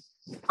to win.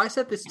 I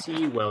said this to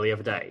you, Will, the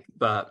other day,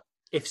 but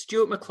if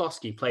Stuart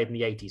McCloskey played in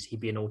the 80s, he'd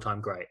be an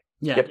all-time great.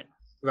 Yeah. Yep.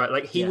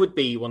 Right, he would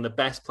be one of the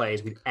best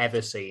players we've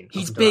ever seen.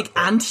 He's big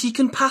and he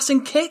can pass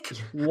and kick.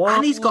 What?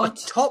 And he's got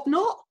a top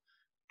knot.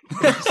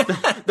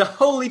 the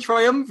holy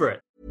triumvirate.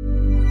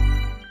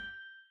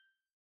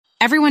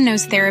 Everyone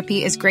knows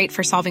therapy is great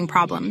for solving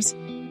problems,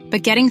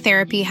 but getting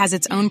therapy has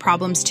its own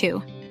problems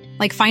too,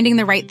 like finding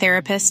the right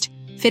therapist,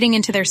 fitting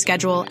into their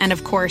schedule, and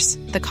of course,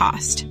 the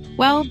cost.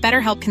 Well,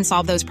 BetterHelp can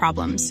solve those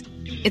problems.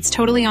 It's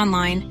totally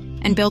online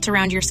and built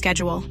around your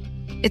schedule.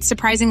 It's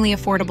surprisingly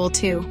affordable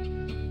too.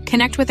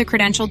 Connect with a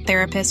credentialed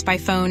therapist by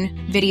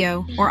phone,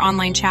 video, or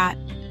online chat,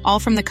 all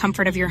from the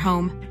comfort of your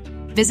home.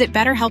 Visit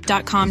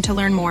BetterHelp.com to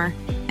learn more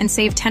and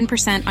save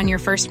 10% on your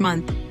first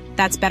month.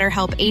 That's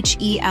BetterHelp,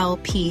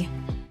 H-E-L-P.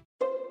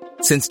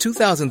 Since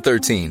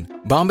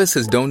 2013, Bombas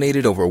has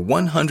donated over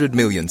 100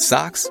 million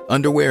socks,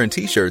 underwear, and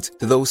T-shirts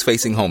to those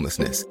facing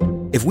homelessness.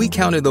 If we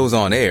counted those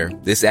on air,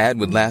 this ad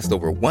would last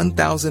over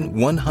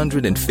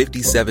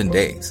 1,157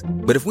 days.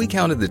 But if we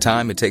counted the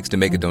time it takes to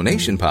make a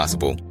donation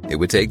possible, it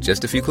would take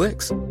just a few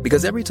clicks.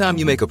 Because every time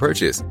you make a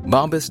purchase,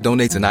 Bombas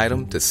donates an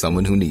item to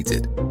someone who needs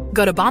it.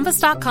 Go to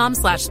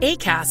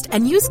bombas.com/ACAST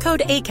and use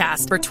code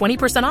ACAST for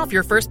 20% off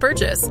your first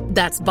purchase.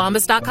 That's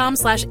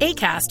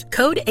bombas.com/ACAST,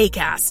 code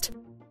ACAST.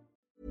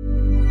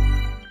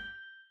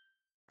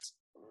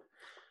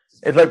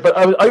 But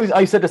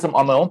I said this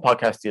on my own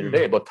podcast the other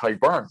day about Ty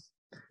Byrne.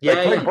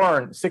 Ty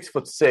Byrne,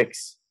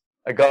 6'6",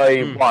 a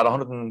guy,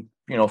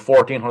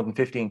 114,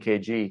 115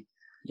 kg,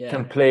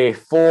 can play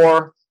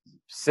 4,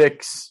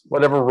 6,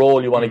 whatever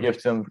role you want to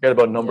give to him. Forget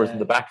about numbers in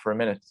the back for a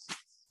minute.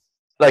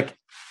 That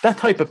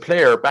type of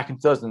player back in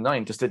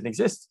 2009 just didn't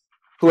exist.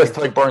 Who has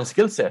Ty Byrne's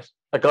skill set?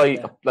 A guy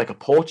like a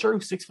poacher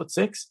who's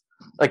 6'6",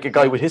 like a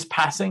guy with his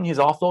passing, his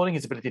offloading,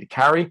 his ability to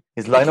carry,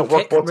 his lineup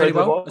work both sides of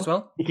the ball as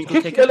well. He can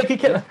kick. He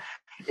can.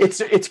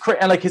 It's crazy,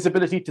 and his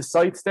ability to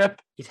sidestep.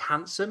 He's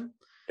handsome.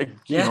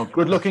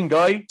 Good-looking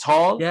guy,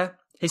 tall. Yeah,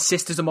 his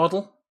sister's a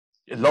model.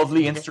 A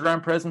lovely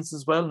Instagram presence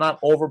as well, not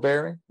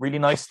overbearing. Really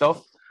nice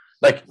stuff.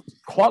 That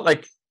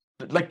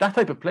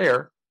type of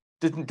player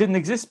didn't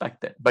exist back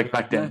then.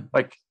 Back then,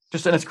 and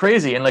it's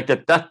crazy. And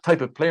that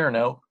type of player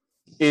now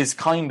is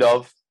kind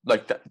of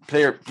that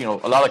player.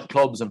 A lot of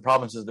clubs and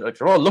provinces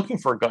they're all looking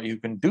for a guy who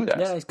can do that.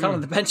 Yeah, he's kind of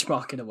the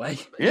benchmark in a way.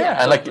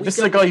 Yeah, and this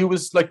is a guy who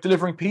was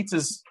delivering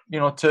pizzas,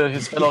 to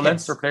his fellow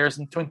Leinster players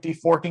in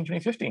 2014,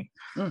 2015.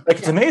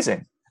 It's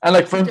amazing.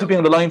 And for him to be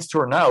on the Lions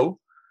tour now,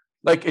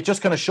 it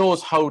just kind of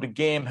shows how the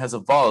game has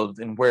evolved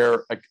and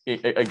where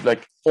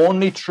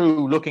only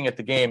through looking at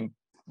the game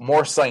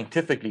more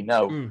scientifically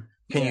now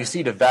can you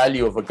see the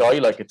value of a guy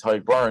like a Ty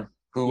Byrne,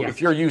 who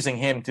if you're using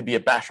him to be a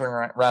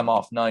battering ram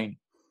off 9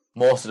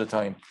 most of the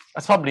time,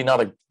 that's probably not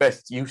a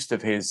best use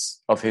of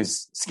his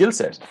skill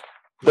set.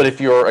 But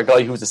if you're a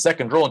guy who's a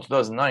second row in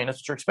 2009, that's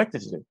what you're expected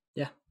to do.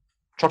 Yeah.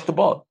 Chuck the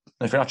ball.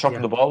 And if you're not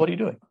chucking the ball, what are you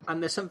doing?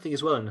 And there's something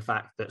as well in the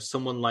fact that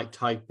someone like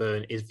Ty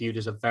Byrne is viewed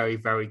as a very,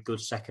 very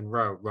good second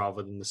row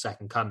rather than the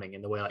second coming,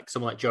 in the way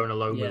someone like Jonah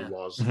Lomu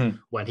was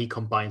when he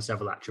combined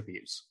several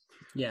attributes.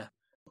 Yeah.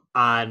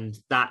 And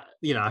that,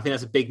 I think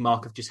that's a big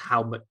mark of just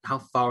how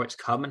far it's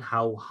come and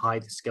how high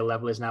the skill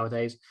level is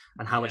nowadays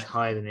and how much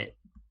higher than it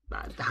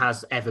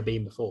has ever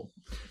been before.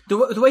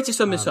 The way to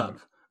sum this up,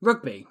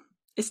 rugby,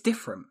 it's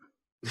different.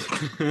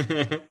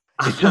 It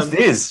just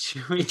is.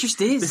 It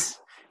just is.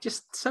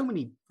 Just so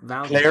many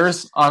values.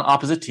 Players on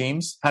opposite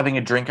teams having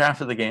a drink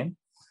after the game.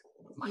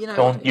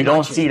 You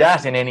don't see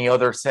that in any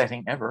other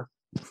setting ever.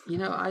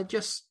 I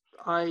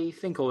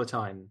think all the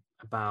time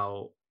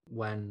about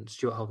when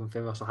Stuart Hogg and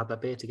Finn Russell had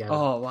that beer together.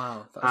 Oh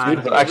wow, that's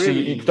beautiful.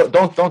 Actually,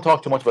 don't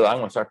talk too much about that. I'm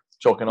going to start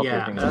choking up.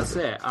 Yeah, that's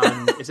it.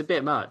 It's a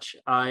bit much.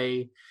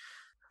 It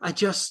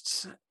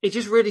just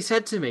really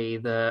said to me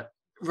that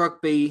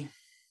rugby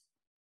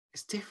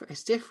is different.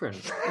 It's different.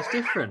 It's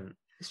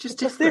just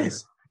different.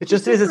 It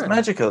just is. It's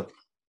magical.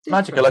 It's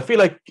magical. I feel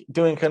like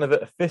doing kind of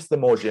a fist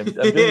emoji. I'm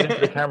doing it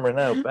into the camera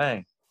now.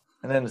 Bang.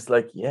 And then it's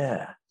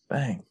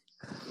bang.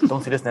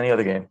 Don't see this in any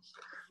other game.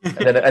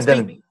 And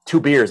then 2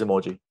 beers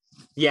emoji.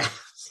 Yeah.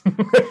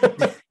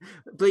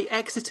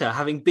 Exeter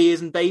having beers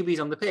and babies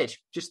on the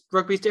pitch. Just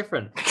rugby's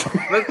different.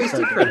 Rugby's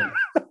different.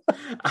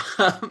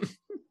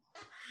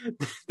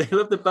 They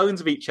love the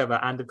bones of each other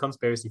and of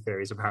conspiracy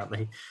theories,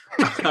 apparently.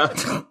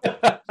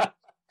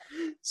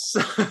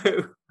 So...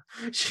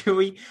 Should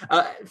we,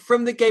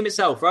 from the game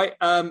itself, right?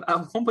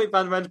 At one point,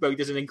 Van Rensburg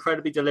does an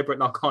incredibly deliberate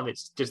knock on. It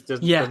just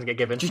doesn't get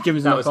given. Just give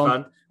us that was knock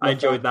fun. on. I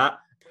enjoyed that.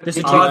 There's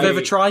a drive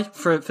over try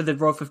for the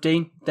Royal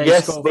 15.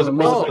 Yes,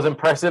 was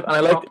impressive, and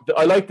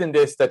I liked in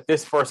this that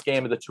this first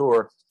game of the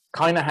tour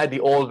kind of had the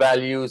old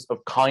values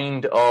of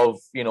kind of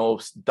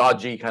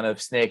dodgy, kind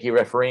of snaky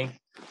refereeing.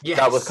 Yes,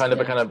 that was kind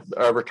of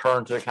a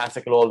return to the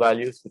classical old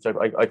values, which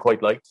I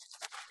quite liked.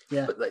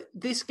 Yeah, but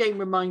this game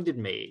reminded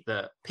me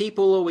that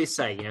people always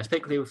say,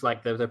 particularly with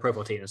like the Pro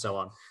 14 and so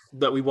on,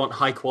 that we want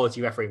high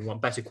quality refereeing, we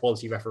want better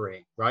quality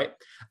refereeing, right?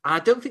 And I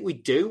don't think we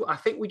do. I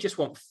think we just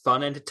want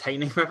fun,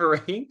 entertaining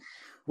refereeing.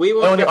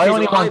 I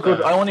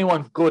only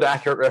want good,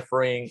 accurate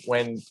refereeing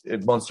when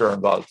Munster are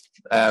involved.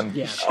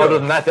 Other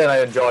than that, then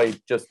I enjoy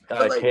just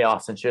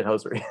chaos and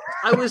shithousery.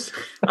 I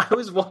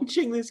was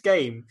watching this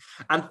game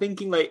and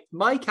thinking, like,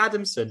 Mike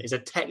Adamson is a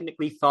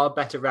technically far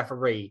better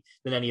referee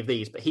than any of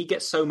these, but he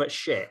gets so much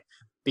shit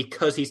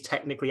because he's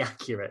technically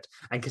accurate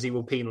and because he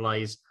will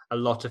penalise a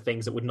lot of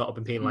things that would not have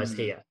been penalised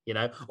here,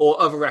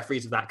 or other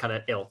referees of that kind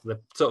of ilk.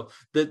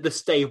 The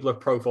stable of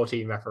Pro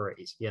 14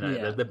 referees,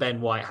 the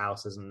Ben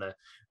Whitehouses and the.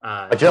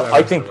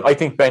 I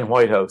think Ben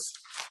Whitehouse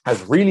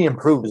has really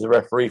improved as a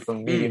referee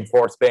from medium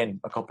force Ben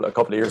a couple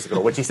of years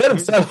ago, which he said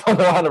himself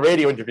on a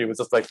radio interview was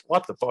just like,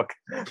 what the fuck?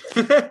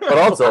 But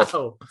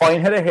also, fine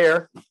head of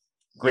hair,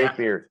 great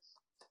beard.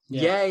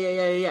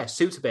 Yeah.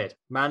 Suits a beard.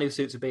 Man who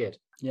suits a beard.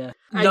 Yeah.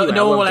 Anyway,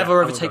 no one will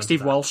ever overtake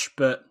Steve Walsh,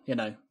 but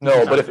No,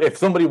 but if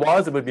somebody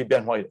was, it would be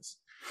Ben Whitehouse.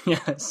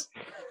 Yes.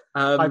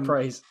 High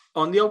praise.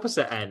 On the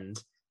opposite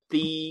end,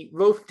 the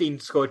Royal 15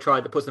 scored a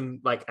try that puts them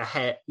like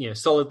ahead,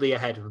 solidly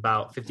ahead of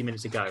about 50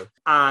 minutes ago.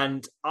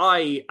 And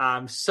I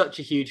am such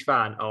a huge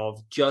fan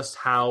of just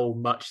how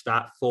much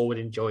that forward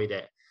enjoyed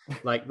it.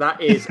 Like,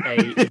 that is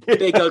a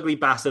big ugly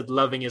bastard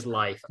loving his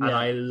life, and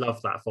I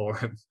love that for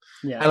him.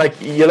 Yeah, and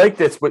like you like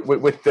this with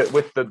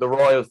the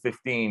Royal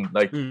 15,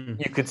 like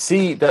you could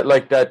see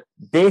that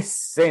they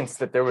sense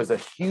that there was a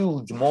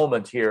huge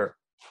moment here.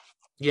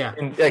 Yeah,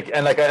 and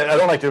I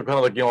don't like to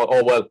kind of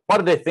oh well, what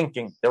are they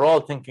thinking? They're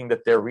all thinking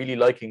that they're really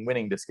liking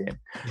winning this game.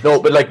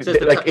 No, but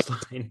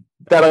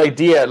that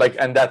idea,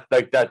 and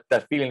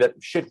that feeling that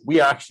shit,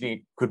 we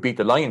actually could beat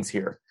the Lions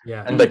here.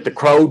 Yeah, and the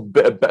crowd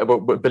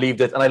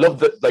believed it, and I love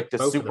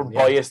the super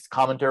biased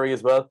commentary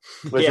as well.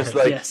 Which is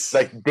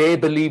like they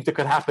believed it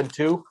could happen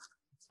too,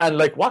 and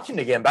like watching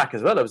the game back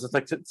as well, I was just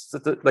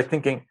like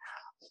thinking,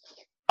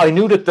 I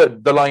knew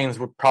that the Lions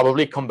would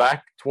probably come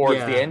back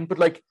towards the end, but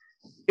like.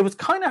 It was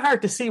kind of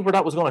hard to see where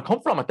that was going to come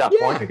from at that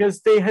point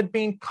because they had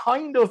been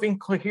kind of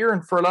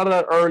incoherent for a lot of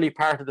that early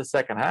part of the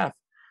second half,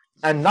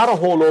 and not a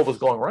whole lot was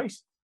going right.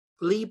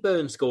 Lee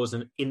Burns scores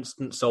an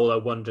instant solo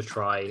wonder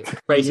try,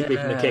 basically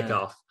from the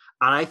kickoff,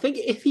 and I think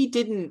if he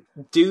didn't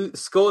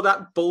score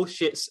that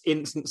bullshit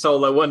instant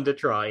solo wonder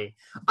try,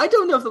 I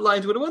don't know if the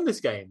Lions would have won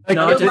this game.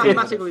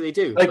 Mathematically they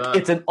do.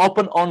 It's an up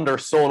and under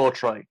solo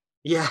try.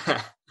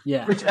 Yeah.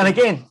 And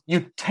again,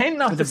 you tend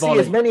not to see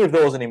as many of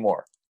those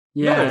anymore.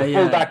 The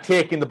fullback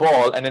taking the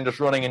ball and then just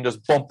running and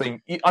just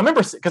bumping. I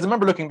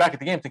remember looking back at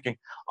the game thinking,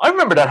 I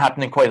remember that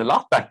happening quite a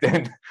lot back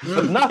then,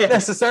 but not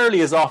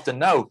necessarily as often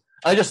now.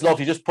 I just loved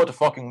he just put the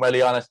fucking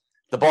welly on it.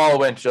 The ball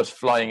went just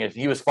flying it.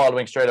 He was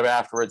following straight away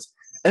afterwards,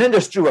 and then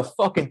just drew a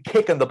fucking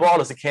kick on the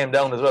ball as it came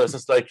down as well. It's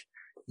just like,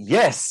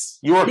 yes,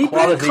 you are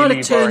quality. Kind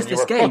of turns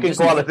this game, fucking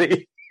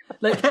quality.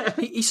 Like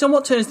he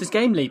somewhat turns this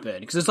game, Lee Byrne,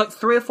 because there's like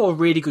 3 or 4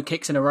 really good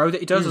kicks in a row that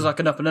he does. There's like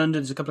an up and under,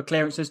 there's a couple of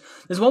clearances.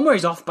 There's one where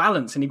he's off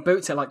balance and he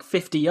boots it like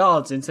 50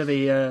 yards into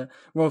the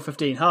Royal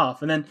 15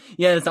 half. And then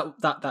there's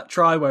that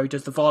try where he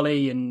does the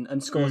volley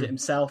and scores it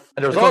himself.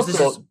 And there was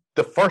also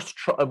the first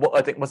try,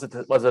 I think was it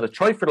a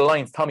try for the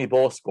Lions? Tommy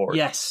Bowe scored.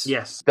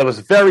 Yes. That was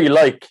very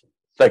like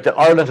the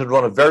Ireland had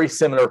run a very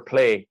similar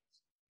play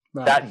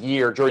that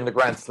year during the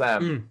Grand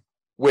Slam.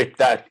 With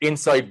that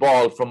inside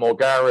ball from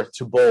O'Gara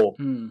to Bowe.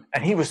 And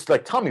he was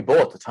like Tommy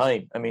Bowe at the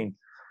time. I mean,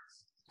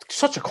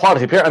 such a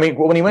quality player. I mean,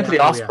 when he went to the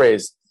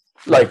Ospreys,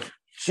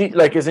 he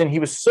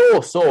was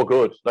so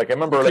good. Like, I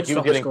remember he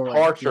was getting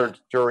tortured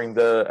during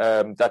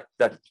the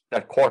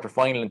that quarter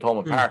final in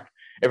Thomond Park.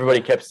 Everybody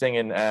kept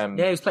singing.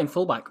 He was playing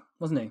fullback,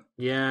 wasn't he?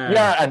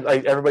 Yeah, and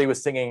everybody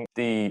was singing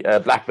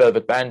the Black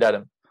Velvet Band at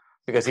him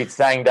because he'd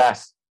sang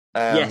that.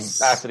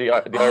 After the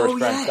Irish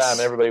Grand Slam,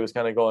 everybody was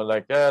kind of going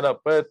like, "Get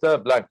up with the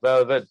Black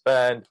Velvet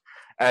Band,"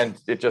 and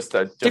it just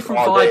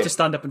different vibe to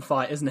stand up and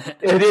fight, isn't it?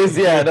 It is,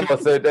 yeah. That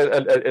was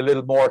a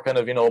little more kind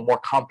of more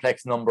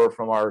complex number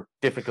from our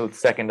difficult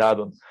second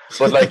album.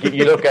 But like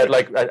you look at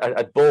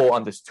at Bowe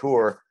on this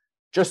tour,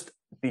 just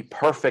the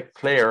perfect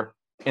player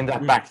in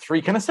that back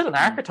three, kind of set an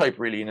archetype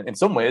really in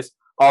some ways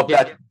of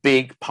that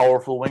big,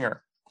 powerful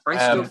winger. I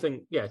still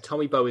think,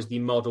 Tommy Bowe is the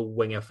model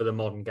winger for the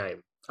modern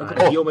game.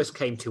 He almost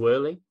came too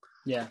early.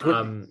 Yeah,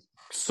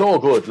 so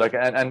good. Like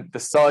and the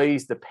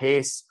size, the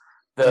pace,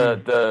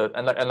 the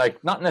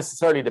not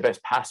necessarily the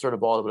best passer of the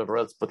ball or whatever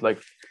else, but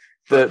like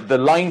the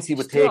lines he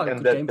would take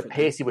and the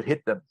pace he would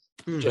hit them.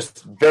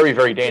 just very,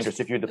 very dangerous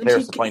if you had the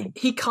players to find him.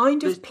 He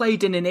kind of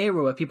played in an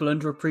era where people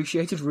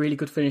underappreciated really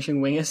good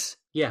finishing wingers.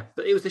 Yeah,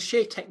 but it was the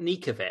sheer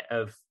technique of it,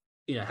 of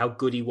how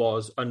good he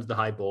was under the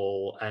high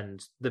ball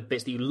and the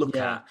bits that you look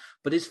at.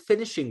 But his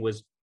finishing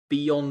was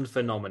beyond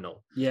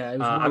phenomenal. Yeah, it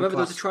was I remember there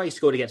was a try he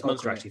scored against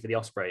Munster actually for the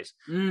Ospreys,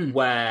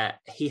 where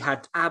he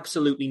had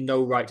absolutely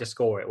no right to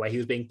score it, where he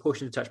was being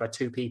pushed into touch by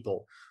two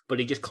people, but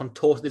he just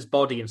contorted his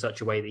body in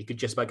such a way that he could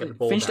just about get the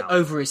ball finished down. It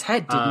over his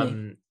head,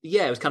 didn't he?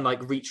 Yeah, it was kind of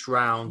like reached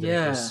round.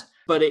 Yeah.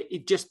 But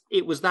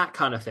it was that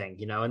kind of thing,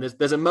 And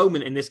there's a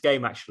moment in this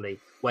game actually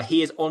where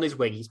he is on his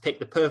wing. He's picked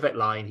the perfect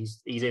line.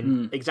 He's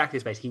in exactly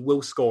the space. He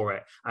will score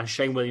it, and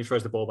Shane Williams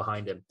throws the ball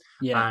behind him.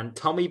 Yeah. And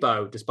Tommy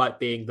Bowe, despite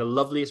being the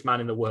loveliest man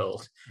in the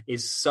world,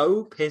 is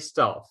so pissed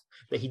off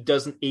that he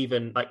doesn't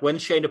even, like, when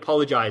Shane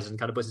apologizes and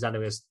kind of puts his hand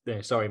on his,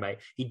 sorry mate,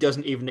 he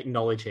doesn't even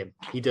acknowledge him.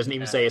 He doesn't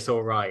even say it's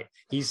all right.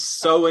 He's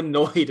so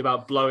annoyed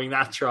about blowing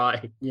that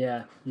try.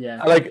 Yeah.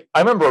 I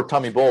remember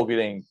Tommy Bowe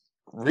getting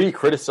really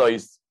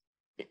criticized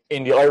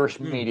in the Irish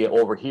media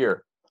over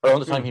here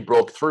around the time he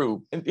broke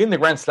through in the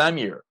Grand Slam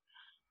year,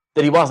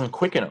 that he wasn't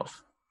quick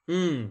enough.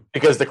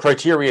 Because the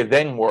criteria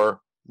then were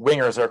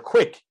wingers are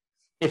quick.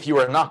 If you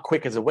are not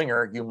quick as a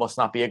winger, you must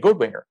not be a good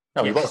winger.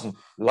 Now, he wasn't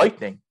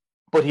lightning,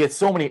 but he had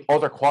so many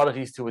other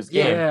qualities to his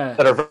game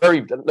that are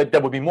very, like,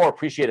 that would be more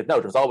appreciated now.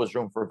 There's always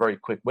room for a very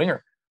quick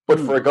winger. But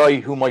for a guy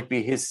who might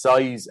be his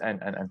size and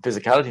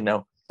physicality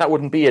now, that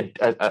wouldn't be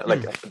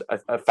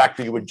a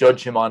factor you would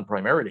judge him on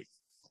primarily.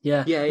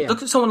 Yeah.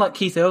 Look at someone like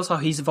Keith Earls, how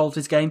he's evolved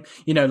his game.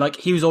 Like,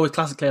 he was always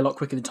classically a lot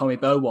quicker than Tommy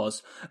Bowe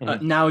was.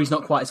 Now he's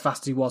not quite as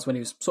fast as he was when he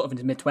was sort of in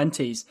his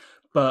mid-20s.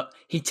 But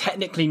he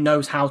technically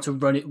knows how to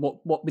run it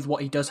with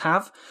what he does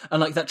have.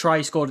 And like that try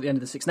he scored at the end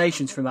of the Six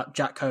Nations from that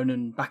Jack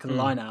Conan back of the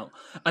line out.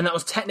 And that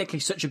was technically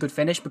such a good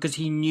finish because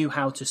he knew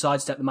how to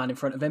sidestep the man in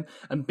front of him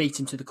and beat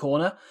him to the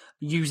corner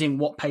using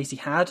what pace he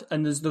had.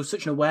 And there was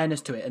such an awareness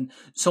to it. And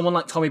someone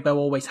like Tommy Bowe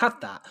always had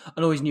that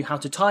and always knew how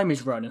to time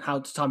his run and how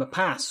to time a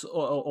pass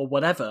or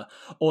whatever,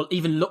 or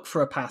even look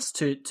for a pass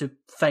to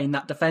feign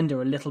that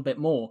defender a little bit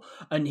more.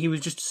 And he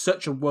was just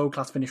such a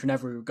world-class finisher in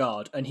every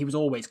regard. And he was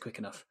always quick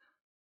enough.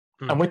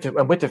 And what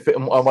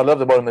I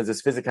love about him is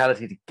his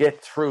physicality to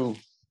get through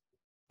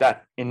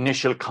that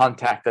initial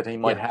contact that he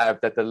might have,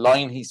 that the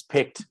line he's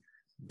picked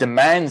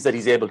demands that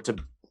he's able to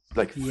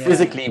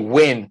physically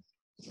win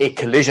a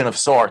collision of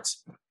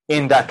sorts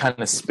in that kind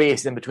of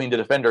space in between the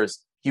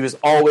defenders. He was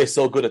always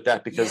so good at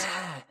that because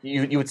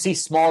you would see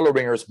smaller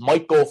wingers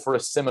might go for a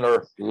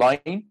similar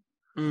line,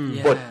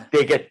 but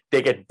they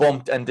get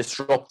bumped and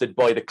disrupted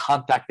by the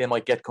contact they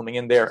might get coming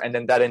in there, and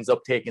then that ends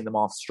up taking them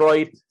off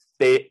stride.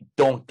 They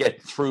don't get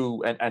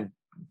through, and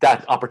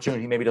that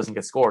opportunity maybe doesn't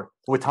get scored.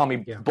 With Tommy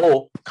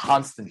Bowe,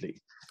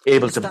 constantly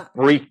able to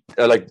break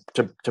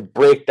to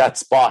break that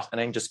spot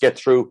and then just get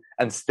through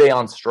and stay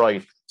on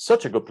stride.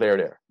 Such a good player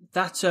there.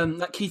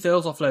 That Keith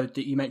Earls offload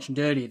that you mentioned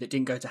earlier that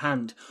didn't go to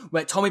hand,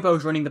 where Tommy Bowe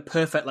was running the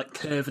perfect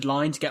curved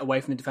line to get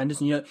away from the defenders,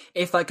 and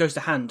if that goes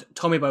to hand,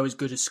 Tommy Bowe is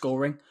good at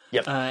scoring.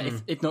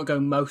 If not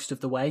going most of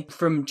the way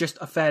from just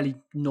a fairly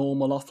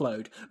normal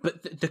offload,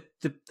 but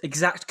the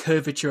exact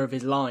curvature of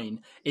his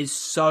line is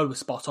so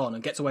spot on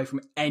and gets away from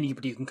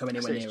anybody who can come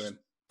anywhere near him.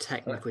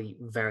 Technically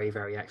very,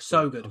 very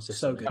excellent.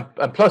 So good.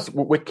 And plus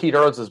with Keith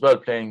Earls as well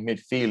playing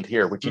midfield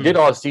here, which he did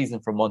all season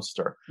for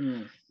Munster.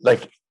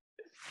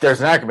 There's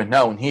an argument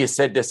now, and he has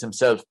said this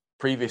himself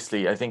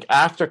previously. I think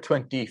after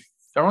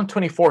around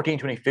 2014,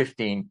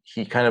 2015,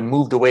 he kind of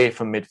moved away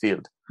from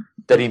midfield.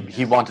 That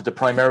he wanted to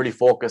primarily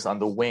focus on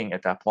the wing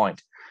at that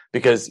point,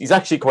 because he's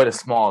actually quite a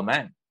small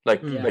man,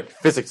 like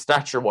physics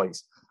stature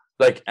wise,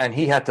 and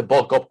he had to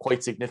bulk up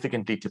quite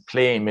significantly to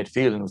play in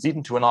midfield, and was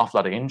eaten to an awful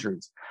lot of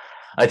injuries.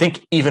 I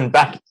think even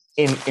back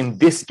in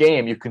this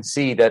game, you can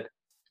see that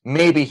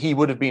maybe he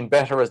would have been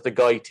better as the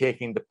guy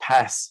taking the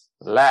pass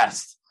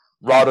last,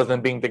 rather than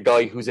being the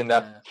guy who's in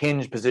that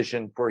hinge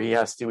position where he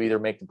has to either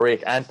make the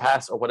break and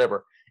pass or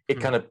whatever.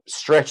 It kind of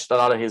stretched a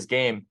lot of his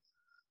game.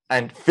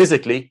 And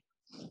physically,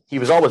 he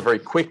was always very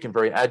quick and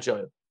very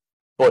agile.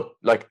 But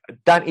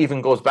that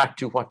even goes back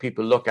to what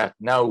people look at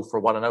now for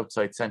what an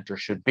outside centre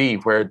should be,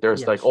 where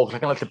there's kind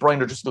of like the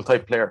Brian O'Driscoll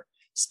type player,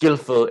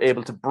 skillful,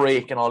 able to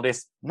break and all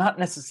this. Not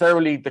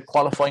necessarily the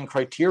qualifying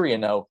criteria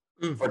now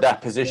for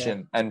that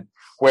position. And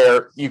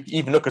where you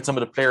even look at some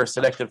of the players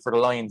selected for the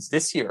Lions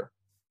this year,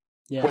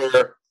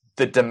 where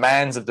the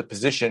demands of the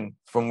position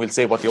from, we'll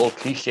say, what the old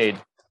cliched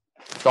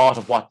thought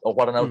of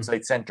what an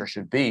outside centre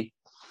should be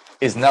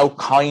is now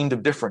kind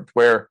of different,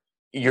 where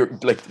you're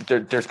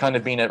there's kind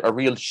of been a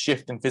real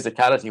shift in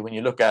physicality when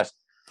you look at,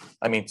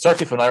 I mean,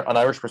 certainly from an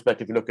Irish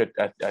perspective, you look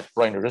at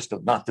Brian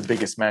O'Driscoll, not the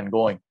biggest man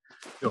going.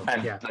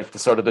 The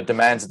sort of the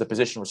demands of the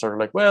position were sort of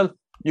like, well,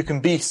 you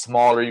can be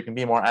smaller, you can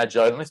be more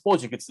agile, and I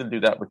suppose you could still do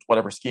that with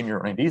whatever scheme you're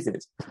running these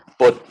days.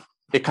 But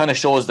it kind of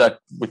shows that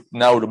with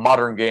now the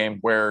modern game,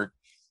 where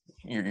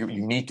you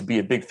need to be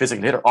a big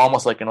physical hitter,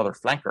 almost like another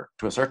flanker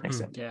to a certain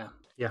extent.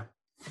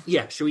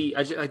 Should we?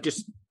 I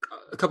just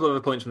a couple of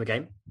other points from the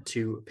game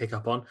to pick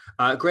up on.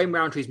 Graham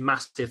Roundtree's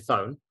massive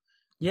phone.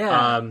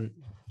 Graham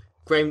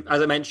Graham,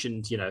 as I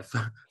mentioned,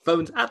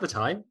 phones at the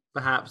time,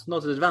 perhaps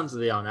not as advanced as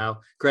they are now.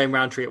 Graham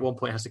Roundtree at one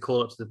point has to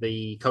call up to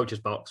the coach's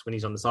box when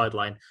he's on the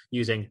sideline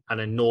using an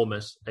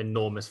enormous,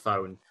 enormous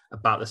phone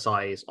about the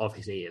size of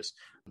his ears,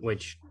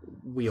 which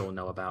we all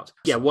know about.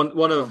 Yeah, one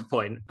other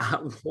point.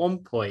 At one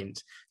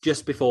point,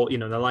 just before, the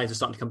Lions are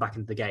starting to come back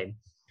into the game,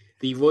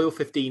 the Royal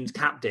 15's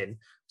captain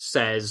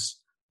says,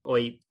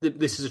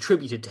 this is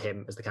attributed to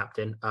him as the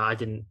captain. I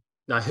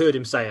heard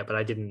him say it, but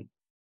I didn't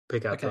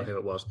pick up on who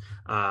it was.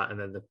 And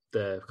then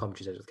the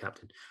commentary says it was the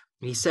captain.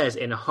 He says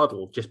in a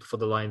huddle just before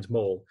the Lions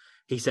maul,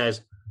 he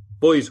says,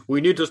 "Boys,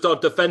 we need to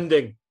start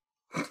defending,"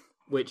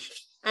 which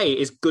A,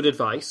 is good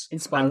advice,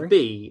 inspiring, and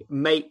B,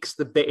 makes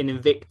the bit in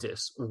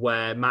Invictus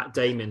where Matt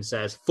Damon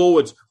says,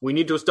 "Forwards, we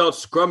need to start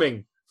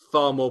scrumming,"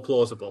 far more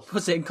plausible.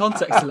 Puts it in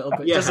context a little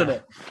bit, doesn't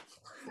it?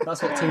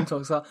 That's what Team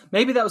Talks are.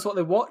 Maybe that was what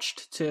they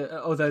watched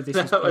although this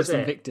was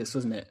post-Invictus,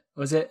 wasn't it?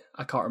 Was it?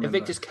 I can't remember.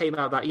 Invictus came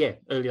out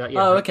early that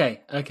year. Oh, okay.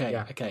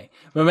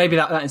 Well, maybe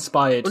that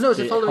inspired. Well, no, it was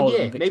the following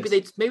year.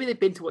 Invictus. Maybe they'd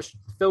been to watch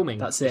filming.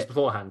 That's it.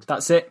 Beforehand.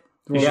 That's it.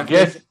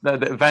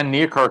 Van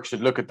Niekerk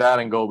should look at that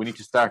and go, "We need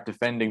to start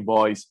defending,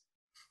 boys,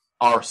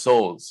 our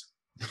souls,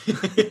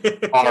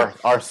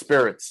 our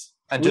spirits,"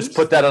 and just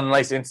put that on a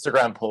nice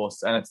Instagram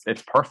post, and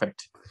it's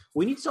perfect.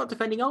 We need to start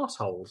defending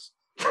arseholes.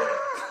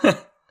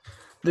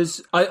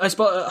 I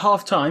spot at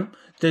half time,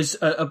 there's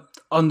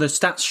on the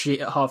stats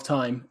sheet at half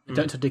time,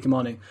 don't tell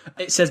Dikamanu,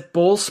 it says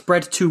ball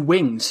spread to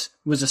wings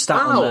was a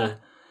stat on there,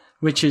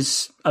 which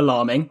is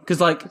alarming. Because,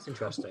 that's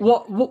interesting.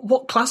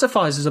 What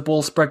classifies as a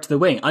ball spread to the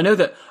wing? I know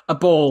that a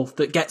ball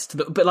that gets to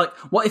but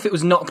what if it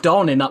was knocked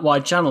on in that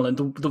wide channel and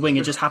the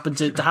winger just happened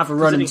to have a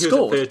run and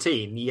scored?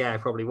 13, yeah,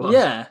 probably was.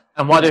 Yeah.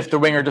 And what if the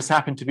winger just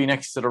happened to be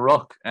next to the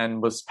ruck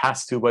and was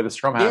passed to by the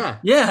scrum half?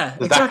 Yeah,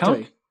 Does exactly. that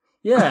count?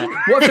 Yeah.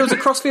 What if it was a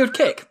crossfield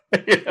kick?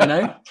 They just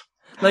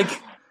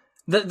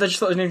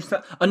thought it was an interesting.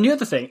 And the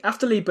other thing,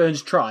 after Lee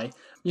Burns' try,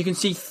 you can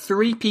see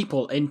 3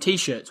 people in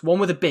T-shirts, one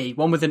with a B,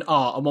 one with an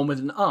R, and one with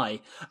an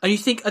I. And you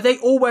think, are they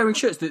all wearing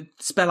shirts that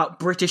spell out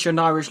British and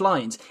Irish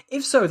lines?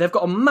 If so, they've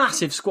got a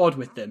massive squad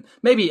with them.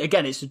 Maybe,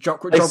 again, it's a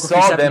geography 17.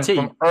 I saw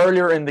them from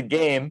earlier in the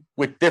game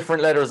with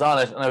different letters on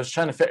it, and I was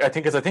trying to figure, I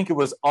think it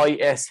was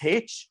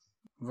ISH.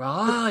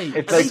 Right.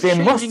 It's like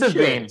they must have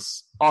been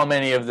how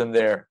many of them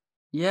there.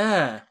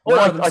 Yeah.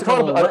 I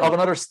thought of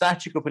another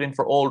stat you could put in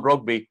for old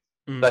rugby,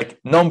 like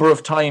number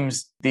of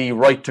times the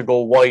right to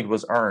go wide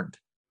was earned.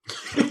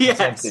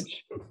 Yes.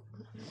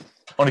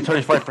 Only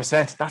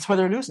 35%. That's why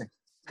they're losing.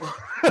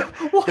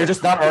 They're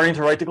just not earning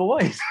the right to go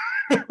wide.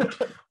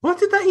 What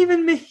did that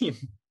even mean?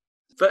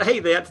 But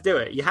hey, they had to do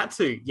it. You had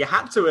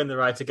to earn the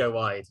right to go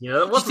wide.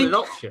 That wasn't an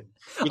option.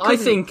 I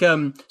think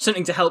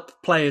something to help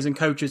players and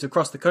coaches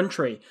across the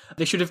country.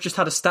 They should have just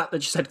had a stat that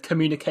just said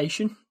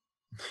communication.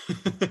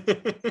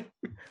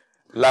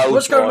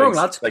 What's going wrong,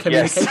 lads?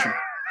 Communication.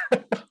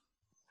 Yes.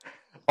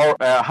 Or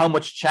how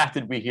much chat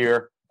did we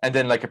hear? And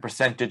then a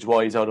percentage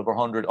wise out of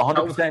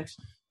 100%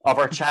 of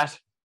our chat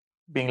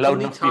being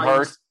loud enough to be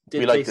heard.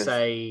 Did they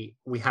say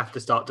we have to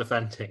start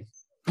defending?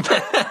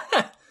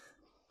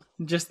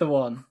 Just the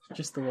one.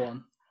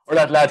 Or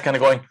that lad kind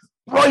of going,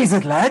 "Rise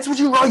it, lads! Would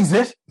you rise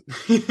it?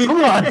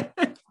 Come on!"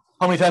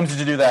 How many times did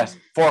you do that?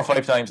 4 or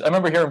 5 times. I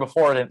remember hearing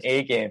before at an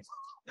A game,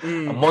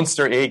 a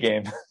Munster A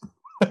game.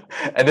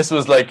 And this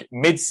was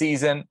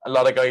mid-season, a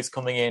lot of guys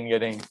coming in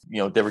getting,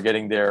 they were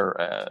getting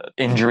their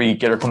injury,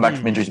 come back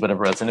from injuries,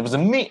 whatever else. And it was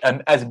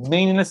as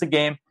meaningless a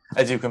game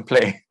as you can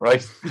play,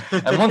 right?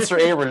 And Munster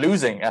A were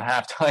losing at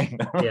half time.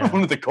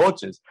 One of the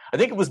coaches, I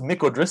think it was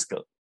Mick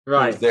O'Driscoll,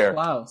 right? Was there.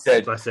 Wow.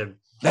 Said, "Bless him.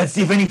 Let's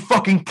see if any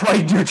fucking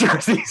pride in your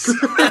jerseys."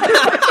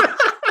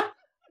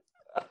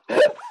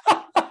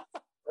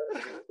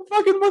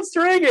 Fucking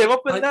Munster A game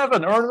up in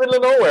Navan or in the middle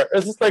of nowhere.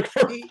 It's just for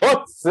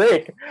fuck's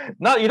sake.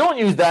 You don't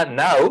use that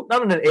now.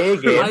 Not in an A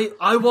game.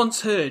 I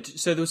once heard,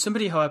 so there was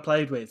somebody who I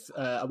played with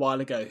a while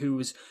ago who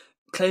was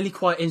clearly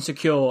quite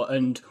insecure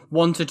and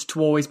wanted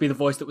to always be the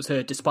voice that was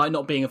heard despite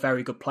not being a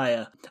very good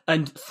player,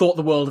 and thought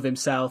the world of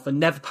himself and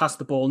never passed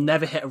the ball,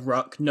 never hit a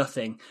ruck,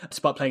 nothing,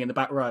 despite playing in the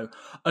back row.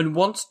 And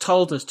once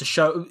told us to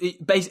show,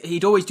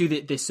 he'd always do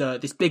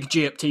this big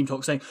G up team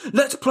talk saying,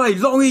 "Let's play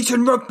Long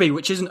Eaton rugby,"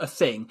 which isn't a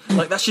thing.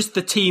 That's just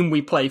the team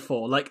we play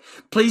for.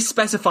 Please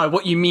specify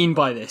what you mean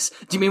by this.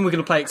 Do you mean we're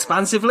going to play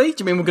expansively?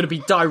 Do you mean we're going to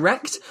be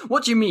direct?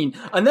 What do you mean?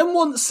 And then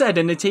once said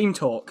in a team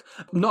talk,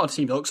 not a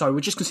team talk, sorry,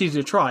 we just conceded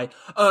a try,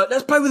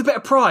 let's play with a bit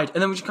of pride.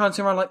 And then we just kind of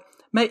turn around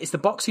mate, it's the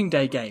Boxing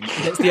Day game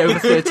against the over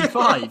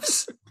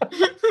 35s.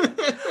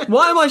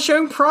 Why am I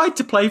showing pride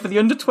to play for the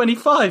under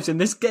 25s in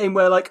this game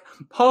where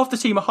half the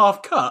team are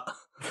half cut?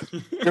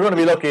 You're going to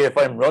be lucky if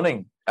I'm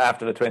running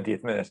after the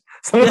 20th minute.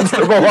 So let's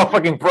talk about what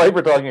fucking pride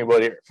we're talking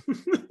about here.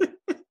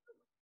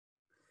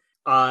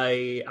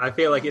 I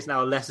feel like it's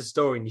now less a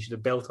story and you should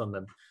have built on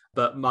them.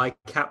 But my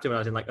captain when I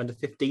was in under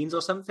 15s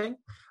or something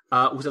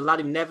was a lad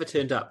who never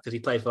turned up because he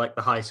played for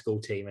the high school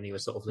team and he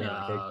was sort of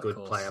a good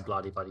player,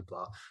 blah, blah, blah,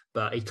 blah.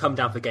 But he'd come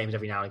down for games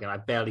every now and again. I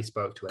barely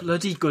spoke to him.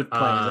 Bloody good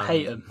players. I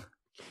hate him.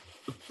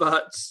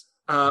 But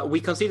we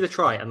conceded a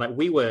try and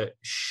we were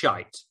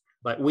shite.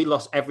 Like, we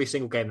lost every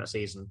single game that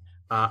season.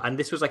 And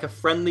this was like a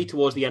friendly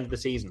towards the end of the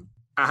season.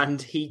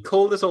 And he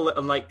called us all,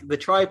 and like the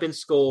try had been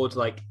scored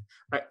like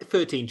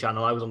 13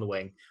 channel. I was on the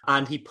wing,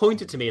 and he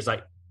pointed to me as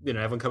like,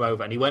 everyone come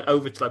over. And he went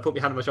over to like put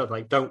my hand on my shoulder,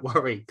 like, don't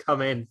worry,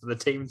 come in for the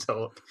team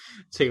talk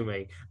to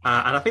me.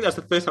 And I think that's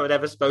the first time I'd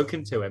ever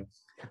spoken to him.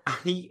 And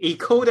he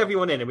called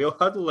everyone in, and we all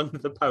huddled under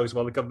the post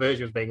while the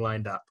conversion was being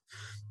lined up.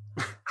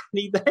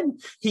 And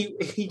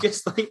he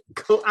just like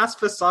asked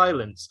for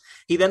silence.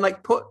 He then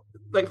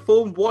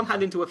formed one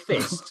hand into a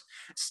fist,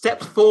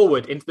 stepped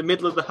forward into the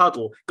middle of the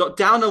huddle, got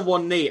down on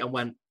one knee, and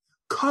went,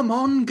 "Come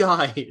on,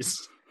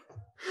 guys!"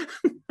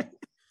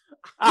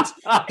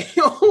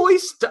 He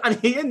always and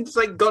he just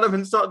like got up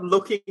and started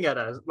looking at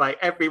us like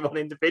everyone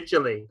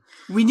individually.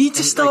 We need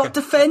to start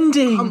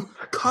defending.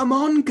 Come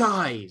on,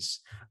 guys!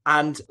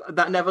 And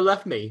that never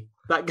left me.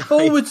 That guy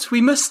forwards.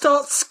 We must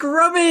start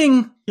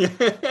scrumming.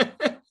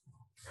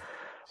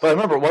 But I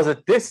remember, was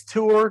it this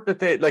tour that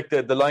they like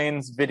the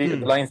Lions video,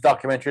 the Lions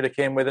documentary that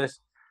came with it,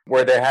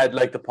 where they had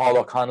like the Paul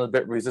O'Connell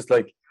bit where he's just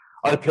like,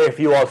 "I'll play for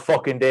you all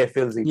fucking day,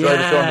 Filsy. Drive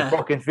us down the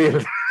fucking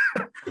field."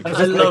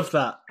 I love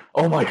that.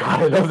 Oh my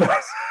god, I love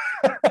that.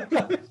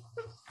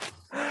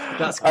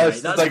 That's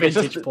great. That's like,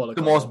 vintage just Paul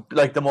O'Connell.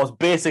 the most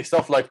basic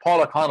stuff, like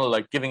Paul O'Connell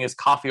like giving his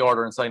coffee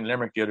order and signing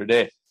Limerick the other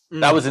day.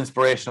 That was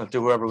inspirational to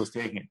whoever was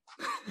taking it.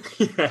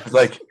 Yes. It's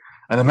like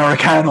an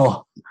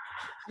Americano.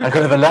 I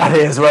could have a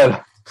latte as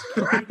well.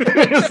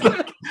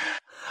 Like,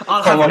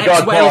 I'll have an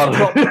ex-Wales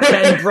prop,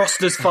 Ben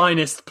Broster's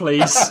finest,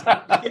 please.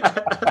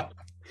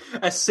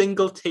 A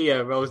single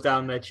tear rolls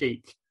down their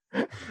cheek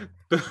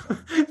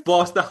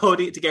whilst they're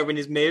holding it together in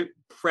his mere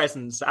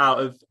presence out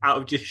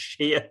of just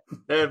sheer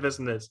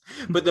nervousness.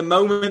 But the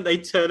moment they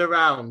turn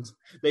around,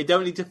 they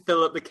don't need to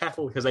fill up the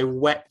kettle because they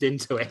wept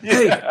into it.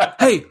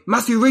 Hey,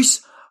 Matthew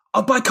Rees,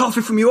 I'll buy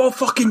coffee from you all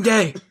fucking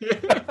day.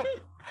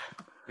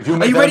 Are you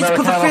ready to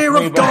put the fear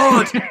of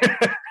God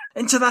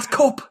into that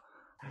cup?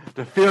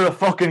 The fear of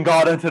fucking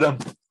God into them.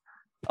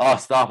 Oh,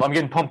 stop. I'm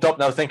getting pumped up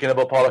now thinking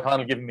about Paul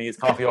O'Connell giving me his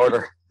coffee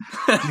order.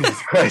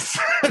 Jesus Christ.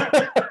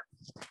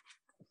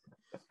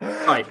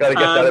 Right,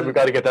 we've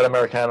got to get that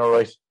Americano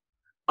right.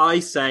 I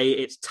say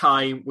it's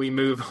time we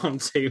move on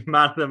to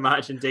man of the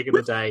match and dig of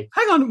the day.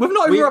 Hang on, we've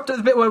not even up to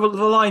the bit where the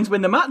Lions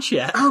win the match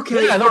yet.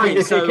 Okay, yeah, no, fine.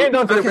 It came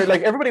down to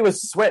like everybody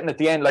was sweating at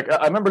the end. Like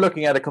I remember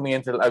looking at it coming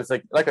into. I was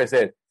like I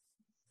said,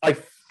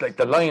 like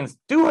the Lions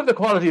do have the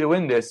quality to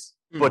win this,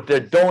 but they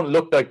don't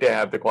look like they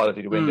have the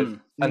quality to win this.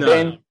 And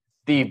then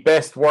the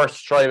best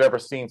worst try I've ever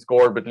seen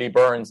scored with Lee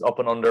Burns up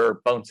and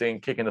under, bouncing,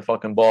 kicking the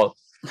fucking ball.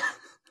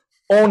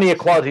 Only a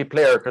quality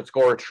player could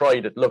score a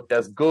try that looked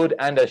as good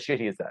and as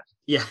shitty as that.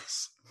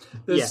 Yes.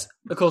 There's,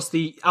 of course,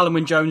 the Alan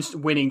Wynne-Jones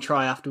winning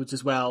try afterwards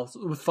as well.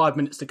 With 5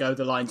 minutes to go,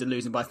 the Lions are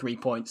losing by 3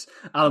 points.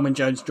 Alan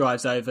Wynne-Jones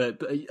drives over,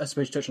 but I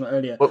suppose you touched on it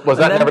earlier. Was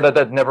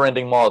that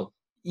never-ending maul?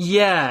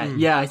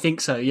 Yeah, I think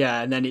so,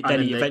 yeah. And then he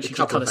eventually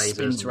just kind of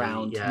spins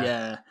round.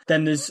 Yeah.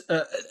 Then there's,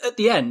 at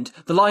the end,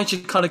 the Lions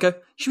should kind of go,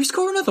 should we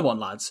score another one,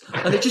 lads?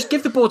 And they just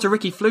give the ball to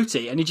Ricky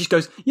Flutie, and he just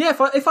goes, yeah,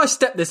 if I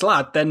step this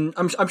lad, then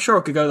I'm sure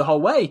I could go the whole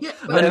way. Yeah.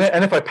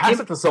 And if I pass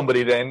it to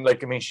somebody, then,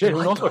 like, I mean, shit,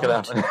 who knows what could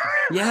happen?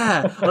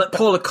 Yeah. Like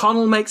Paul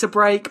O'Connell makes a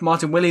break,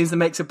 Martin Williams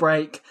makes a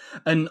break,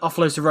 and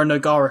offloads to Ron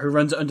O'Gara, who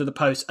runs it under the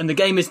post, and the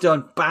game is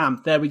done.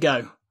 Bam, there we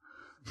go.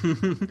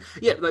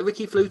 Yeah, like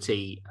Ricky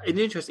Flutie,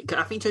 interesting.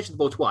 I think he touches the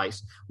ball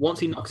twice.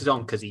 Once he knocks it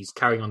on because he's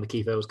carrying on the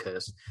Keith Earls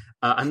curse,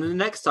 and then the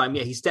next time,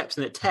 he steps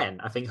in at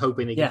 10. I think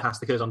hoping he can pass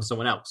the curse on to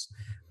someone else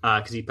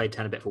because he played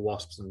 10 a bit for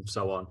Wasps and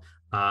so on.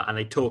 And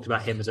they talked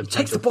about him as a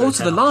takes the ball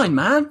to the line,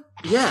 man.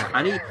 Yeah,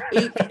 and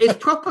he it's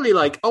properly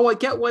like, oh, I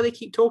get why they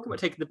keep talking about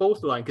taking the ball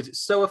to the line because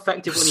it's so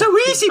effective. When so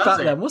easy back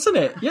then, wasn't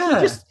it?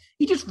 Yeah,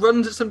 he just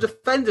runs at some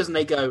defenders and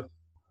they go,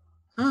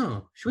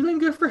 oh, should we let him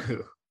go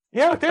through?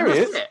 Yeah, there he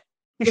is.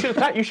 You should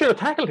have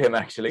tackled him.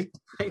 Actually,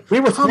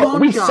 we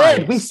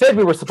said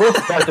we were supposed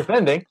to start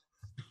defending.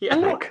 Yeah,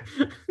 and look,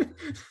 we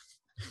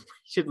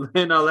should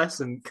learn our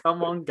lesson.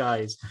 Come on,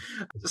 guys.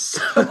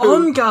 Come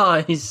on,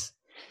 guys.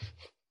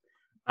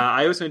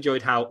 I also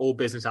enjoyed how all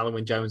business Alan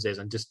Wynne-Jones is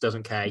and just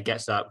doesn't care. He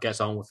gets up, gets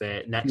on with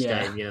it. Next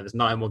game, there's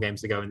 9 more games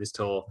to go in this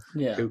tour.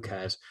 Yeah. Who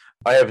cares?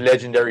 I have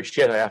legendary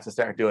shit I have to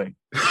start doing.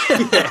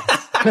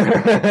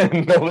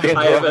 Nobody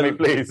interrupt me,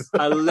 please.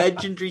 A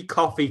legendary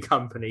coffee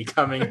company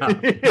coming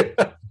up.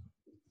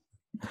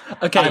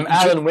 Okay, I'm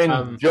Alan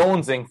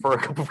Wynne-Jonesing for a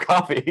cup of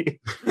coffee.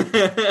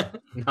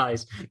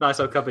 Nice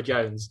old cup of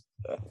Jones.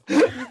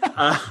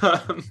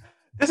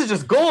 This is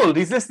just gold.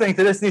 He's listening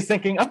to this and he's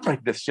thinking, I'm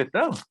writing this shit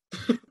down.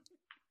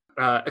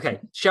 Okay,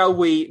 shall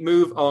we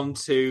move on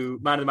to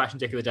Man of the Match and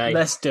Dick of the Day?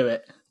 Let's do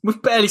it.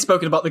 We've barely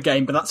spoken about the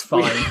game, but that's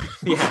fine.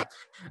 Yeah.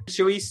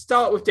 Shall we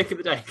start with Dick of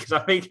the Day? Because I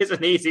think it's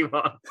an easy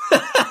one.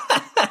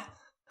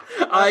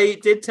 I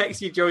did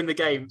text you during the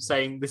game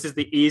saying this is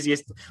the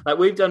easiest. Like,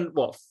 we've done,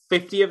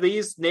 50 of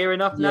these near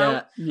enough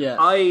now? Yeah.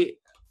 I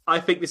I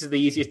think this is the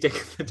easiest dick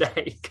of the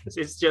day because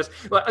it's just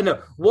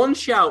one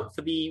shout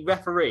for the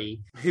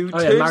referee who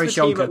turns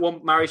the team at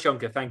one. Mari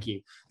Shonka, thank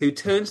you. Who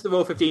turns the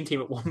Royal 15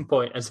 team at one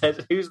point and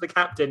says, "Who's the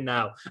captain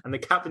now?" And the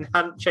captain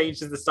hadn't changed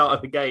since the start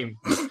of the game.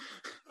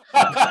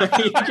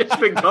 He just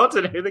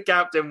forgotten who the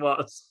captain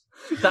was.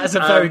 That is a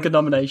very good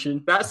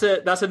nomination. That's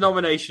a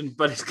nomination,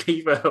 but it's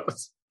Keith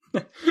Earls.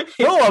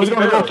 I was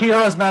going to go Keith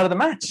Earls man of the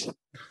match.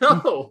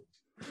 No,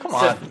 come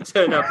on,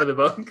 turn up for the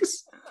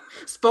Bucks.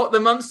 Spot the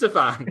Munster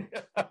fan.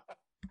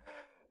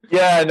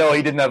 Yeah, no,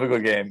 he didn't have a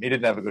good game.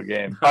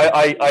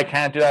 I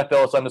can't do that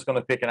though, so I'm just going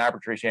to pick an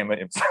arbitrary Shane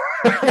Williams.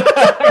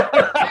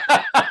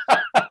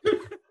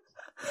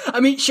 I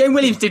mean, Shane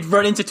Williams did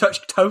run into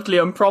touch totally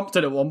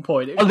unprompted at one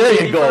point.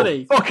 There you go.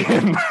 Funny. Fuck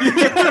him.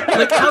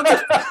 Like,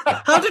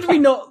 how did we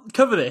not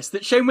cover this?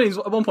 That Shane Williams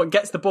at one point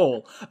gets the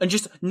ball and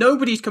just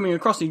nobody's coming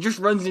across. And he just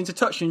runs into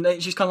touch, and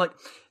it's just kind of like,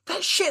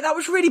 that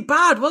was really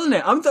bad, wasn't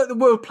it? I'm the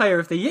World Player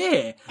of the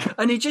Year,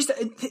 and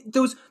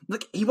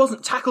he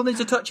wasn't tackled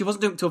into touch. He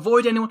wasn't doing it to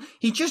avoid anyone.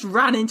 He just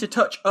ran into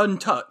touch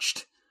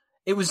untouched.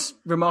 It was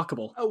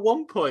remarkable. At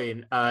one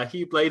point,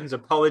 Hugh Bladens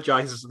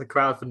apologises to the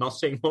crowd for not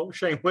seeing more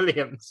Shane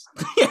Williams.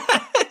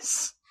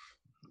 Yes!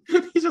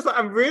 He's just like,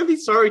 I'm really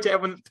sorry to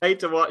everyone that paid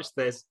to watch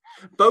this.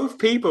 Both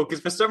people, because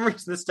for some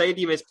reason the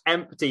stadium is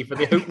empty for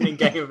the opening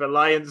game of the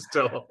Lions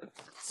tour.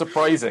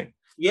 Surprising.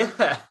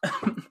 Yeah.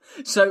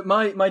 So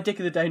my Dick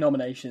of the Day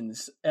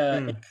nominations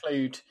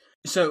include...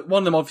 So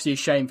one of them obviously is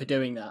Shane for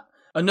doing that.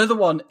 Another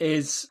one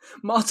is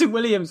Martin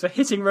Williams for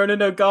hitting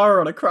Ronan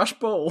O'Gara on a crash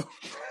ball.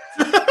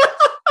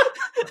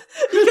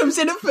 He comes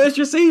in at first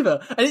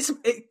receiver, and it's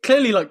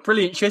clearly like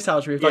brilliant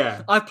shithousery.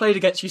 Like, I've played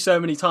against you so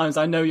many times,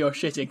 I know you're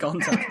shit in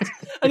contact.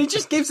 And he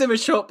just gives him a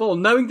short ball,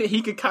 knowing that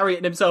he could carry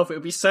it himself. It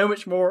would be so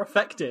much more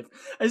effective.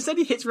 And instead,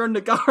 he hits Ronan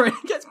O'Gara and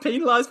he gets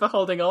penalised for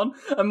holding on.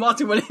 And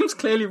Martin Williams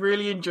clearly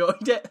really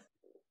enjoyed it.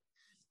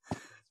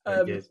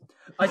 I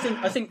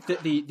think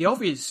that the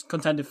obvious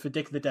contender for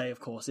Dick of the Day,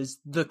 of course, is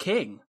the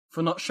King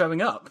for not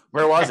showing up.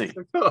 Where was he?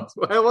 Of course.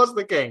 Where was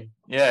the King?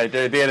 Yeah,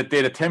 they had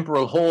a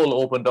temporal hole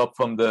opened up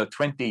from the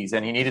 20s,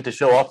 and he needed to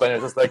show up. And it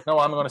was just like, no,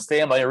 I'm going to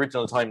stay on my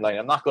original timeline.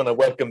 I'm not going to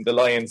welcome the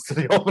Lions to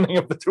the opening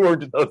of the tour in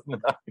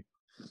 2009.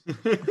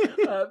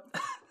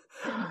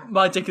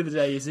 My Dick of the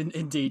Day is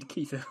indeed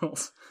Keith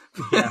Earls.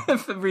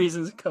 For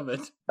reasons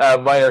covered.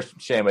 Mine are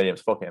Shane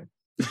Williams. Fuck him.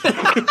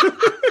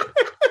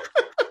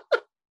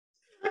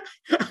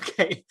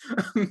 Okay,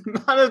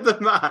 man of the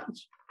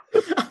match.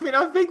 I mean,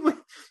 I think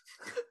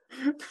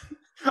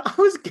I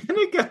was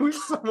going to go with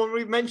someone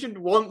we mentioned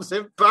once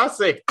in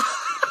passing.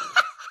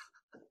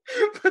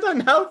 But I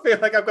now feel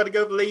like I've got to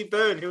go with Lee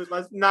Byrne, who was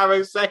my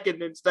narrow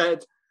second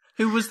instead.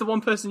 Who was the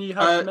one person you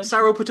had?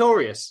 Sarah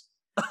Pretorius,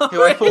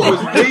 who I thought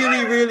was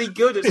really, really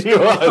good at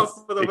scoring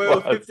off for the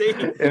World 15.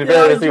 In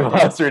fairness, he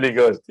was really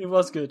good. He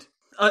was good.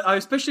 I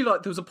especially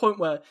like there was a point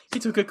where he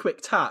took a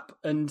quick tap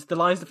and the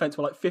Lions defence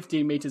were like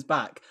 15 metres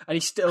back and he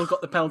still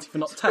got the penalty for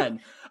not 10.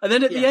 And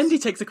then at the end he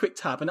takes a quick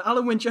tap and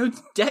Alan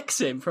Wynne-Jones decks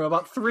him from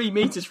about 3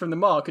 metres from the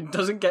mark and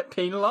doesn't get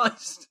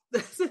penalised.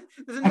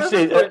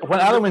 Actually, when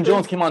Alan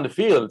Wynne-Jones came on the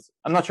field,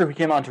 I'm not sure if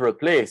he came on to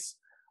replace,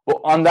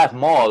 but on that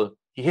maul,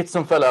 he hit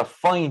some fella a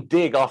fine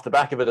dig off the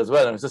back of it as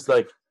well. And it was just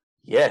like,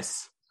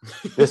 yes.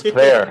 This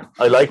player,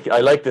 I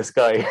like this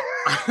guy.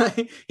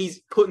 He's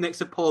put next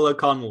to Paul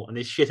O'Connell, and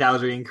his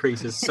shithousery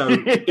increases so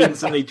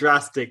instantly,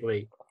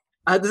 drastically.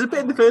 There's a bit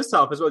in the first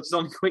half as well, just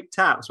on quick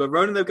taps, where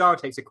Ronan O'Gara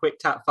takes a quick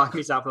tap 5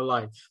 metres out of the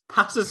line,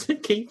 passes to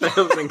Keith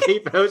Earls, and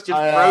Keith Earls just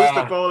throws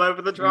the ball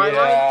over the try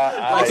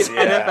line, like an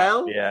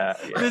NFL. Yeah.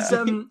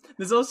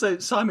 There's also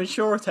Simon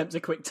Shaw attempts a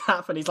quick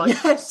tap, and he's like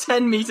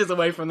 10 metres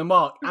away from the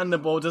mark, and the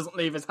ball doesn't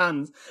leave his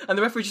hands, and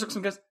the referee just looks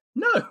and goes,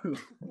 no.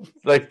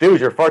 Like,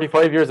 dude, you're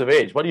 45 years of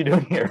age. What are you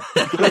doing here?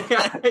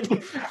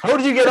 How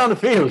did you get on the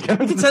field? You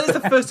can tell it's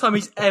the first time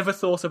he's ever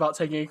thought about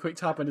taking a quick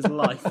tap in his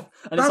life.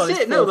 And That's it's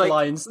it. No,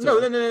 Lions no,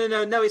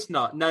 it's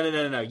not.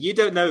 No. You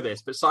don't know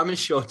this, but Simon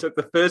Shaw took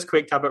the first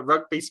quick tap at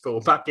rugby school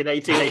back in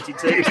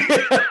 1882.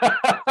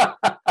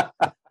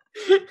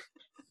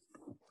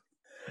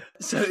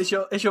 So is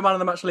your man of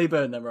the match Lee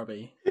Byrne then,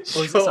 Robbie?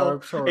 Or is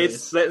sure.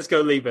 Let's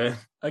go Lee Byrne.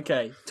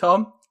 Okay,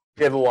 Tom?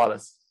 David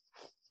Wallace.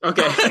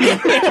 Okay.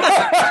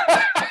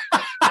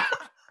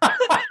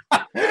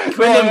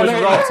 Quinlan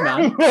was rocked,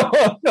 man. No,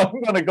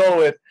 I'm going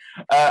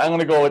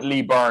to go with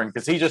Lee Byrne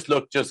because he just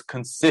looked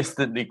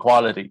consistently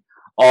quality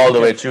all the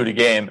way through the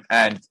game,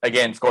 and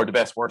again scored the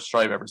best worst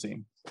try I've ever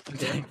seen.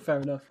 Okay, fair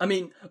enough. I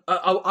mean,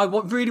 I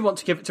really want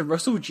to give it to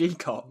Russell G.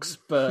 Cox,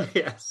 but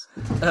yes,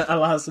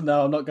 alas,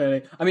 no, I'm not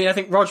going to. I mean, I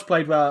think Rog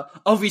played well.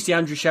 Obviously,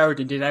 Andrew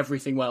Sheridan did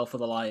everything well for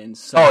the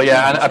Lions. So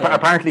and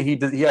apparently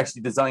he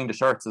actually designed the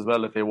shirts as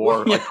well that they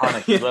wore.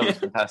 Iconic as well. It's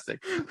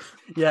fantastic.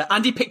 Yeah,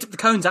 and he picked up the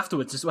cones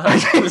afterwards as well.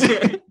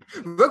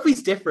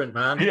 Rugby's different,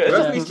 man. Yeah,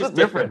 Rugby's just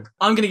different.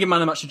 I'm going to give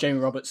man of the match to Jamie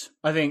Roberts.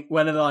 I think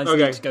when the Lions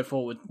need to go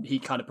forward, he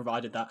kind of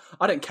provided that.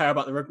 I don't care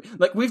about the rugby.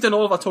 Like, we've done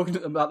all of our talking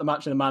about the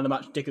match and the man of the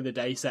match Dick of the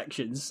Day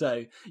sections,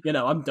 so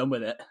I'm done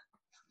with it.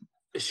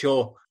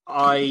 Sure.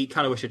 I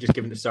kind of wish I'd just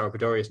given it to Sarah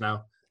Pretorius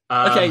now.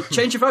 Okay,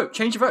 change your vote.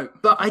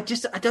 But I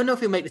don't know if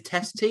he'll make the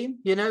test team,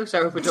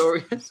 Sarah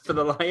Pretorius for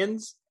the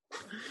Lions.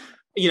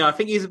 I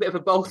think he's a bit of a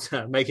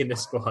bolter making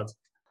this squad.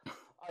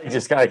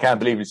 I can't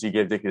believe that she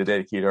gave Dickie the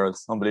dedicated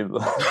Earls.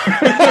 Unbelievable.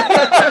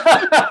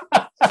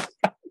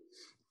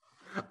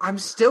 I'm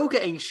still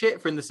getting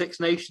shit from the Six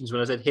Nations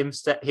when I said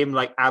him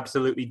like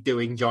absolutely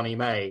doing Johnny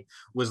May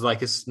was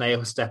like a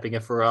snail stepping a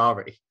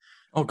Ferrari.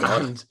 Oh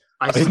God! And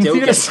I still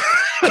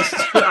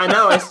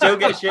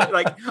get shit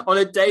like on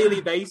a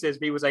daily basis.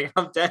 People saying,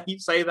 "How dare you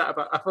say that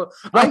about?"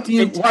 I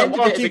intended it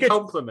as a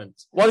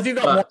compliment. What have you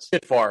got more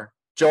shit for?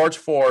 George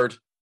Ford.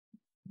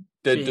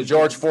 The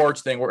George Ford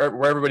thing, where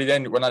everybody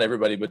then, well, not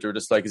everybody, but they're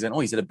just like,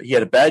 he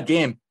had a bad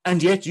game,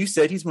 and yet you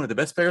said he's one of the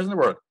best players in the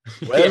world.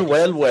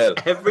 Well.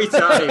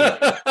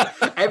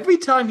 Every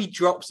time he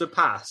drops a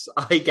pass,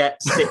 I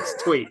get 6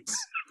 tweets.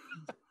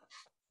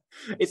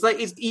 It's like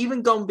it's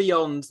even gone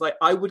beyond. Like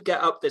I would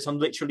get updates on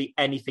literally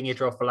anything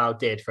Israel Folau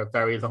did for a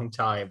very long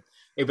time.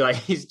 It'd be like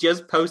he's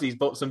just posted, he's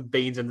bought some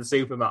beans in the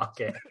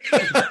supermarket,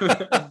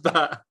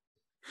 but.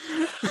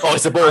 I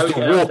suppose the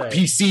woke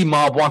PC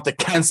mob want to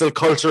cancel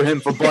culture him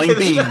for buying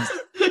beans.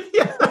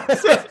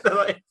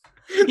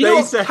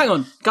 Hang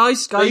on,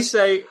 guys. They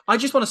say, I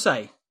just want to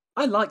say,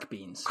 I like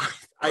beans.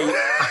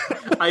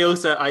 I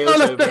also.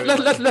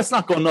 Let's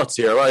not go nuts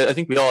here. Right? I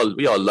think we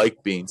all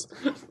like beans.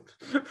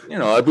 We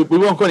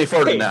won't go any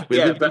further than that.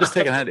 We'll just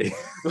take it handy.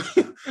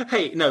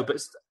 Hey, no, but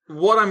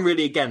what I'm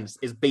really against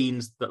is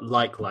beans that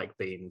like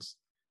beans.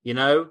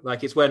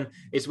 Like that's what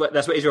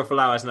Israel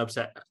Folau has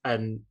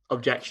an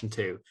objection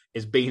to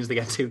is beans that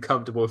get too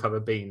comfortable with other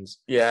beans.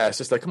 Yeah, it's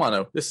just like, come on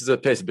now, this is a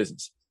place of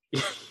business.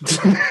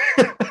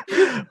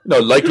 No,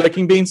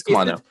 liking beans. Come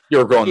on now,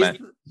 you're a grown man.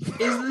 Is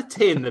the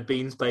tin the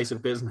beans' place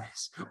of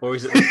business, or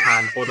is it the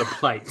pan or the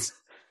plate?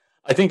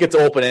 I think it's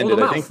open ended.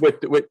 I think with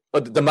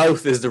the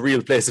mouth is the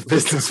real place of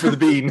business for the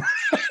bean.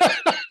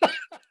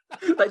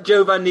 Like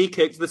Joe Van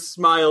Niekerk, the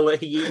smile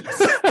that he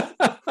eats.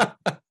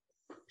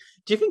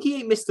 Do you think he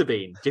ate Mr.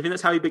 Bean? Do you think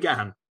that's how he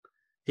began?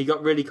 He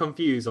got really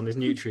confused on his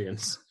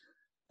nutrients.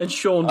 And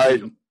Sean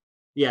Bean.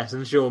 Yes,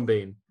 and Sean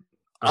Bean.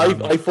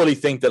 I fully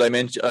think that I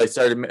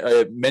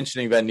started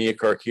mentioning Van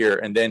Niekerk here,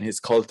 and then his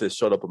cultists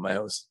showed up at my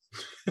house.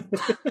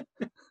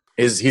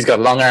 He's got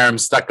long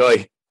arms, that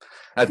guy,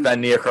 at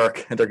Van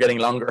Niekerk, and they're getting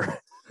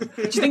longer. Do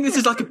you think this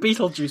is like a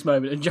Beetlejuice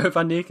moment and Joe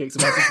Van Niekerk's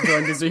about to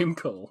join the Zoom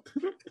call?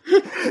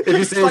 If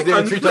you say his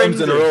name 3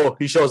 times in a row,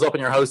 he shows up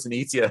in your house and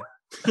eats you.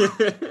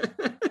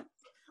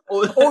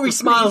 Or he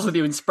smiles with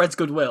you and spreads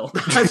goodwill.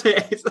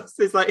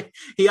 It's like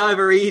he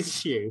either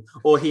eats you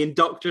or he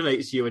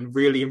indoctrinates you and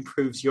really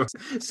improves your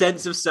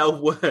sense of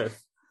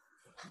self-worth.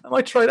 I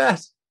might try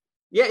that.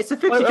 Yeah, it's a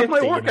 50-50. That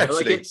might work,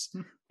 actually. Like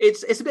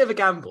it's a bit of a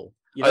gamble.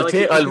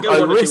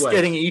 I'll risk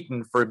getting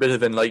eaten for a bit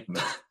of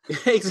enlightenment.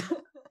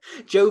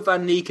 Joe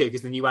Van Niekerk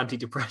is the new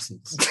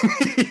antidepressant.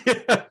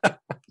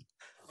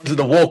 Until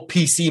the woke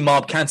PC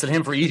mob cancel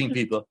him for eating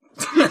people.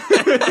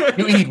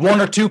 You eat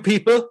 1 or 2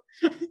 people?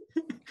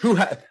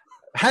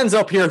 Hands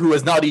up here who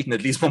has not eaten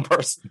at least one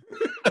person.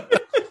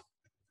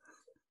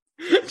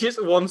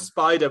 Just one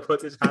spider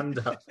put his hand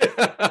up.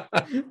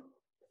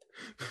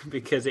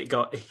 because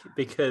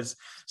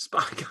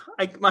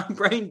my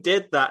brain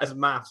did that as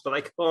maths, but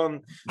I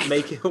can't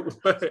make it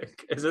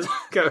work as a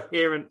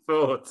coherent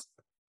thought.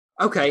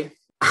 Okay.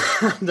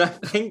 And I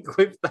think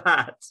with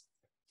that,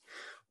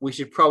 we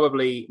should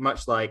probably,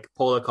 much like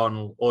Paul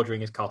O'Connell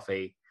ordering his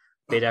coffee,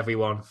 bid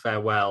everyone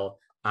farewell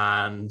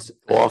and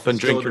go off and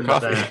drink your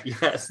coffee.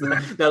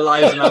 Their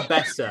lives are now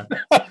better.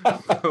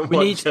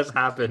 Just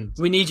happened.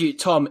 We need you,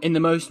 Tom, in the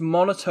most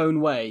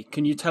monotone way.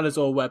 Can you tell us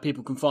all where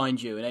people can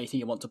find you and anything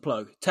you want to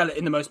plug? Tell it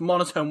in the most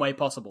monotone way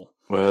possible.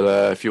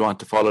 Well, if you want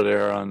to follow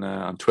there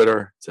on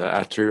Twitter, it's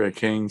at 3 Red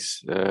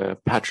Kings,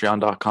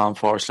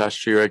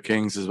 patreon.com/3 Red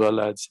Kings as well,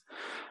 lads.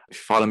 If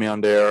you follow me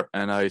on there,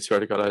 and I swear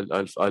to God,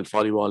 I'll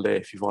follow you all day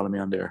if you follow me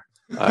on there.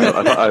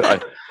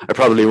 I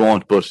probably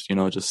won't, but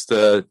I'll just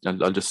say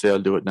I'll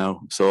do it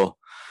now. So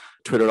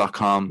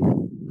twitter.com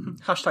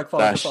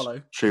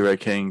 #follow 3 Red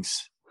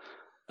Kings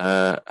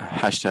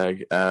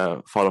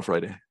 #follow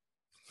Friday.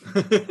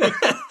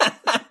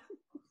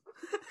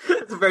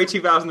 It's a very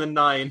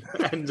 2009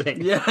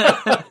 ending.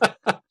 Yeah.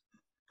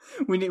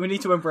 we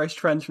need to embrace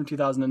trends from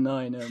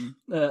 2009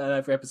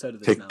 every episode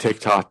of this now.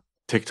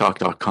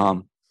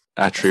 TikTok.com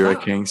 @3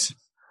 Red Kings.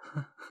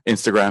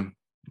 Instagram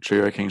 3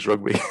 Red Kings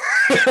Rugby.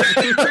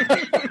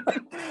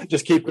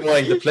 Just keep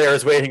going. The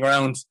player's waiting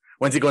around.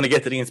 When's he going to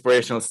get to the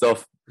inspirational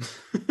stuff?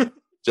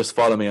 Just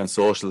follow me on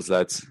socials,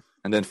 lads,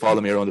 and then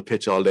follow me around the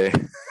pitch all day.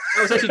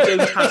 That was actually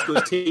James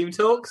Haskell's team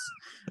talks.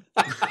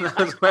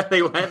 That's where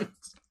they went.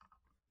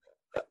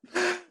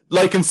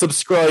 Like and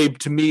subscribe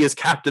to me as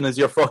captain as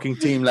your fucking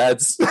team,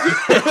 lads.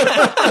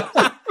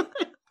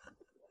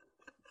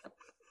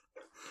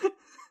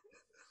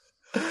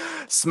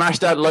 Smash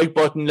that like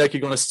button like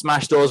you're going to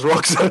smash those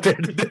rocks out there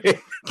today.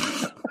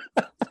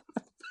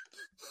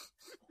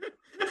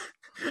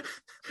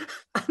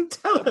 And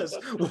tell us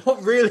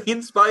what really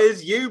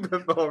inspires you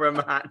before a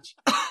match.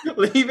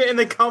 Leave it in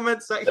the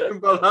comment section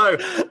below.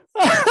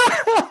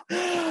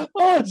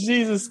 Oh,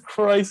 Jesus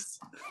Christ.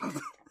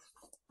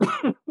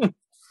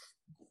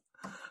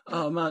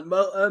 Oh man,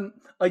 well,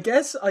 I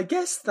guess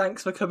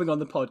thanks for coming on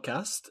the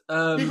podcast.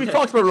 We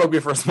talked about rugby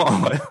for a small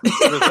while.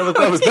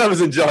 that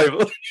was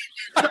enjoyable.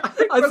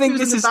 I think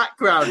this is the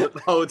background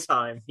the whole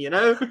time. You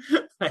know,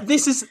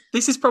 this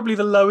is probably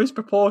the lowest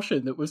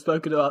proportion that we've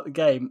spoken about the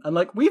game, and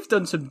like we've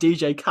done some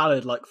DJ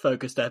Khaled like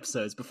focused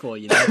episodes before.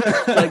 You know,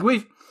 like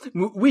we've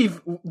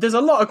there's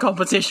a lot of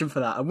competition for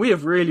that, and we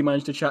have really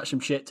managed to chat some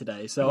shit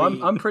today. So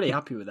I'm pretty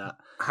happy with that.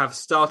 Have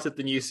started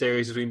the new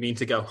series as we mean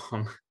to go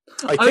on.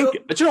 I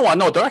think, do you know what?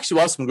 No, there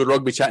actually was some good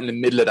rugby chat in the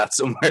middle of that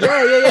somewhere.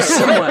 Yeah.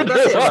 Somewhere.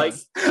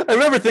 That's it, I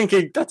remember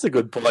thinking, that's a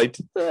good point.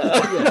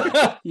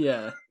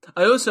 Yeah.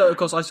 I also, of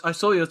course, I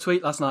saw your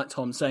tweet last night,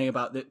 Tom, saying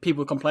about that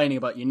people complaining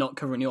about you not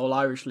covering the All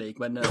Irish League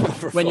when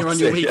you're on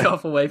your week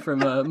off away from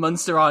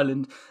Munster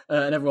Island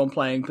and everyone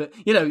playing. But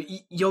you know,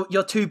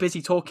 you're too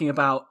busy talking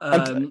about.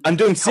 I'm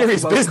doing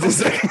serious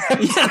business.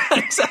 Yeah,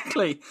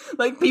 exactly.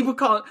 Like people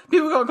can't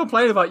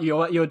complain about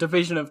your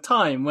division of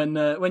time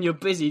when you're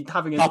busy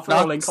having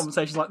enthralling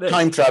conversations like this.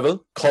 Time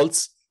travel,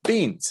 cults,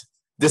 beans.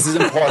 This is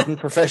important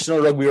professional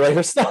rugby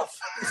writer stuff.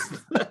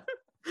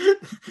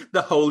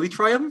 The holy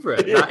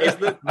triumvirate. That is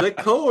the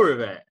core of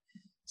it.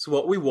 It's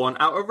what we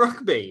want out of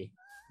rugby.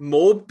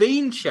 More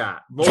bean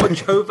chat. More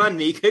Joe Van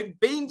Niekerk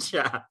bean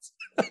chat.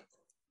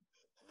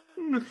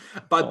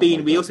 By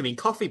bean, we also mean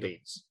coffee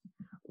beans,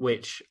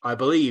 which I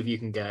believe you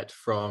can get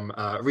from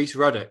Rhys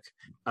Ruddock,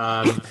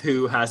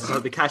 who has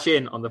decided to cash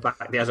in on the fact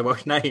that he has a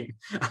Welsh name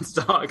and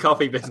start a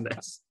coffee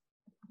business.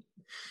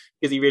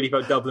 Because he really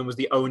thought Dublin was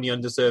the only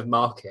underserved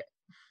market.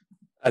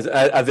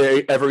 Have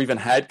they ever even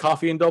had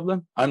coffee in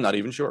Dublin? I'm not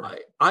even sure.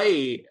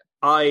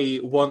 I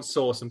once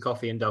saw some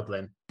coffee in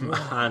Dublin,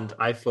 and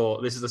I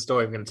thought, this is the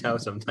story I'm going to tell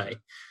someday.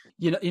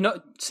 You're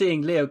not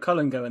seeing Leo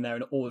Cullen go in there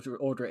and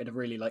order it in a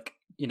really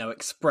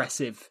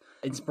expressive,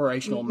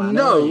 inspirational manner.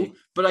 No,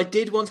 but I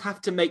did once have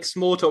to make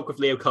small talk with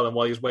Leo Cullen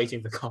while he was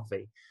waiting for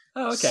coffee.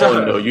 Oh, okay.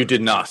 So, no, you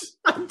did not.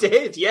 I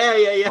did. Yeah.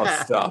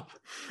 Oh, stop.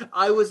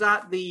 I was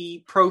at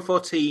the Pro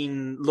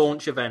 14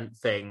 launch event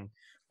thing.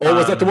 Oh,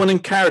 was that the one in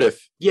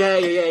Cardiff? Yeah.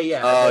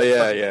 Oh,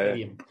 yeah.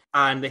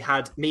 And they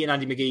had me and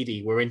Andy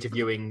McGeady were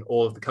interviewing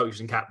all of the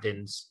coaches and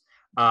captains,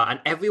 and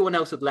everyone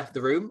else had left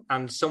the room.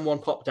 And someone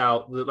popped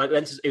out. It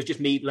was just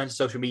me, Leinster's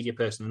social media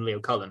person, and Leo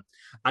Cullen.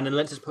 And then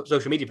Leinster's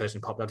social media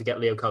person popped out to get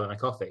Leo Cullen a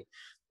coffee.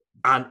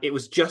 And it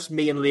was just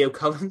me and Leo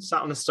Cullen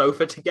sat on a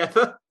sofa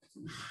together.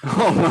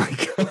 Oh my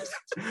god!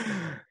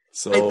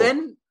 So and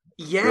then.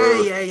 Yeah.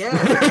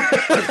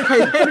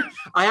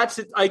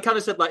 I kind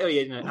of said like, oh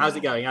yeah, how's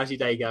it going? How's your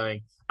day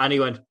going? And he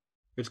went,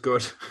 it's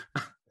good.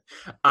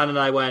 And then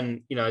I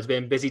went, it's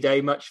been a busy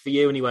day much for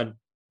you? And he went,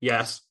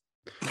 yes.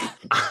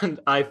 And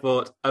I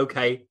thought,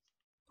 okay,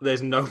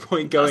 there's no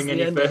point going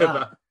any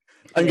further.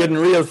 I'm getting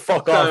real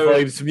fuck off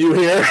vibes from you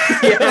here.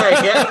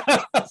 Yeah.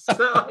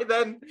 So I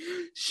then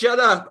shut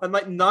up, and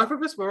neither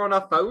of us were on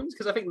our phones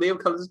because I think Leo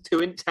Cullen's too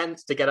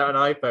intense to get out an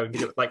iPhone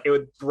because it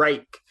would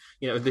break.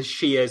 The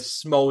sheer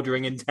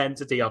smouldering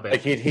intensity of it.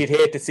 Like he'd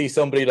hate to see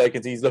somebody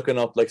as he's looking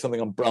up something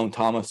on Brown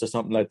Thomas or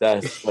something like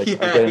that.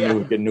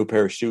 Get a new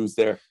pair of shoes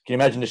there. Can you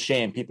imagine the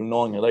shame? People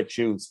knowing you like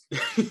shoes.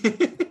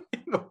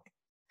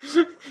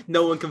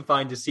 No one can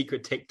find a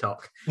secret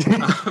TikTok.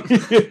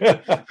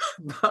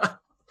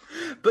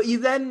 But you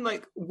then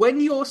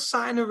when you're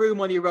sat in a room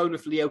on your own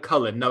with Leo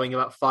Cullen, knowing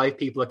about 5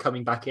 people are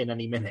coming back in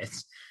any minute,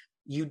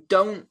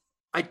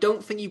 I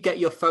don't think you get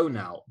your phone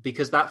out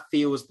because that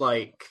feels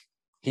like.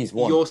 He's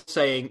won. You're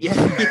saying,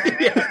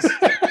 yes.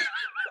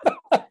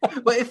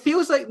 But it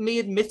feels like me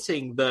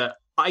admitting that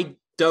I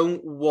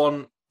don't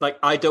want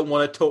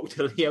to talk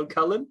to Leo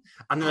Cullen,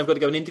 and then I've got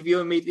to go and interview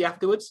him immediately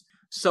afterwards.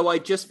 So I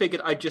just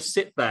figured I'd just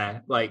sit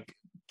there,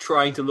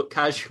 trying to look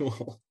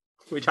casual,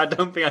 which I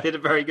don't think I did a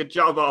very good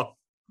job of.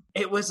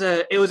 It was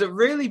a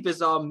really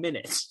bizarre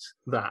minute.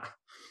 That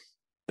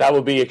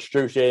would be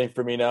excruciating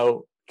for me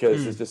now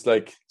because it's just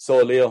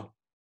so Leo.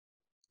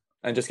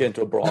 And just get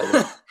into a brawl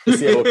to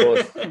see how it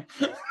goes.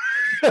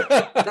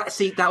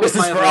 That was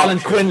this is for Alan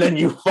Quinlan,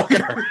 you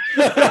fucker.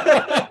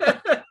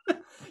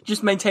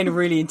 Just maintain a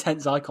really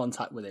intense eye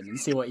contact with him and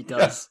see what he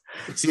does.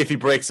 Yeah. See if he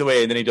breaks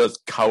away, and then he does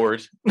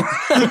coward.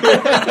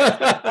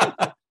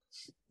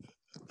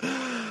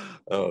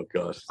 Oh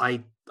god!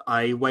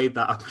 I weighed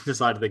that up and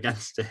decided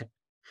against it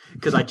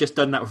because I'd just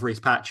done that with Rhys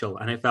Patchell,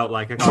 and it felt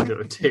like I can't do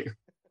it too.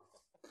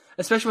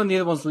 Especially when the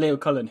other one's Leo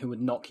Cullen, who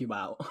would knock you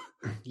out.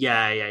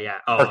 Yeah.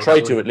 Or try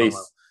to, at least.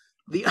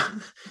 The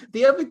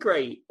other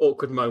great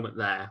awkward moment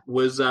there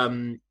was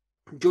during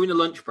the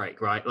lunch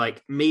break, right?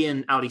 Me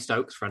and Ali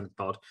Stokes, friend of the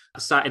pod,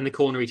 sat in the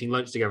corner eating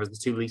lunch together as the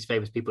 2 least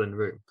famous people in the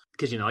room.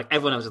 Because,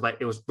 everyone else was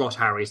it was Ross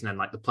Harris and then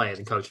the players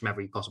and coach from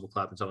every possible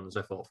club and so on and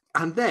so forth.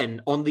 And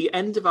then on the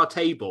end of our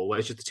table, where it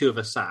was just the 2 of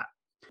us sat,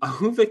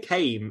 over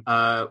came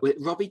with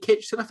Robbie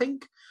Kitchen, I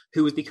think,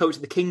 who was the coach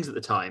of the Kings at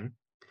the time.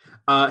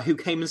 Who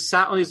came and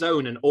sat on his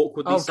own and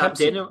awkwardly sat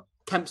dinner.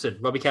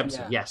 Robbie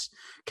Kempson, yes.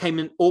 Came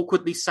and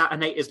awkwardly sat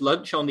and ate his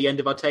lunch on the end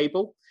of our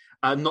table.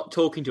 not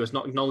talking to us,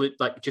 not acknowledge,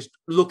 like just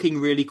looking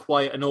really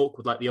quiet and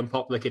awkward, like the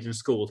unpopular kid in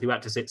school who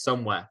had to sit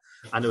somewhere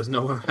and there was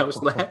nowhere else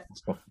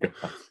left.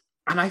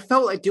 And I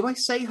felt like, do I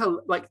say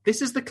hello? Like,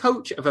 this is the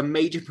coach of a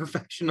major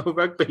professional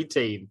rugby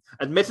team.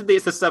 Admittedly,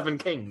 it's the Seven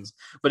Kings,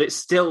 but it's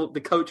still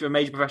the coach of a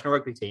major professional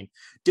rugby team.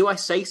 Do I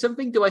say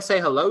something? Do I say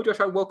hello? Do I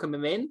try to welcome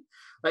him in?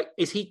 Like,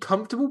 is he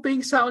comfortable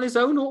being sat on his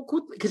own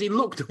awkward? Because he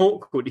looked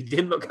awkward. He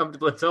didn't look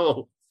comfortable at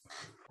all.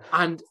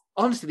 And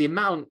honestly,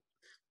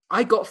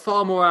 I got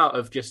far more out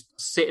of just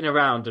sitting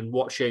around and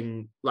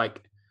watching,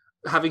 like,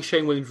 having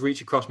Shane Williams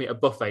reach across me at a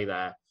buffet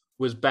there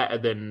was better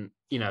than,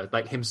 you know,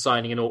 like him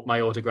signing my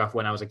autograph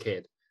when I was a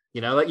kid.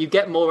 You know, like you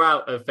get more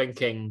out of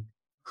thinking,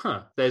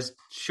 there's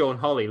Sean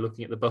Holly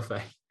looking at the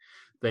buffet.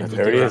 Than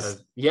there he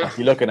is. Yeah.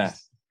 You're looking at.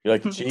 You're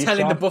like, geez,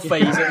 telling Sean? the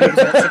buffet he's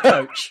a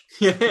coach.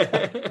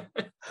 Yeah.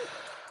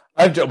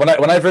 When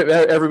I've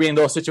ever been in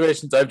those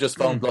situations, I've just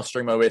found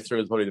blustering my way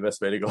through is probably the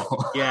best way to go.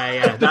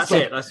 Yeah. That's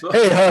it. That's what...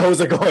 Hey, how's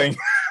it going?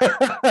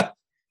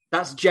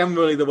 That's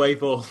generally the way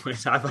forward.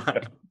 I've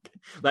had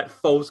like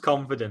false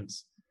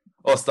confidence.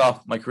 Oh,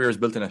 stop! My career is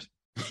built in it.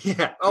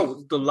 Yeah.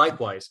 Oh,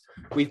 likewise.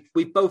 We've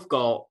both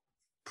got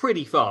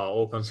pretty far,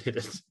 all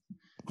considered.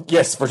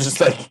 Yes, we're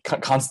just like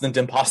constant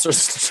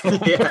imposters.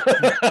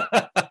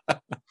 Yeah.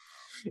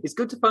 It's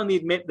good to finally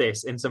admit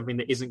this in something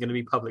that isn't going to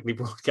be publicly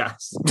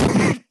broadcast.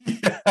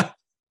 Yeah.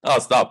 Oh,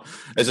 stop!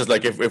 It's just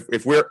like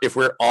if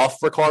we're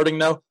off recording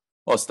now.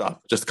 Oh,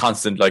 stop! Just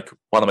constant like,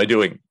 what am I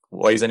doing?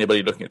 Why is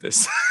anybody looking at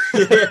this?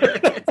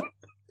 Yeah.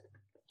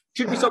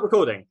 Should we stop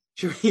recording?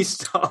 Should we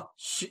stop?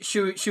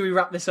 Should we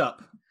wrap this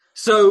up?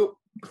 So,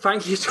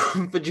 thank you,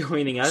 Tom, for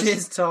joining us.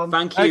 Cheers, Tom.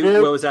 Thank you,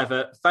 Will, as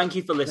ever. Thank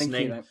you for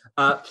listening.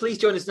 You, please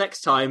join us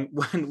next time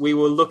when we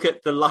will look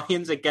at the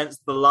Lions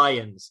against the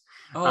Lions.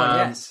 Oh,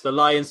 yes. The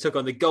Lions took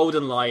on the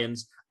Golden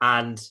Lions,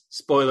 and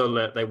spoiler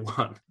alert, they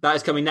won. That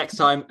is coming next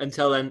time.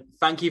 Until then,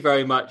 thank you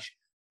very much.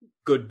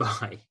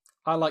 Goodbye.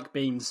 I like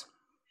beans.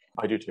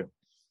 I do too.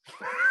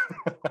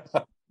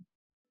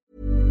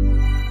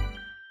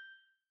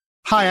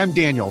 Hi, I'm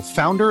Daniel,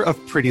 founder of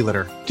Pretty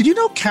Litter. Did you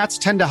know cats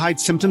tend to hide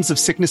symptoms of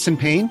sickness and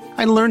pain?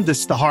 I learned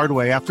this the hard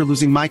way after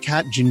losing my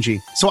cat, Gingy.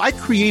 So I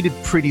created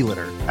Pretty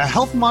Litter, a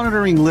health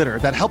monitoring litter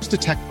that helps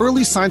detect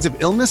early signs of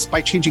illness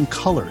by changing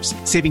colors,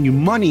 saving you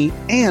money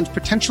and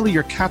potentially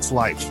your cat's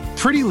life.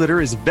 Pretty Litter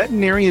is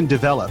veterinarian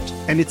developed,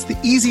 and it's the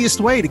easiest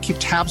way to keep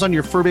tabs on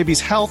your fur baby's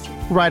health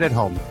right at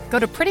home. Go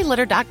to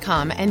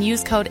prettylitter.com and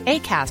use code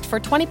ACAST for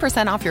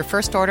 20% off your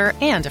first order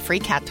and a free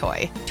cat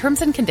toy.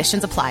 Terms and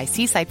conditions apply.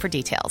 See site for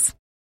details.